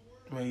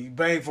 I mean, you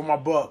bang for my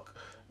buck.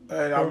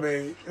 And I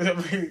mean,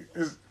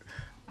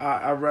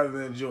 I'd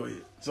rather enjoy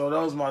it. So,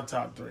 those are my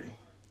top 3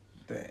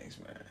 things,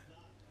 man.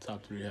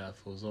 Top 3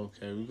 handfuls.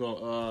 Okay, we're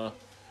going to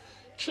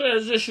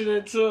transition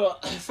into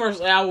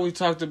first hour. We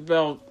talked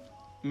about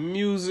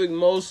music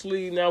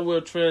mostly. Now we'll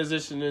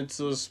transition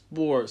into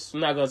sports.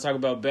 I'm not going to talk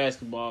about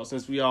basketball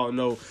since we all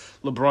know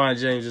LeBron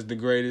James is the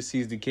greatest.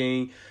 He's the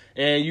king.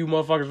 And you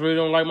motherfuckers really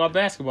don't like my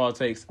basketball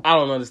takes. I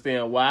don't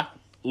understand why.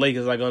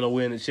 Lakers are going to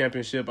win the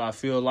championship, I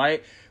feel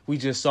like. We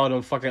just saw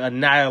them fucking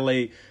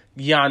annihilate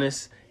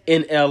Giannis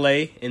in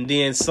L.A. And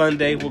then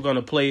Sunday, we're going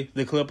to play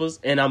the Clippers.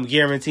 And I'm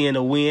guaranteeing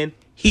a win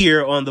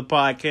here on the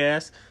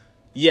podcast.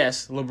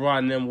 Yes, LeBron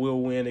and them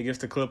will win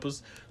against the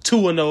Clippers.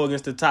 2-0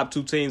 against the top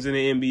 2 teams in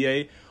the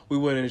NBA. We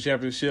win in the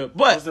championship. But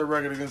what's their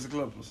record against the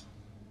Clippers?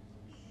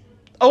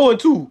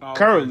 0-2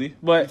 currently. You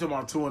But talking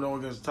about 2-0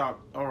 against the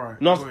top? All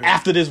right. no,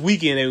 after this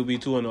weekend, they would be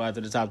 2-0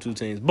 after the top 2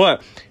 teams.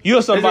 But you're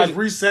They somebody. just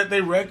reset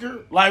their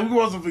record? Like, we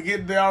wasn't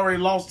forgetting they already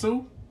lost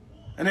 2?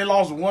 And they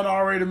lost 1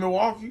 already to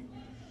Milwaukee?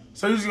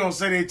 So you're just going to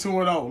say they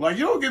 2-0. Like,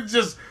 you don't get to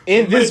just...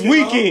 In this make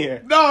it up.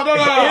 weekend.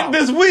 No. In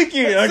this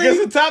weekend See,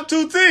 against the top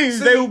 2 teams,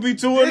 they will be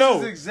 2-0.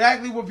 This is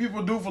exactly what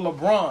people do for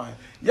LeBron.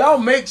 Y'all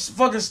make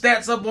fucking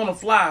stats up on the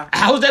fly.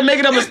 How is that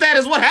making up a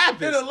status? What In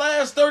happens? the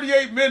last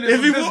 38 minutes If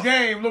of he this wa-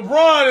 game,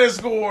 LeBron has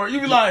scored.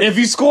 You be like... If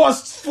he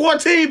scores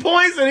 14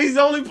 points and he's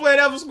the only player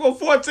to ever score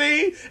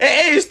 14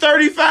 at age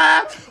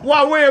 35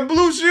 while wearing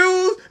blue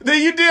shoes,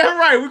 then you did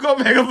right. We're going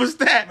to make up a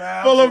stat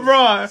Man, for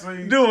LeBron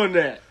see. doing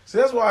that. So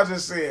that's why I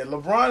just said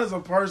LeBron is a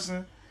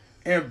person,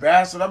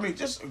 ambassador. I mean,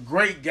 just a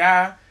great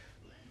guy,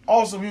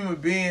 awesome human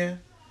being.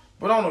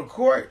 But on the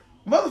court,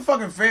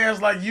 motherfucking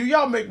fans like you,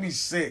 y'all make me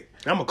sick.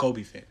 I'm a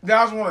Kobe fan.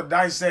 Guys want to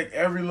dissect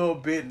every little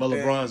bit. But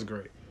LeBron's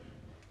great.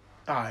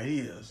 He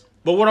is.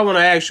 But what I want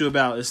to ask you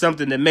about is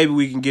something that maybe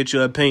we can get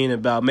your opinion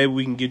about. Maybe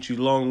we can get you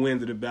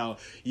long-winded about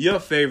your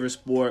favorite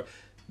sport,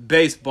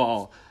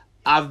 baseball.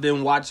 I've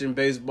been watching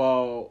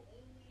baseball.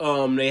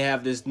 They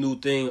have this new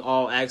thing,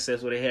 All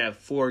Access, where they have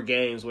 4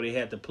 games where they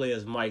have the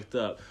players mic'd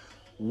up.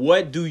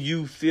 What do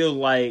you feel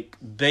like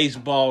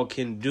baseball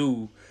can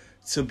do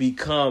to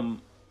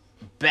become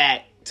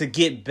back, to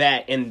get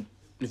back? And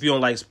if you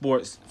don't like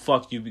sports,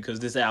 fuck you,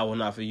 because this hour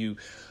not for you.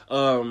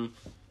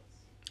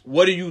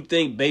 What do you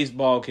think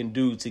baseball can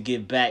do to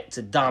get back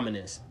to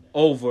dominance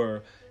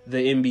over the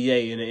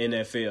NBA and the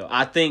NFL?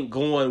 I think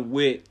going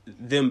with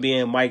them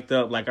being mic'd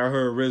up, like I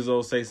heard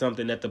Rizzo say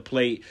something at the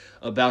plate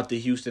about the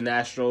Houston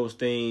Astros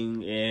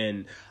thing,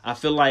 and I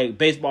feel like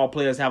baseball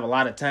players have a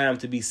lot of time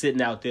to be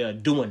sitting out there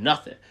doing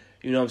nothing.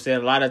 You know what I'm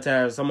saying? A lot of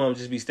times, some of them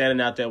just be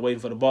standing out there waiting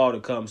for the ball to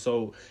come.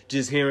 So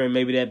just hearing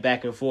maybe that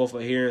back and forth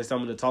or hearing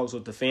some of the talks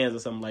with the fans or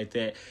something like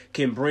that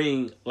can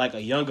bring like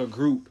a younger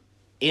group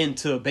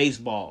into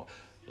baseball.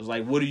 It's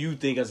like, what do you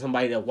think as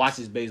somebody that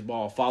watches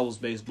baseball, follows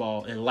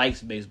baseball, and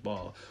likes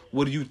baseball?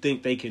 What do you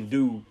think they can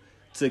do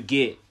to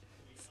get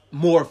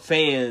more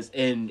fans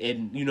and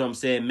you know what I'm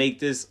saying, make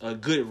this a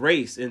good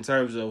race in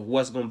terms of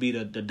what's going to be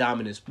the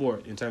dominant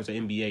sport in terms of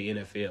NBA,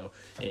 NFL,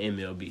 and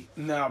MLB?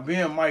 Now,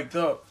 being mic'd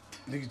up,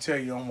 they can tell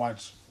you don't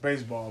watch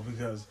baseball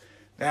because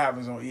that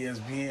happens on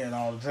ESPN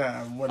all the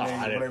time. When they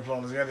play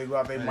on, they go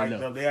out, they mic'd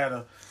up. They had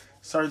a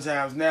certain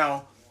times.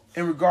 Now,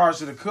 in regards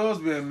to the Cubs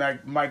being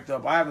mic'd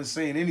up, I haven't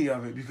seen any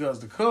of it because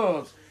the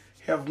Cubs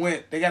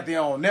they got their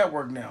own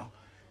network now.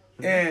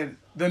 Mm-hmm. And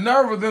the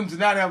nerve of them to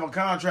not have a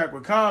contract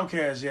with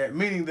Comcast yet,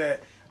 meaning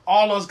that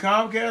all us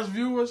Comcast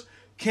viewers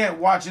can't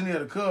watch any of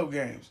the Cub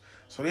games.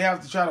 So they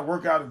have to try to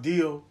work out a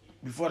deal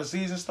before the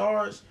season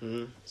starts.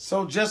 Mm-hmm.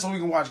 So just so we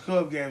can watch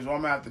Cub games,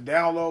 I'm going to have to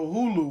download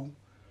Hulu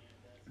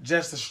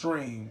just to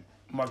stream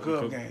my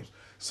Cub games.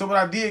 So, but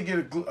I did get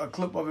a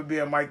clip of it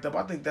being mic'd up.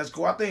 I think that's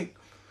cool. I think...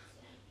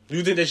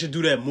 You think they should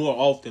do that more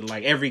often,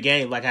 like every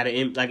game, like how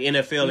the like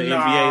NFL and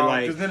NBA,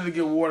 like? Because then it'll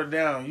get watered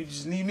down. You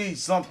just need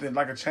something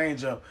like a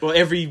change up. Or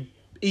every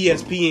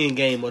ESPN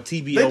game or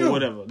TBO or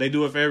whatever. They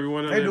do it for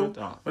everyone. They do,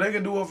 but they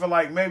can do it for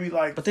maybe.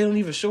 But they don't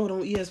even show it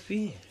on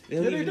ESPN.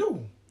 They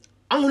do.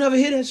 I don't ever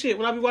hear that shit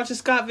when I be watching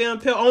Scott Van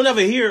Pelt. I don't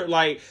ever hear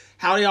like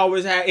how they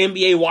always have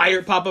NBA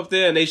Wired pop up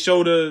there and they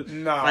show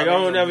the. I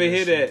don't ever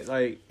hear that.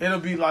 Like it'll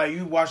be like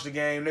you watch the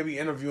game, they be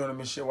interviewing them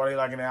and shit while they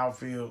like in the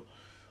outfield.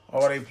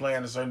 Or they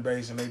playing a certain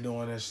base and they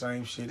doing that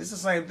same shit. It's the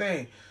same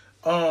thing.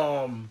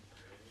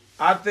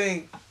 I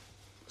think,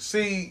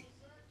 see,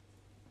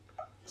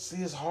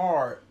 it's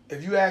hard.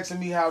 If you asking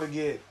me how to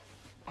get,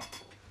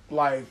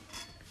 like,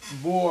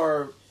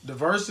 more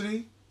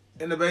diversity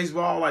in the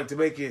baseball, like to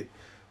make it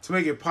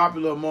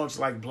popular amongst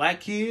like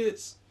black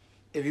kids,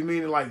 if you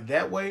mean it like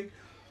that way,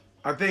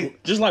 I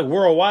think just like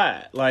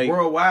worldwide,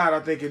 I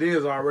think it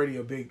is already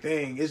a big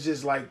thing. It's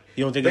just like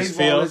you don't think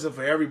baseball it's isn't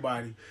for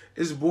everybody.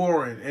 It's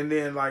boring, and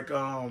then like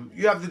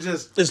you have to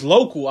just. It's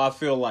local. I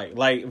feel like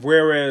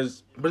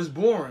whereas, but it's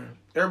boring.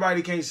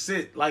 Everybody can't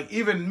sit. Like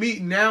even me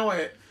now,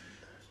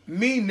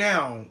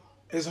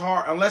 it's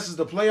hard unless it's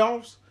the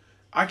playoffs.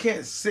 I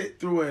can't sit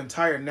through an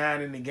entire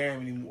 9-inning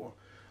game anymore.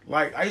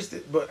 Like I used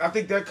to, but I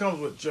think that comes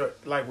with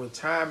with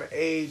time and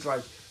age.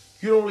 Like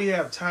you don't really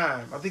have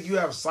time. I think you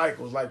have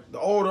cycles. Like the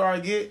older I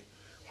get,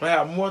 when I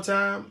have more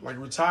time, like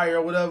retire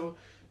or whatever,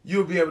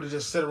 you'll be able to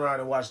just sit around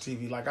and watch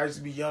TV. Like I used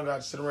to be younger,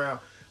 I'd sit around.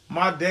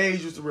 My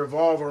days used to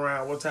revolve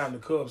around what time the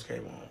Cubs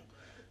came on.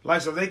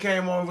 Like so, if they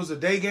came on, if it was a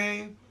day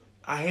game,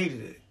 I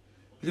hated it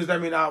because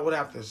that means I would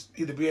have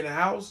to either be in the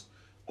house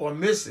or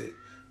miss it.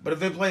 But if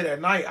they played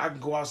at night, I can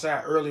go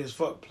outside early as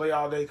fuck, play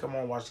all day, come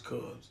on, watch the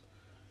Cubs.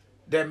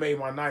 That made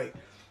my night.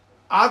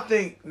 I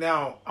think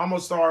now I'm going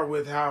to start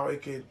with how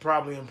it could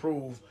probably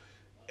improve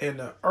in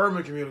the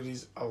urban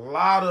communities. A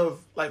lot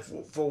of, like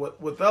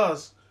with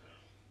us,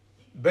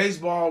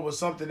 baseball was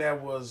something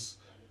that was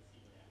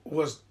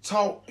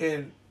taught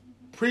and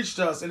preached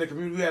to us in the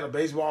community. We had a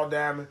baseball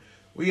diamond.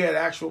 We had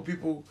actual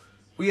people.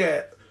 We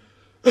had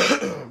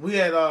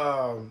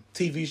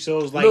TV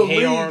shows like Little Hey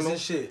Leagues Arnold and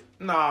shit.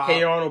 Nah,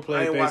 Hey Arnold played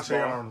I ain't watch Hey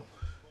baseball. Arnold.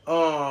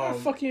 How the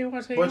fuck you ain't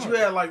watch Hey But Arnold? you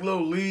had like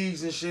little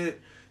leagues and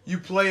shit. You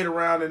played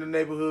around in the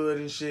neighborhood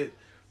and shit.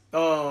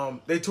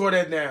 They tore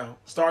that down.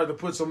 Started to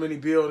put so many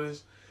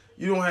buildings.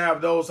 You don't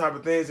have those type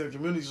of things in the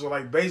community. So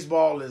like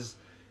baseball is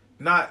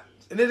not,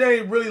 and it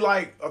ain't really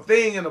like a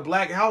thing in a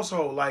black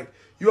household. Like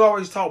you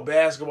always taught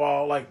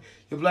basketball. Like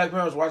your black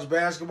parents watch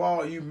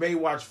basketball. You may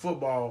watch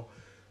football.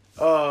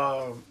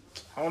 I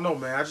don't know,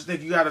 man. I just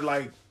think you got to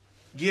like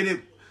get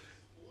it,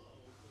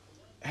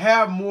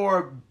 have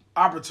more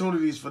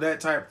opportunities for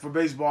that type for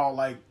baseball.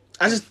 Like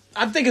I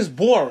think it's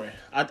boring.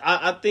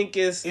 I think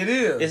it is.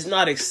 It's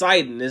not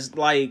exciting. It's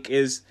like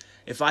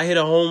if I hit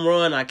a home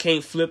run, I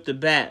can't flip the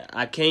bat.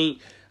 I can't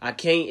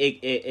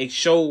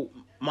show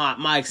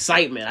my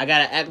excitement. I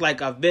gotta act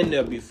like I've been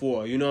there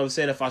before. You know what I'm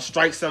saying? If I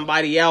strike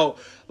somebody out,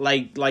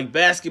 like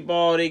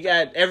basketball, they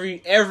got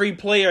every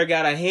player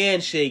got a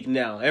handshake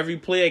now. Every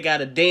player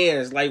got a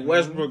dance like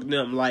Westbrook and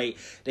them. Like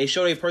they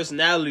show their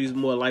personalities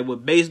more. Like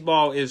with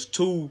baseball, is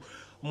too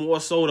more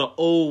so the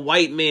old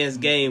white man's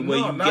game where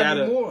you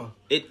gotta. Anymore.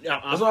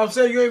 That's what I'm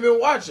saying. You ain't been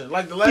watching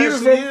like the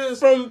last 2 years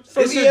from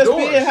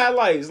ESPN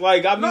highlights.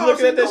 Like I've been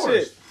looking at that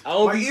shit. I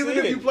don't be even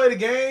seeing if you play the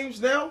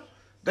games now,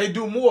 they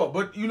do more.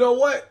 But you know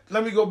what?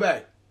 Let me go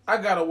back. I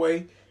got a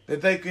way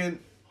that they can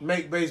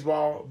make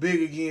baseball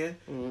big again.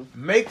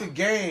 Mm-hmm. Make the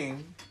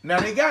game. Now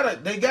they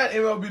got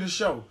MLB The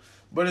Show,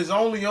 but it's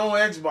only on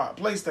Xbox,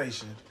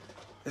 PlayStation.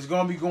 It's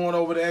gonna be going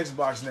over to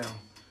Xbox now.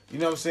 You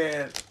know what I'm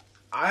saying?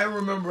 I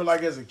remember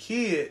like as a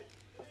kid,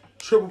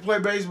 triple play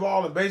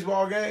baseball and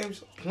baseball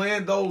games,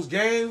 playing those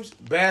games,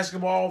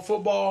 basketball,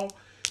 football,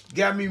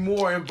 got me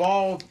more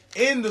involved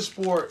in the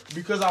sport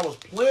because I was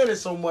playing it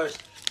so much.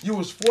 You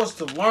was forced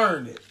to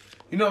learn it.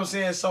 You know what I'm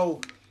saying? So,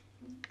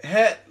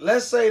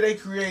 let's say they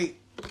create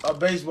a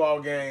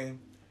baseball game,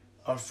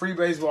 a free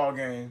baseball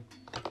game,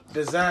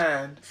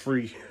 designed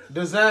for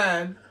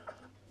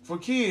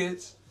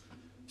kids,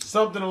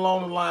 something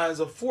along the lines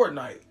of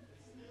Fortnite,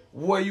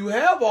 where you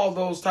have all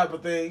those type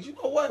of things. You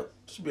know what?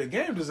 Should be a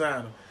game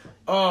designer.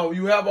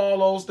 You have all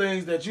those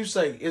things that you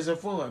say isn't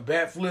fun.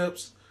 Bat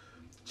flips,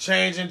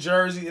 changing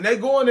jersey, and they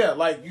go in there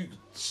like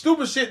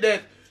stupid shit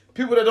that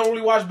people that don't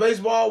really watch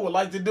baseball would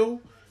like to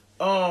do.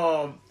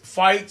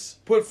 Fights,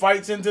 put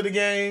fights into the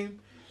game.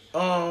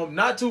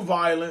 Not too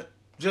violent.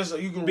 Just so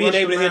you can being rush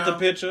able to around, hit the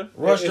pitcher,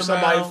 rush if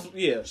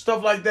somebody,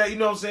 stuff like that. You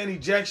know what I'm saying?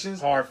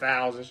 Ejections, hard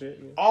fouls and shit.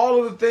 Yeah.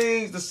 All of the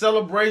things, the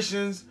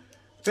celebrations,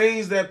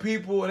 things that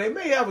people, and they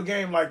may have a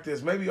game like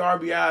this, maybe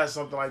RBI or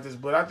something like this.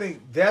 But I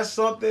think that's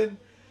something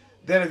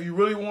that if you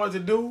really wanted to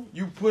do,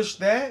 you push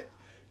that,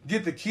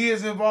 get the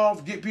kids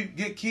involved,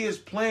 get kids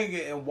playing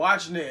it and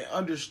watching it and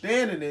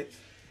understanding it,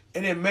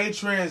 and it may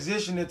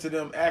transition into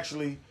them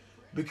actually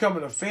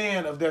becoming a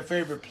fan of their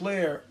favorite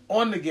player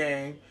on the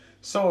game.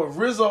 So if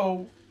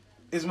Rizzo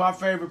is my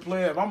favorite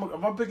player, if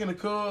I'm picking the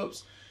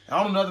Cubs,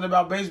 I don't know nothing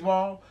about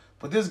baseball,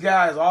 but this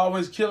guy is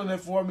always killing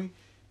it for me,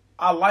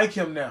 I like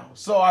him now.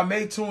 So I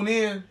may tune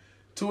in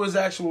to his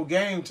actual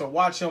game to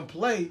watch him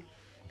play,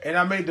 and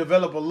I may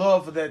develop a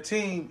love for that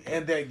team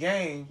and that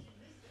game.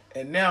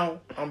 And now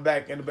I'm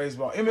back into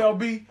baseball.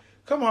 MLB,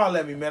 come holler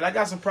at me, man. I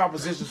got some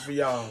propositions for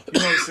y'all. You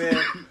know what I'm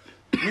saying?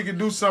 We could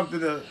do something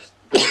to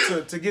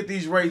get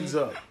these ratings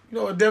up. You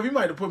know what, Dev, you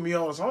might have put me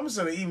on, so I'm going to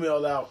send an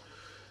email out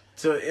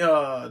to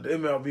the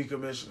MLB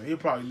commissioner. He'll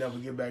probably never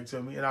get back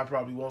to me, and I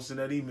probably won't send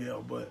that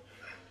email, but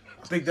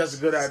I think that's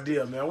a good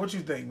idea, man. What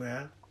you think,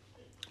 man?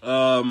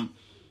 I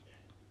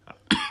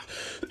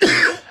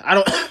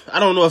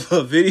don't know if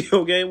a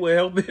video game will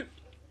help it.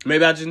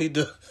 Maybe I just need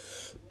to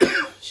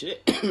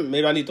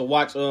maybe I need to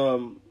watch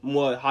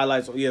more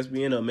highlights on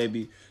ESPN, or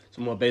maybe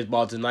some more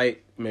baseball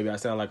tonight. Maybe I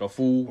sound like a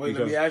fool. Wait,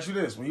 let me ask you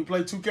this. When you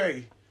play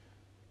 2K,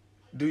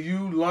 do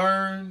you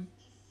learn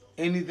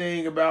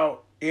anything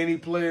about any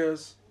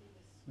players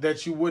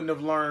that you wouldn't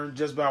have learned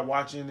just by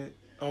watching it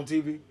on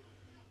TV?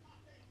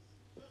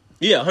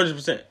 Yeah,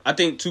 100%. I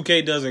think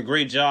 2K does a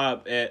great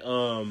job at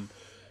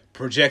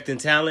projecting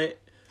talent,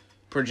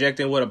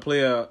 projecting what a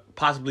player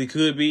possibly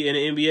could be in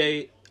the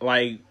NBA.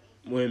 Like,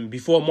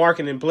 before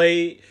marketing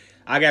played,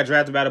 I got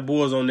drafted by the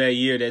Bulls on that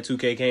year that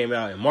 2K came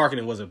out, and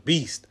marketing was a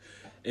beast.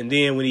 And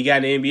then when he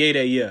got in the NBA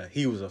that year,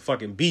 he was a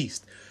fucking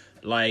beast.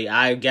 Like,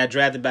 I got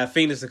drafted by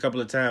Phoenix a couple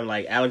of times,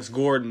 like Alex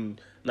Lynn.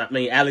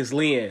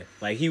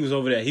 Like, he was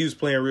over there. He was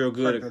playing real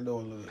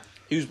good.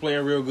 He was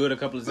playing real good a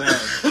couple of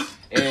times.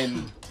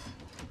 And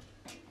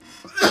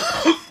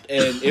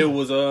it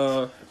was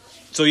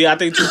so yeah, I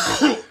think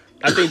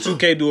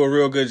 2K do a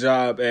real good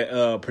job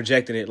at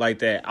projecting it like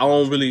that. I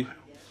don't really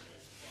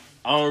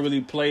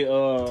play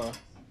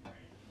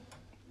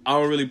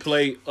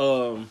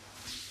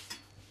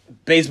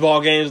baseball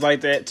games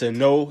like that to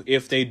know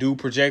if they do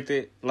project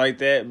it like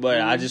that,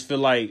 but I just feel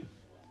like,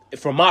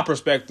 from my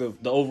perspective,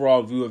 the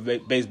overall view of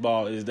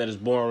baseball is that it's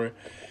boring,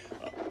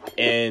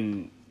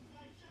 and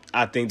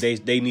I think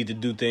they need to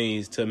do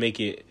things to make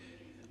it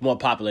more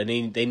popular.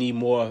 They need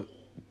more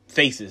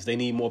faces. They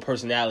need more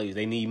personalities.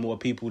 They need more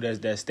people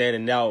that's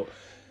standing out.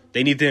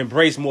 They need to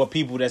embrace more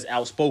people that's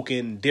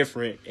outspoken,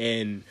 different,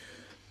 and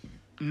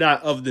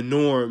not of the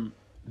norm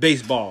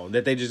baseball.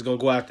 That they just gonna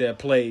go out there,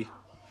 play,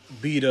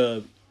 be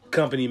the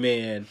company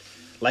man,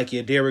 like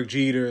your Derek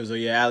Jeters or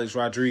your Alex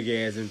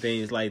Rodriguez and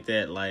things like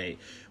that. Like,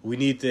 we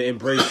need to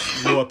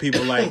embrace more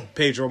people like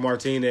Pedro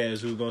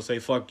Martinez, who's gonna say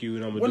 "fuck you"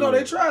 and I'm gonna do it.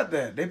 They tried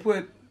that. They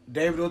put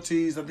David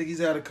Ortiz. I think he's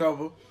had a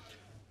cover.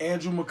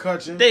 Andrew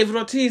McCutchen. David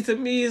Ortiz to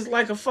me is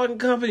like a fucking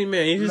company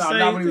man.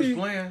 Not when he was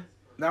playing.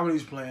 Not when he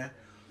was playing.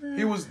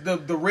 He was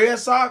the Red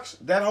Sox.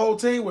 That whole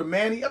team with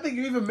Manny. I think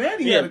even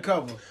Manny had a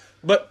cover.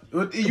 But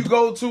you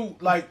go to,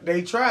 like,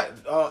 they tried.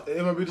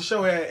 MLB The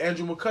Show had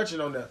Andrew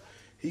McCutchen on there.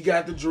 He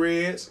got the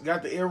dreads,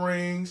 got the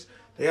earrings.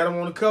 They had him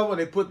on the cover.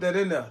 They put that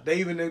in there.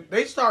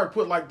 They started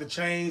put like the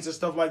chains and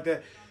stuff like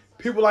that.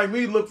 People like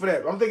me look for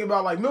that. I'm thinking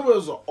about, like, remember it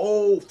was an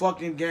old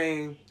fucking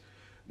game,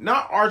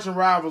 not Arch and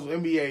Rivals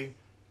NBA.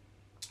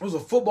 It was a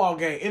football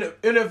game,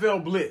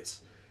 NFL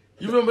Blitz.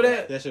 You remember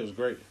that? That shit was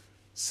great.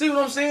 See what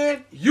I'm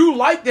saying? You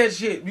like that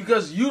shit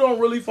because you don't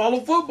really follow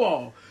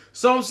football.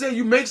 So I'm saying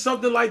you make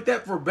something like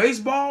that for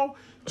baseball,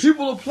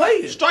 people will play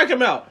it. Strike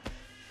him out.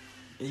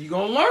 And you're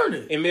going to learn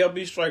it.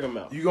 MLB, strike him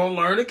out. You're going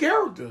to learn the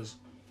characters.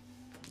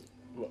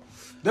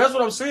 That's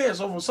what I'm saying.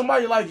 So for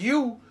somebody like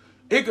you,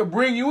 it could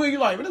bring you in.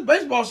 You're like, man, this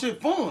baseball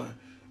shit fun.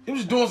 He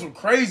was doing some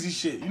crazy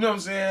shit. You know what I'm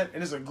saying?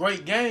 And it's a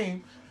great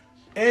game.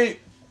 And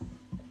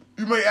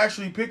you may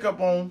actually pick up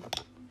on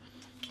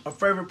a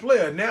favorite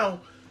player.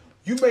 Now,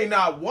 you may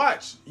not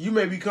watch. You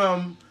may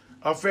become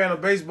a fan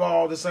of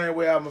baseball the same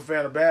way I'm a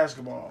fan of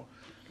basketball.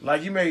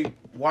 Like, you may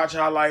watch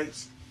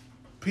highlights,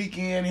 peek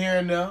in here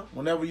and there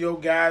whenever your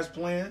guy's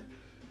playing.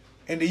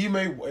 And then you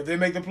may, if they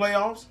make the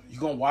playoffs,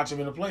 you're going to watch them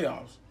in the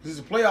playoffs. Because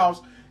the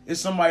playoffs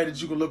is somebody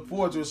that you can look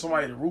forward to, is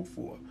somebody to root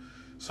for.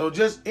 So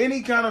just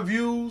any kind of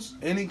views,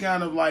 any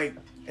kind of, like,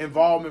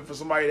 involvement for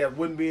somebody that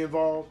wouldn't be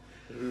involved,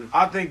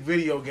 I think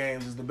video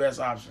games is the best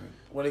option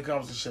when it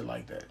comes to shit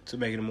like that. To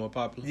make it more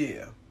popular?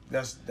 Yeah,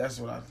 that's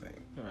what I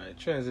think. All right,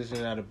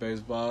 transition out of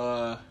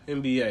baseball.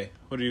 NBA,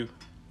 what are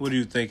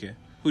you thinking?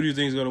 Who do you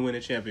think is going to win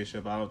the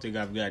championship? I don't think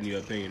I've gotten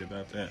your opinion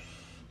about that.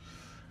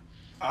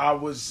 I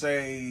would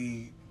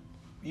say,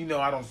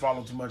 I don't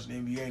follow too much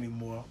in the NBA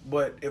anymore.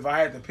 But if I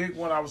had to pick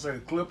one, I would say the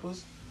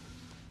Clippers.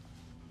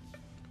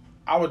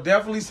 I would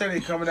definitely say they're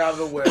coming out of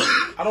the West.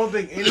 I don't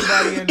think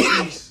anybody in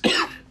the East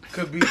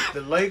could beat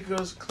the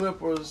Lakers,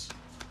 Clippers,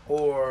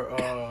 or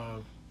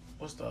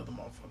what's the other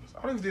motherfuckers?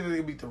 I don't even think they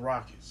can beat the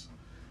Rockets.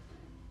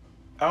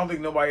 I don't think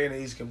nobody in the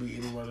East can beat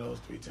any one of those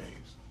three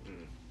teams.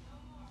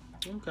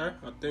 Okay,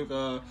 I think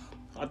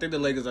the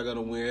Lakers are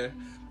gonna win.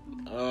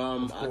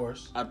 Of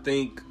course, I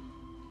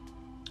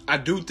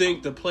do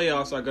think the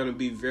playoffs are gonna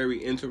be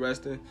very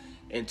interesting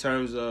in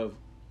terms of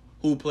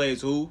who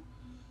plays who.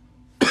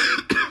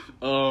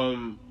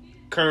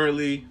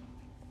 Currently,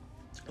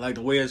 like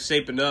the way it's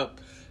shaping up,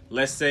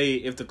 let's say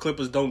if the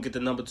Clippers don't get the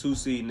number 2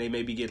 seed and they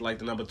maybe get like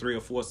the number 3 or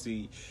 4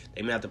 seed,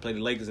 they may have to play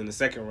the Lakers in the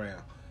second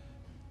round.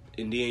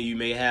 And then you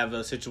may have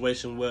a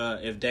situation where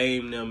if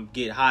Dame and them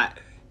get hot,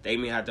 they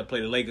may have to play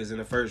the Lakers in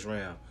the first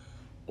round.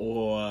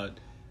 Or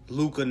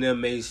Luka and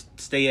them may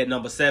stay at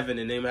number 7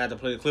 and they may have to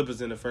play the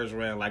Clippers in the first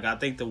round. Like, I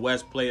think the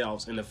West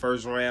playoffs in the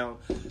first round,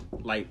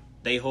 like,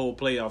 they whole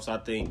playoffs, I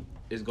think,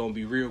 is going to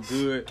be real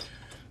good.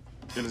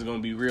 And it's going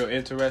to be real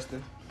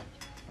interesting.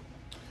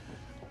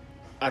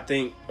 I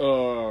think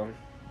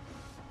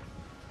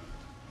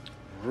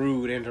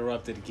rude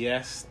interrupted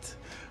guest.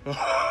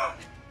 Oh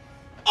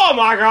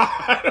my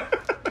God.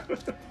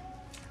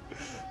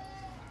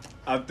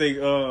 I think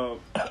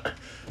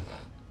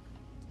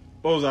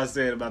what was I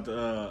saying about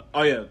the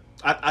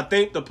I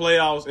think the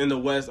playoffs in the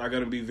West are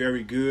going to be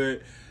very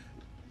good.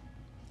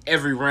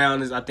 Every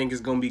round I think is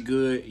going to be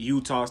good.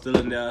 Utah still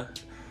in there.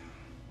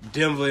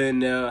 Denver in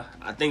there.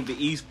 I think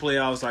the East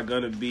playoffs are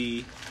going to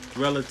be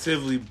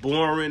relatively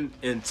boring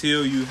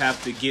until you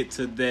have to get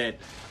to that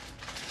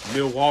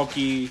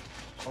Milwaukee.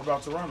 What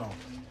about Toronto?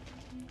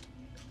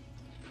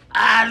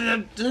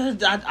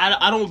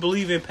 I don't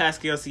believe in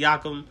Pascal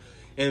Siakam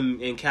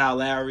and Kyle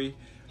Lowry.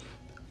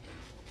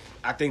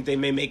 I think they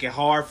may make it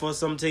hard for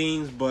some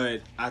teams,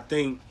 but I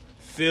think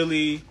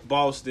Philly,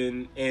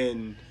 Boston,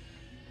 and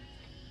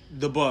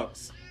the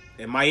Bucks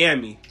and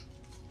Miami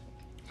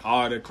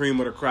are the cream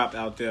of the crop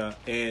out there.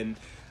 And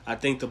I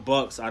think the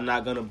Bucks are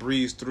not going to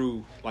breeze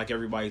through like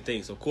everybody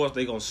thinks. Of course,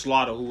 they're going to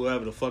slaughter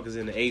whoever the fuck is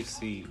in the 8th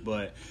seed,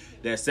 but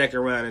that second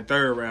round and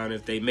third round,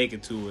 if they make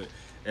it to it,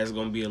 that's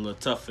going to be a little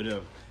tough for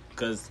them.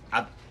 Because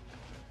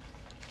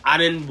I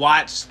didn't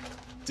watch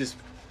this.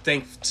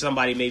 Think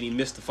somebody maybe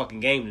missed the fucking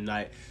game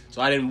tonight,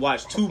 so I didn't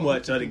watch too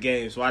much of the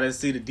game. So I didn't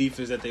see the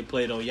defense that they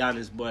played on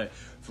Giannis. But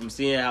from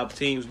seeing how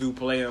teams do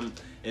play him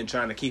and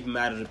trying to keep him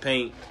out of the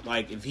paint,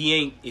 like if he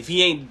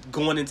ain't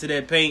going into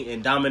that paint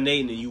and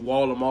dominating, and you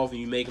wall him off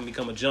and you make him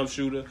become a jump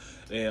shooter,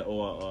 He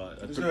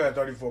still had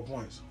 34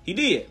 points. He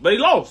did, but he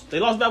lost. They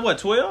lost by what,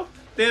 12?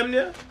 Damn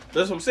near.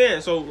 That's what I'm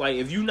saying. So like,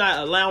 if you're not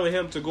allowing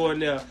him to go in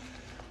there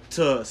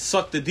to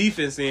suck the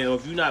defense in, or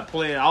if you're not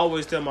playing, I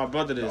always tell my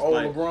brother this. The old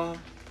like, LeBron?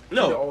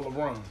 No. The old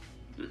LeBron.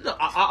 No,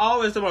 I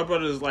always tell my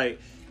brother this, like,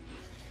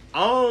 I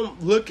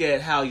don't look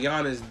at how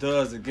Giannis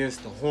does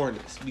against the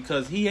Hornets,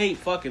 because he ain't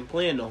fucking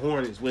playing the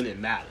Hornets when it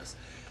matters.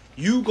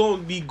 You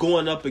gonna be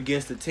going up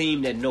against a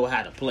team that know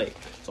how to play.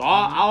 So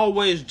I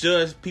always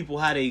judge people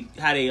how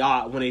they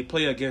are when they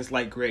play against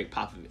like Greg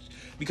Popovich,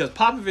 because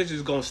Popovich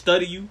is gonna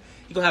study you.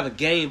 He gonna have a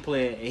game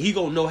plan and he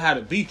gonna know how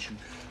to beat you.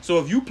 So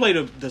if you play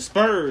the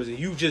Spurs and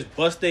you just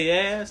bust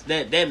their ass,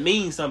 that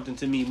means something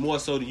to me more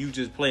so than you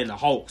just playing the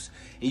Hawks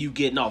and you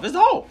getting off. It's the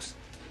Hawks.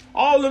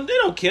 All of them, they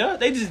don't care.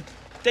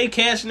 They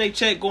cashing their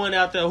check, going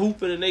out there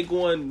hooping, and they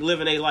going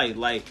living their life.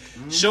 Like,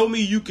 show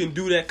me you can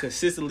do that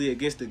consistently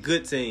against the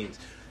good teams.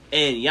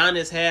 And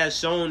Giannis has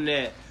shown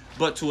that,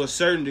 but to a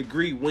certain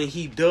degree, when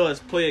he does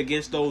play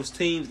against those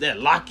teams that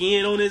lock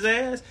in on his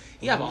ass,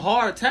 he have a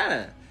hard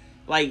time.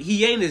 Like,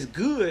 he ain't as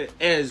good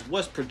as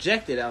what's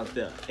projected out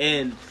there.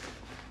 And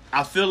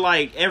I feel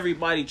like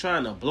everybody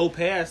trying to blow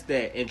past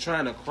that and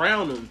trying to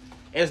crown him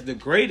as the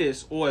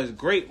greatest or as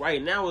great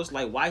right now. It's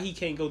like, why he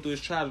can't go through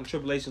his trials and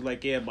tribulations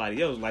like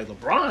everybody else? Like,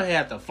 LeBron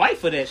had to fight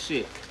for that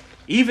shit.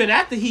 Even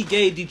after he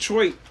gave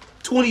Detroit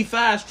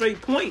 25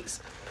 straight points.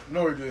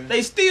 No, he didn't.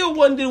 They still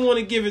didn't want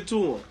to give it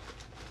to him.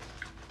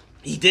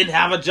 He didn't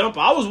have a jumper.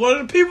 I was one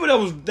of the people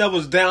that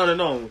was down and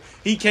on.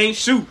 He can't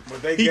shoot.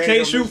 He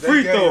can't shoot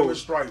free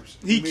throws.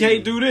 He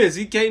can't do this.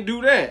 He can't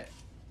do that.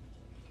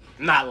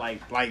 Not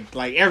like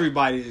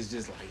everybody is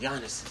just like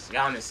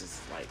Giannis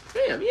is like,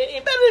 damn, he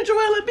ain't better than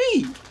Joel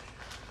Embiid.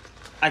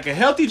 Like a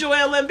healthy Joel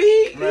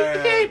Embiid,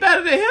 Man, he ain't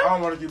better than him. I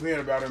don't want to keep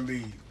hearing about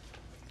Embiid.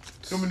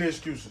 Too many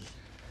excuses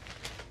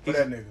for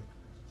that nigga.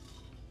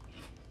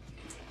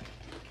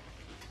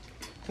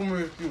 Too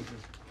many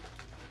excuses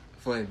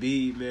for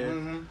Embiid,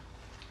 man.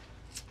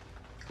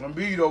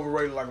 Embiid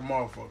overrated like a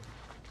motherfucker.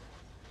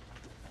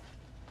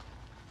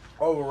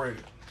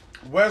 Overrated.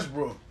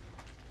 Westbrook,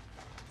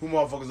 who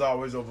motherfuckers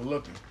always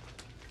overlooking.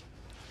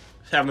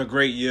 Having a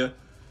great year.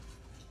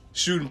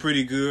 Shooting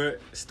pretty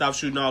good. Stop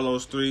shooting all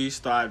those threes.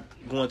 Start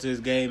going to his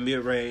game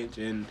mid-range.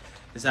 And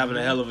is having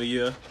a hell of a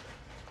year.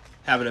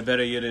 Having a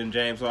better year than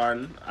James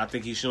Harden. I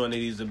think he's showing that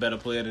he's a better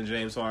player than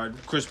James Harden.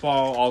 Chris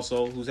Paul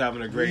also, who's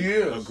having a great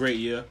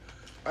year.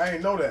 I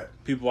ain't know that.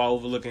 People are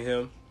overlooking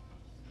him.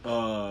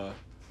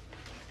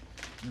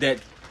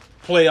 That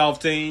playoff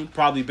team,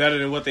 probably better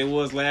than what they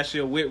was last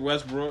year with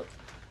Westbrook.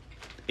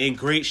 In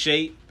great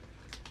shape.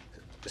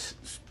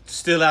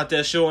 Still out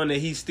there showing that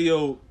he's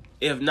still,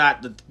 if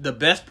not the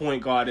best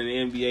point guard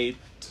in the NBA,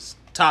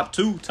 top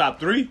 2, top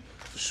 3,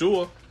 for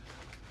sure.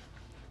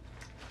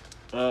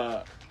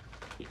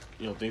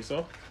 You don't think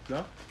so?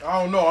 No?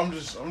 I don't know. I'm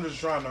just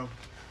trying to.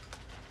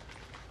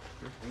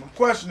 I'm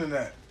questioning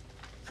that.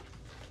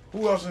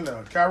 Who else in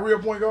there? Kyrie a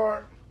point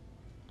guard?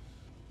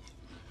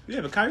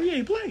 Yeah, but Kyrie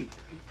ain't played.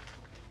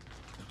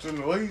 It's in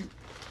the league.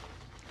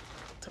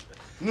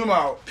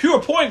 No,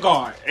 pure point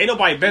guard. Ain't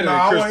nobody better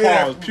than Chris Paul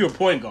as pure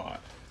point guard.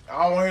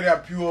 I don't hear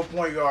that pure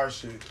point guard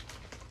shit.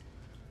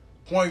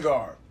 Point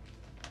guard.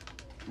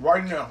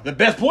 Right now. The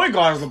best point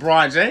guard is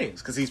LeBron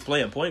James because he's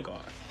playing point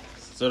guard.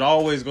 So it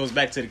always goes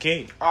back to the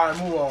king. All right,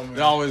 move on, man.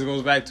 It always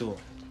goes back to him.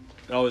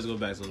 It always goes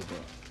back to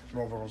LeBron.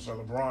 Motherfucker said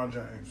LeBron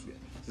James.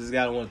 This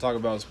guy don't want to talk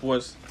about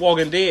sports.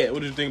 Walking Dead.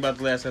 What did you think about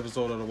the last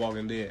episode of The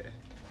Walking Dead?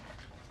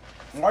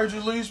 Why did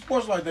you leave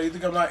sports like that? You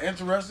think I'm not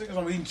interested because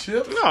I'm eating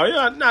chips? No,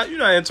 you're not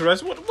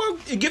interested.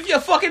 What, give you a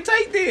fucking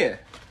take then.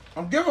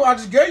 I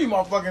just gave you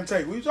my fucking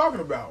take. What are you talking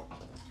about?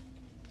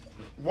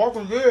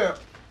 Walking Dead.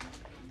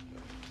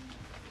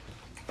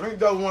 I think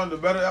that was one of the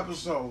better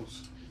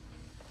episodes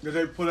that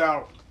they put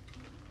out.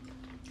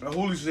 And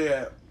Hooli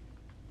said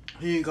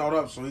he ain't caught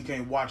up, so he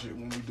can't watch it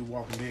when we do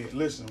Walking Dead.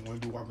 Listen, when we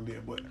do Walking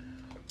Dead, but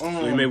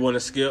so you may want to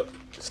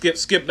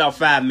skip about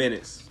 5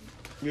 minutes.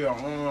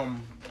 Yeah,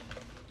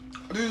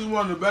 this is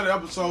one of the better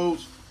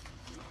episodes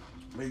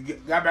They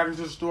got back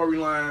into the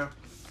storyline.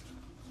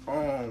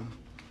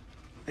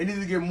 They need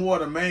to get more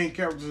of the main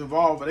characters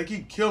involved, but they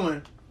keep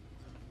killing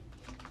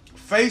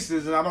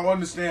faces, and I don't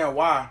understand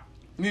why.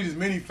 You need as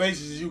many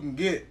faces as you can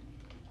get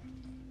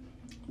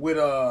with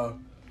the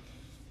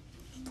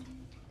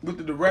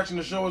direction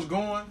the show is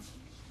going,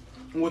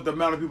 and with the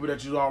amount of people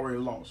that you've already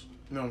lost.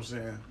 You know what I'm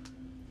saying?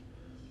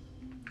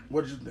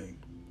 What did you think?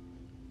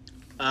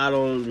 I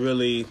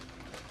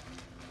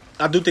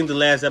do think the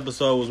last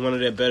episode was one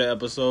of their better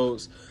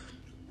episodes.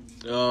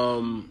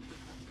 I'm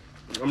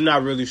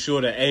not really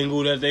sure the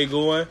angle that they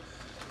going.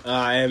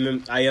 I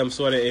am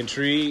sort of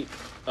intrigued.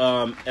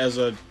 As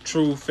a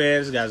true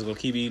fan, this guy's gonna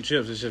keep eating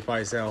chips. This should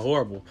probably sound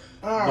horrible,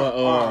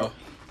 but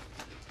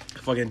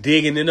fucking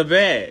digging in the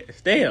bag.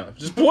 Damn,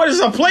 just pour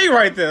this on a plate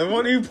right there.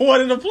 Why don't you pour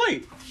it in the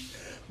plate?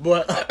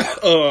 But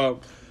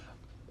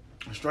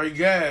straight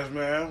gas,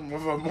 man.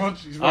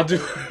 Munchies.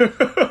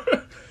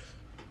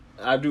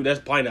 I do. That's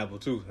pineapple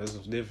too. That's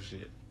some different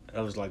shit.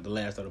 That was like the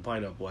last of the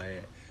pineapple I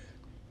had.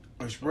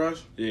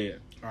 Express? Yeah.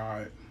 All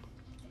right.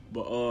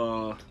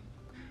 But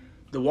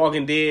The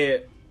Walking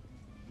Dead.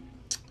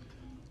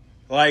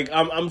 Like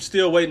I'm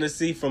still waiting to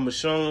see from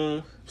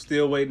Michonne.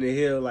 Still waiting to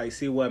hear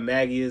see what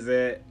Maggie is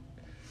at.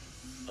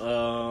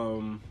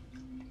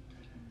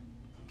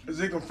 Is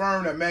it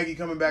confirmed that Maggie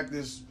coming back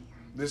this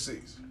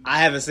season? I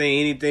haven't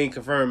seen anything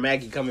confirm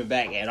Maggie coming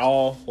back at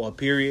all, or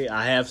period.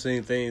 I have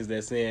seen things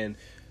that saying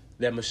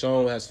that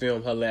Michonne has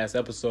filmed her last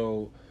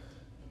episode.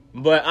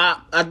 But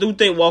I do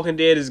think Walking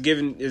Dead is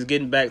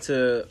getting back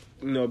to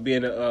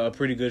being a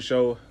pretty good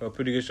show,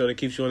 that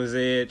keeps you on his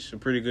edge, a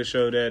pretty good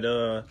show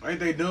that ain't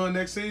they done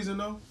next season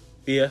though?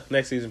 Yeah,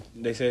 next season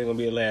they say it's gonna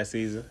be the last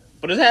season,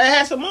 but it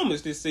had some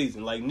moments this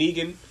season, like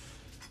Negan,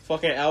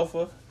 fucking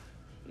Alpha.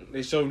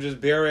 They showed him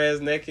just bare ass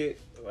naked,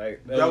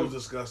 like that was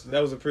disgusting.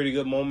 That was a pretty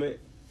good moment.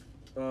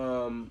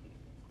 Carol,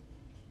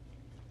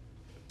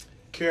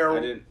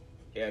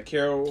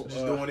 Carol just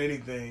doing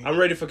anything. I'm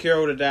ready for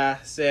Carol to die.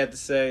 Sad to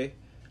say.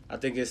 I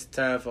think it's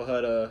time for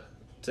her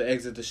to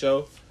exit the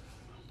show.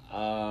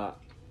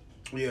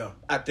 Yeah.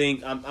 I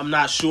think I'm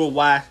not sure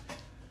why.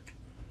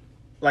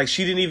 Like,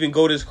 she didn't even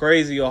go this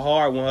crazy or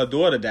hard when her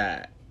daughter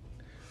died.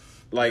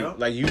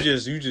 Like you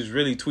just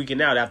really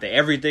tweaking out after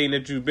everything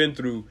that you've been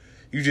through.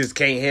 You just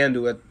can't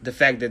handle it, the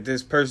fact that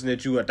this person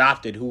that you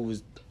adopted, who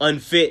was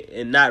unfit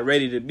and not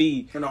ready to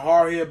be, and a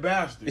hard-headed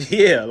bastard.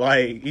 Yeah,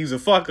 like he's a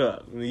fuck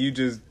up. And you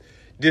just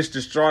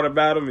distraught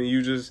about him, and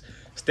you just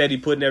steady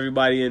putting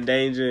everybody in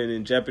danger and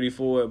in jeopardy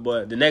for it.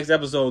 But the next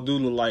episode do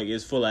look like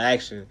it's full of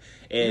action,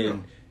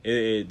 and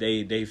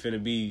they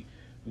finna be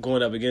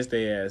going up against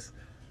their ass.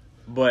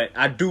 But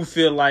I do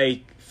feel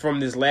like from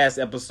this last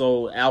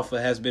episode,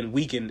 Alpha has been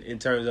weakened in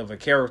terms of a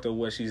character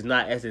where she's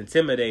not as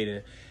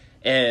intimidating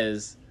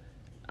as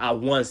I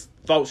once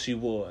thought she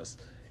was.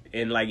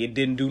 And it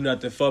didn't do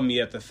nothing for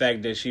me at the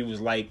fact that she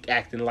was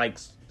acting like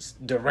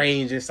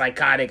deranged and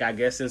psychotic, I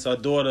guess, since her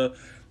daughter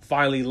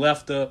finally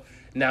left her.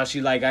 Now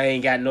she I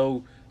ain't got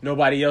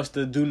nobody else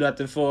to do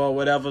nothing for or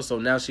whatever, so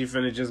now she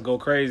finna just go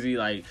crazy.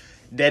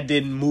 That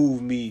didn't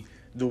move me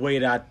the way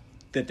that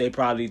they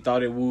probably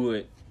thought it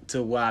would,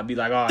 to where I'd be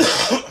like, oh,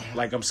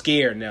 I'm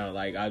scared now.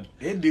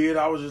 It did.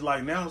 I was just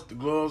now it's the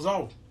gloves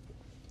off.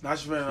 Now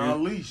she finna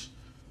unleash.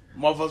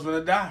 Motherfuckers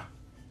finna die.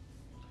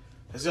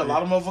 They said a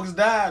lot of motherfuckers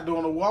died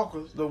doing the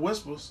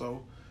whispers,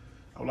 so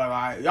I'm like, all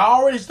right,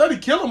 y'all already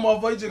studied killing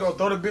motherfuckers. You just gonna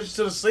throw the bitch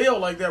to the cell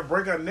like that,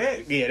 break her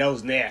neck. Yeah, that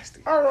was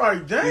nasty. All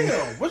right,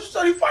 damn. What you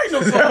study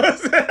fighting him for?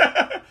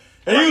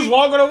 And he was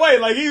walking away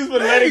he was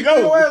gonna let it go.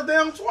 He threw ass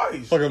down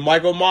twice. Fucking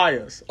Michael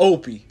Myers.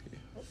 Opie.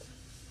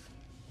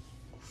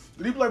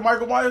 Did he play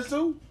Michael Myers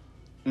too?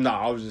 No,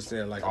 I was just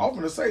saying I was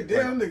gonna say,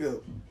 damn nigga.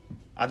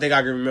 I think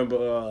I can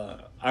remember.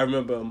 I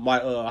remember my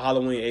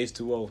Halloween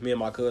H2O. Me and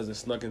my cousin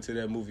snuck into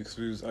that movie because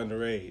we was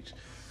underage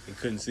and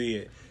couldn't see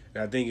it.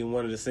 And I think in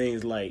one of the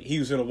scenes, he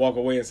was gonna walk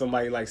away and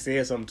somebody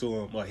said something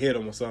to him or hit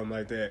him or something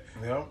like that.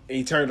 Yeah. And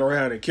he turned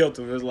around and killed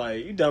him. It was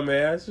like, you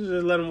dumbass,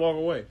 just let him walk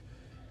away.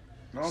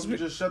 No, you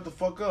just shut the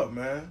fuck up,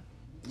 man.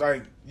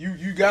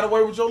 You got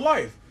away with your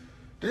life.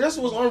 That's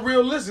what's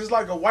unrealistic. It's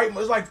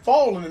it's like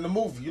falling in the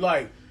movie. You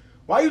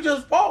why you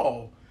just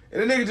fall?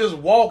 And the nigga just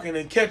walking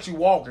and catch you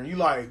walking. You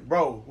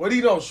bro, what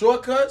he know?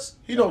 Shortcuts?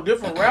 He know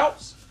different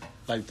routes?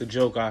 Like the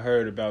joke I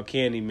heard about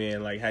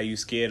Candyman, how you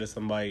scared of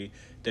somebody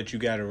that you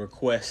got a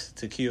request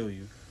to kill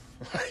you.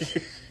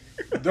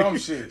 Dumb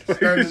shit.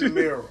 Staring in the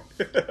mirror.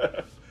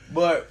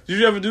 But did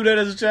you ever do that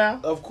as a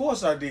child? Of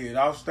course I did.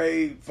 I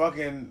stayed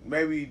fucking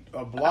maybe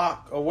a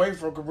block away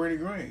from Cabrini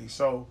Green.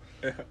 So,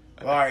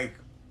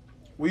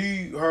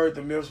 we heard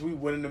the myths. We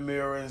went in the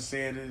mirror and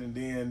said it, and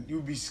then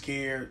you'd be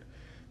scared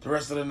the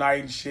rest of the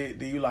night and shit.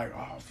 Then you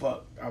oh,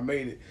 fuck, I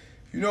made it.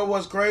 You know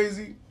what's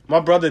crazy? My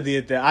brother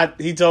did that.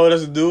 He told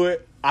us to do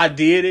it. I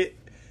did it,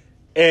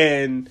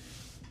 and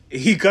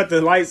he cut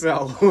the lights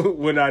out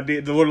when I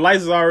did. The lights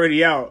was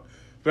already out.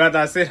 But after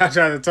I said I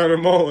tried to turn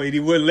them on, and he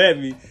wouldn't let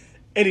me.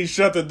 And he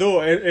shut the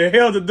door and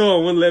held the door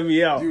and wouldn't let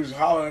me out. He was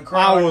hollering and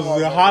crying. I was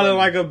hollering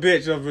like a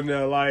bitch up in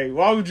there.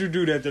 Why would you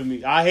do that to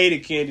me? I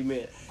hated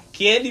Candyman.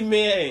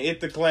 Candyman and It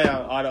the Clown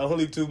are the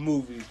only two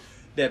movies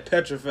that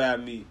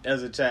petrified me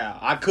as a child.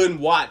 I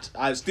couldn't watch.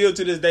 I still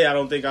to this day I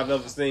don't think I've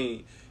ever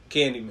seen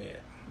Candyman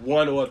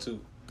 1 or 2.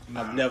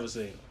 Nah. I've never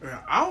seen.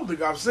 I don't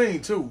think I've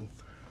seen 2.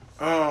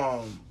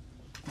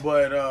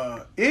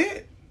 But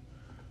it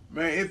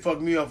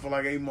fucked me up for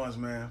like 8 months,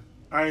 man.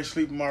 I ain't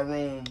sleep in my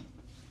room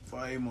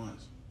for 8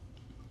 months.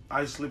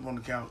 I used to sleep on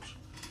the couch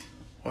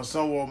or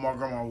somewhere where my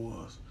grandma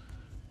was.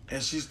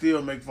 And she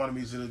still make fun of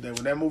me to this day.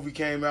 When that movie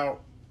came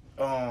out,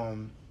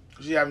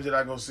 she happened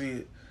to go see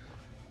it.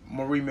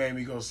 Marie made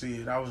me go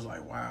see it. I was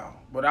like, wow.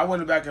 But I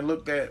went back and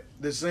looked at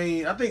the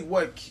scene. I think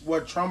what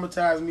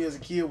traumatized me as a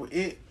kid with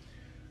it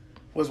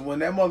was when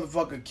that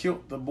motherfucker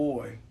killed the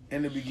boy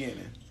in the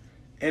beginning.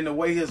 And the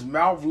way his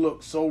mouth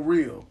looked so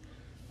real.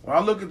 When I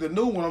look at the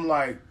new one, I'm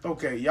like,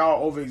 okay,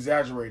 y'all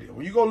over-exaggerated.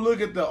 When you go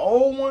look at the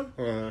old one,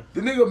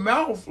 the nigga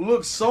mouth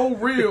looks so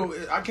real.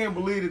 I can't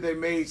believe that they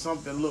made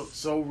something look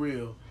so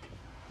real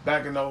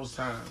back in those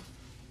times.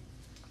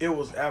 It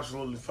was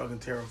absolutely fucking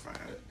terrifying.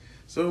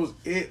 So it was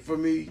it for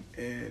me,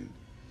 and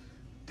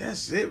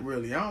that's it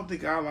really. I don't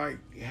think I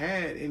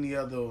had any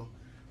other,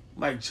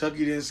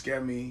 Chucky didn't scare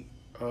me,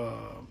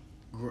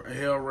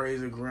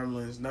 Hellraiser,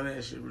 Gremlins, none of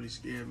that shit really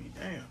scared me.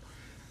 Damn.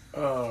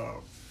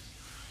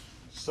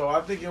 So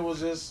I think it was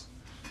just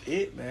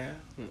it, man.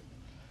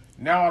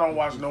 Now I don't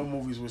watch no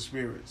movies with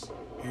spirits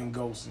and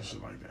ghosts and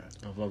shit like that.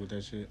 I fuck with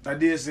that shit. I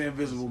did see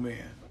Invisible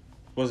Man.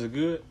 Was it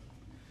good?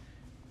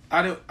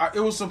 It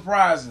was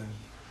surprising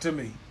to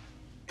me.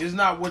 It's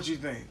not what you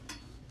think.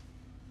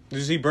 Did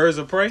you see Birds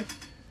of Prey?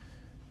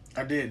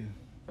 I didn't.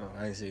 Oh,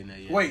 I ain't seen that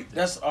yet. Wait,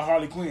 that's a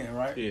Harley Quinn,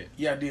 right? Yeah.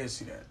 Yeah, I did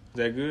see that. Is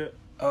that good?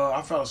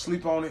 I fell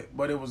asleep on it,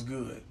 but it was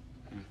good.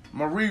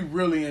 Marie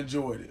really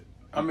enjoyed it.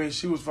 I mean,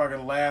 she was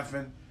fucking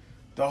laughing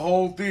the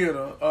whole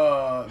theater,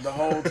 the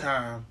whole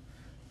time.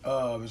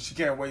 She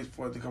can't wait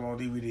for it to come on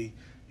DVD.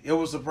 It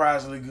was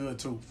surprisingly good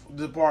too.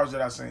 The parts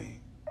that I seen,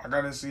 I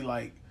got to see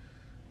it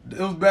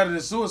was better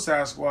than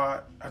Suicide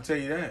Squad. I tell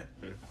you that.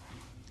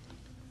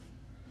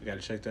 You got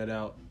to check that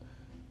out.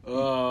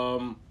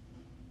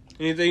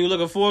 Anything you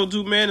looking forward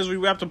to, man? As we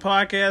wrap the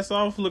podcast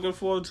off, looking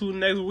forward to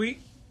next week.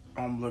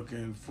 I'm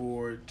looking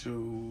forward to.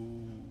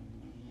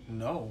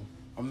 No,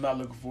 I'm not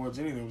looking forward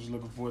to anything. I'm just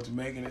looking forward to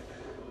making it.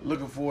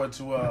 Looking forward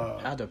to.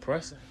 How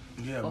depressing.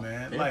 Yeah,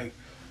 man. Yeah.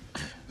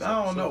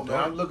 I don't know, man.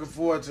 I'm looking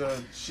forward to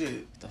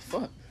shit. The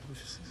fuck?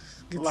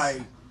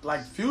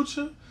 Like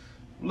Future.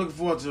 Looking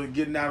forward to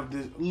getting out of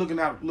this. Looking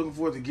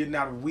forward to getting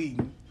out of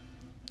Whedon.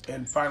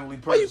 And finally,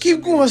 why you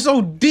keep going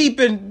so deep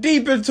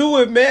into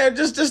it, man?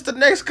 Just the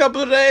next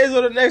couple of days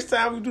or the next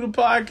time we do the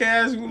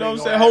podcast, you know what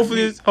I'm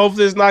saying?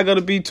 Hopefully it's not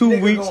gonna be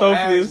 2 weeks.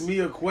 Hopefully ask me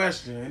a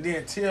question and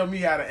then tell me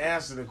how to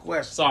answer the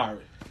question.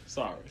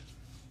 Sorry.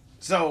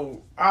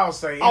 So I'll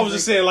say I was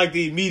just saying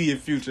the immediate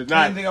future,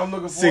 not anything I'm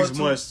looking forward 6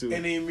 months to.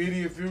 In the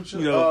immediate future,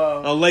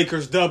 a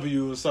Lakers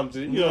W or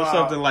something,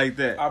 something like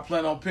that. I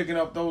plan on picking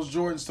up those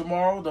Jordans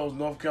tomorrow, those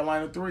North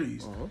Carolina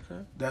 3s. Oh,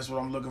 okay. That's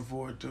what I'm looking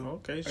forward to.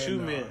 Okay,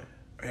 shoot, man.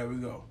 Here we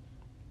go.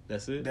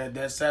 That's it.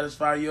 That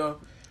satisfy your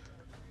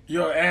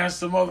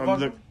answer,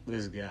 motherfucker.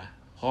 This guy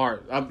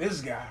hard.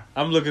 This guy.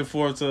 I'm looking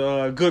forward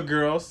to Good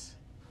Girls.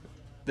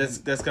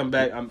 That's come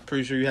back. I'm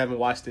pretty sure you haven't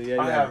watched it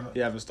yet.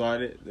 You haven't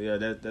started. Yeah,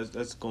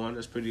 that's going.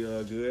 That's pretty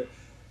good.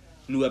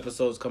 New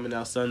episodes coming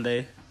out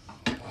Sunday.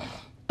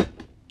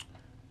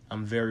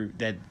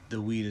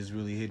 The weed is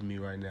really hitting me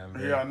right now.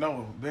 Man. Yeah, I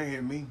know. Been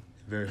hitting me.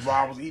 While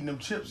I was eating them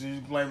chips, and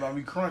you complained about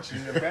me crunching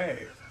in the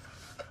bag.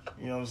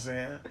 You know what I'm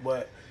saying?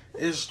 But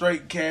it's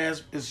straight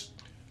gas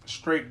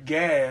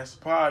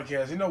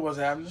podcast. You know what's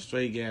happening?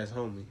 Straight gas,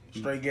 homie.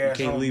 Straight gas.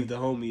 You can't leave the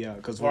homie out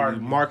because when we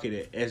market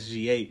it,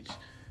 SGH,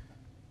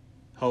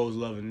 hoes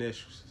love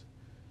initials,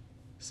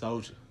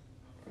 Soldier.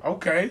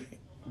 Okay,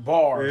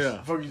 bars.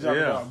 Yeah. Fuck you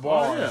talking about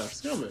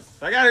bars?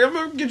 Oh, yeah, I'm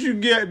gonna get you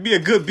be a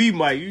good beat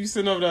mic. You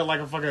sitting over there like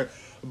a fucking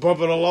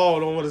bumping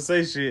along, don't want to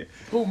say shit.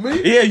 Who,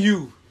 me? Yeah,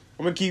 you.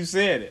 I'm gonna keep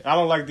saying it. I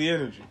don't like the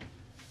energy.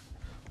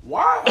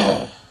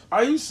 Wow.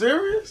 Are you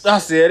serious? I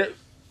said it.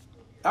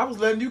 I was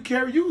letting you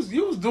carry. You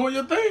was doing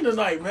your thing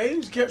tonight, man.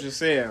 You just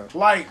saying.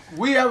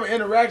 We have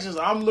interactions.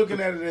 I'm looking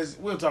at it as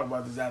we'll talk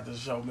about this after the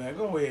show, man.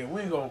 Go ahead.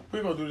 We're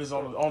gonna do this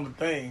on the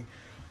thing.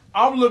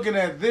 I'm looking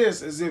at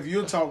this as if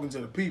you're talking to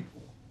the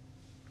people.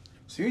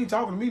 So you ain't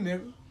talking to me,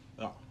 nigga.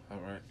 Oh, all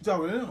right. You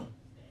talking to them.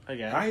 I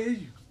got it. I hear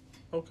you.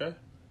 Okay.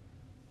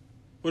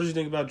 What did you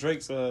think about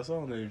Drake's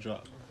song that he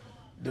dropped?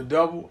 The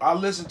Double. I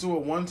listened to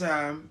it one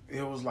time.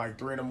 It was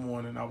 3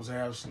 in. I was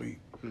half asleep.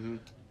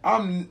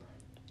 Mm-hmm.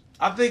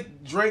 I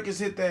think Drake has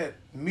hit that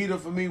meter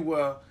for me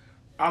where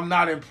I'm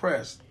not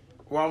impressed.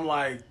 Where I'm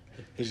like,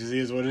 it just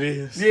is what it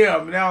is.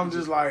 Yeah, now I'm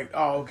just like,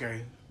 oh,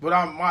 okay.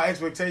 But my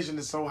expectation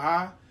is so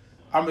high,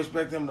 I'm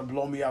expecting him to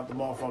blow me out the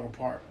motherfucking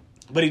park.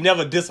 But he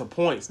never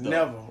disappoints, though.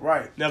 Never,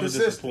 right. Never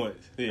disappoints.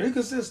 Yeah. He's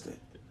consistent.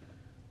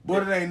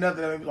 But it ain't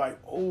nothing that be like,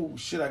 oh,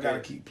 shit, I got to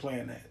keep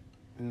playing that.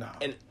 No.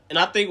 And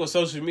I think with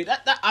social media,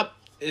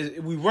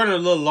 we running a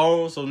little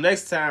long, so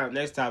next time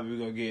we're going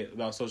to get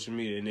about social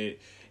media, and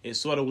it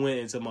sort of went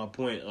into my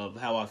point of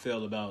how I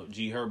felt about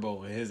G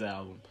Herbo and his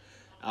album.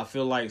 I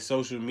feel like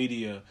social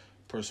media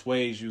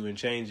persuades you and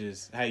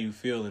changes how you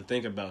feel and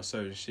think about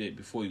certain shit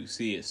before you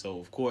see it. So,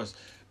 of course,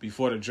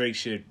 before the Drake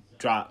shit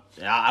dropped,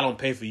 I don't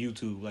pay for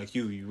YouTube like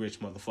you rich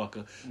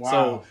motherfucker. Wow.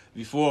 So,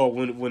 before,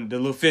 when the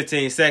little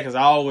 15 seconds,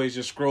 I always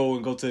just scroll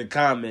and go to the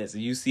comments,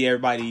 and you see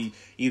everybody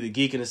either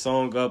geeking the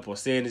song up or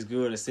saying it's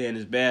good or saying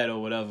it's bad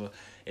or whatever,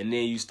 and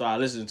then you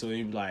start listening to it, and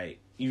you be like,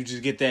 you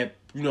just get that,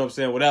 you know what I'm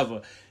saying,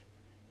 whatever,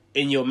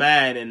 in your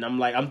mind, and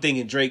I'm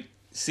thinking Drake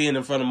seeing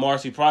in front of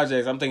Marcy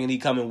Projects, I'm thinking he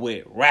coming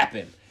with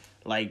rapping.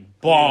 Like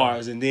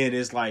bars, and then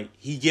it's like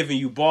he giving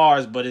you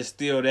bars, but it's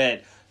still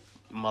that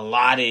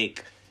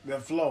melodic,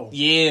 that flow.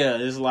 Yeah,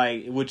 it's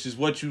like, which is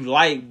what you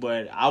like,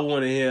 but I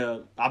want to hear.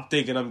 I'm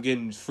thinking I'm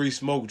getting Free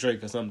Smoke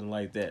Drake or something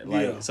like that,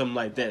 something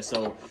like that.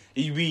 So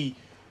you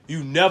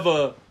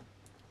never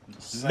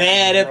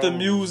mad at the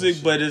music,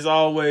 but it's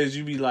always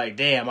you be like,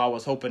 damn, I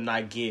was hoping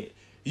I get.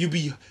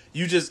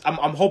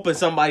 I'm hoping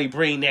somebody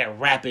bring that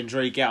rapping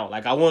Drake out.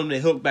 Like I want him to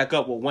hook back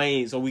up with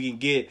Wayne so we can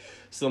get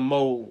some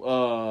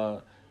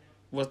more.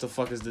 What the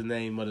fuck is the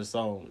name of the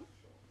song?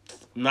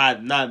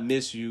 Not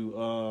Miss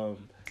You,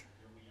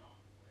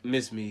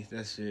 Miss Me,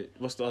 that shit.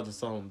 What's the other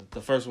song?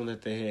 The first one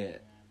that they had.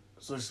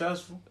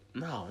 Successful?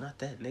 No, not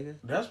that, nigga.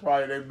 That's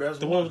probably their best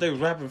The one where they was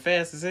rapping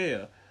fast as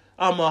hell.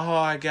 I'm a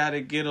hard guy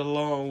to get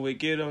along with,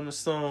 get on the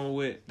song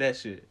with, that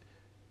shit.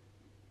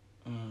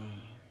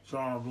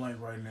 Drawing a blank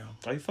right now.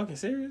 Are you fucking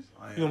serious?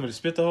 You want me to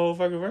spit the whole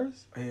fucking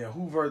verse? Yeah,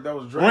 who verse? That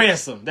was Drake.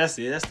 Ransom. That's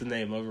it. That's the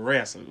name of it.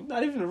 Ransom. I'm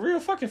not even a real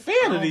fucking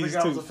fan of these two.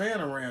 I don't think I was a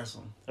fan of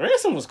Ransom.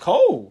 Ransom was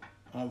cold.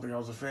 I don't think I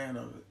was a fan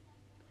of it.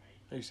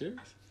 Are you serious?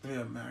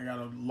 Yeah, man. I got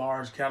a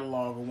large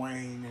catalog of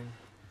Wayne and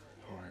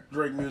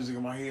Drake music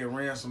in my head.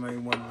 Ransom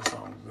ain't one of the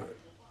songs that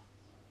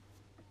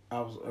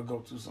I was a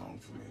go-to song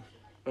for me.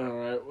 All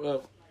right.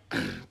 Well,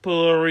 put a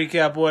little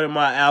recap on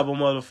my album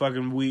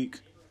motherfucking week.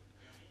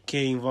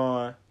 King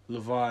Von.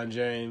 LeVon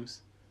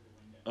James.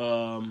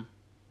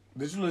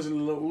 Did you listen to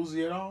Lil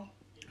Uzi at all?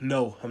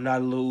 No, I'm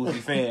not a Lil Uzi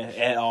fan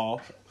at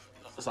all.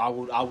 So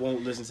I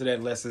won't listen to that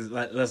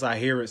unless I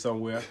hear it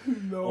somewhere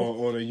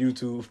on a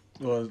YouTube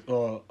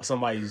or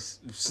somebody's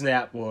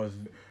Snap or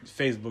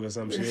Facebook or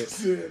some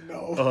shit.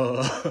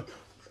 No.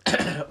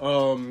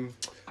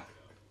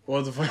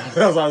 What the fuck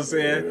else I was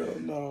saying? Hell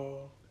no.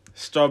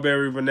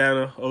 Strawberry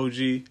Banana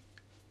OG,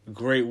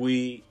 great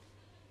weed.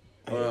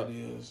 It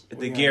is.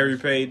 The Gary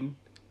Payton.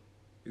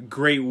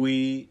 Great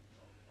weed.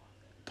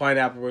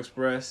 Pineapple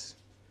Express.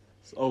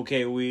 It's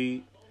okay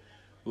weed.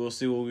 We'll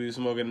see what we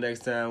smoking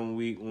next time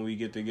when we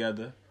get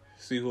together.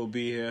 See who'll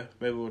be here.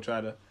 Maybe we'll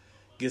try to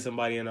get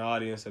somebody in the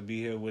audience to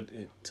be here with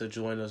it, to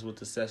join us with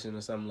the session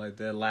or something like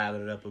that.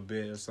 Liven it up a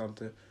bit or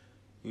something.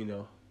 You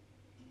know.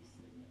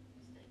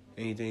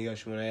 Anything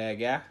else you want to add,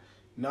 guy?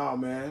 No,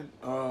 man.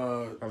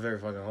 I'm very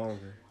fucking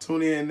hungry.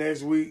 Tune in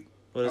next week.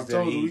 I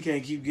told you we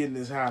can't keep getting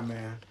this high,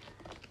 man.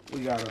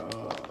 We gotta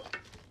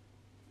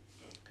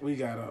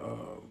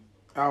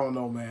I don't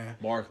know, man.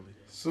 Barkley.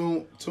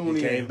 Soon, tune in.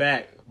 He came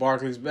back.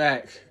 Barkley's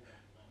back.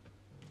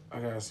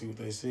 I gotta see what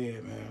they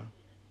said, man.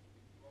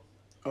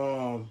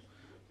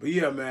 But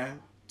yeah, man.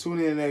 Tune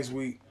in next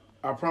week.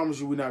 I promise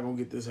you we're not gonna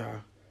get this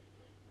high.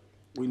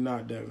 We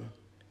not, Devin.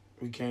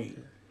 We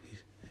can't.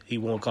 He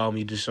won't call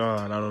me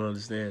Deshaun. I don't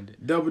understand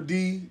it. Double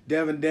D,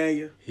 Devin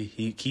Daniel.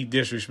 He keep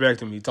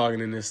disrespecting me, talking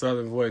in this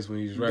southern voice when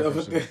he's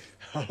referencing.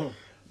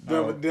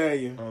 Double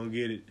Daniel. I don't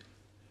get it.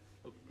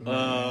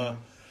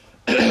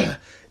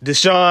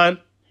 Deshaun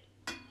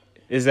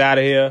is out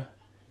of here.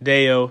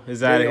 Deo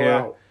is out of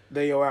here.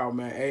 Deo out,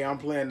 man. Hey, I'm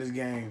playing this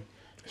game.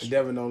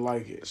 Devin don't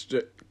like it.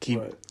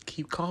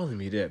 Keep calling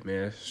me that,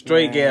 man.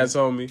 Straight gas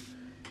on me.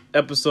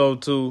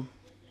 Episode 2.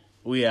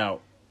 We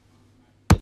out.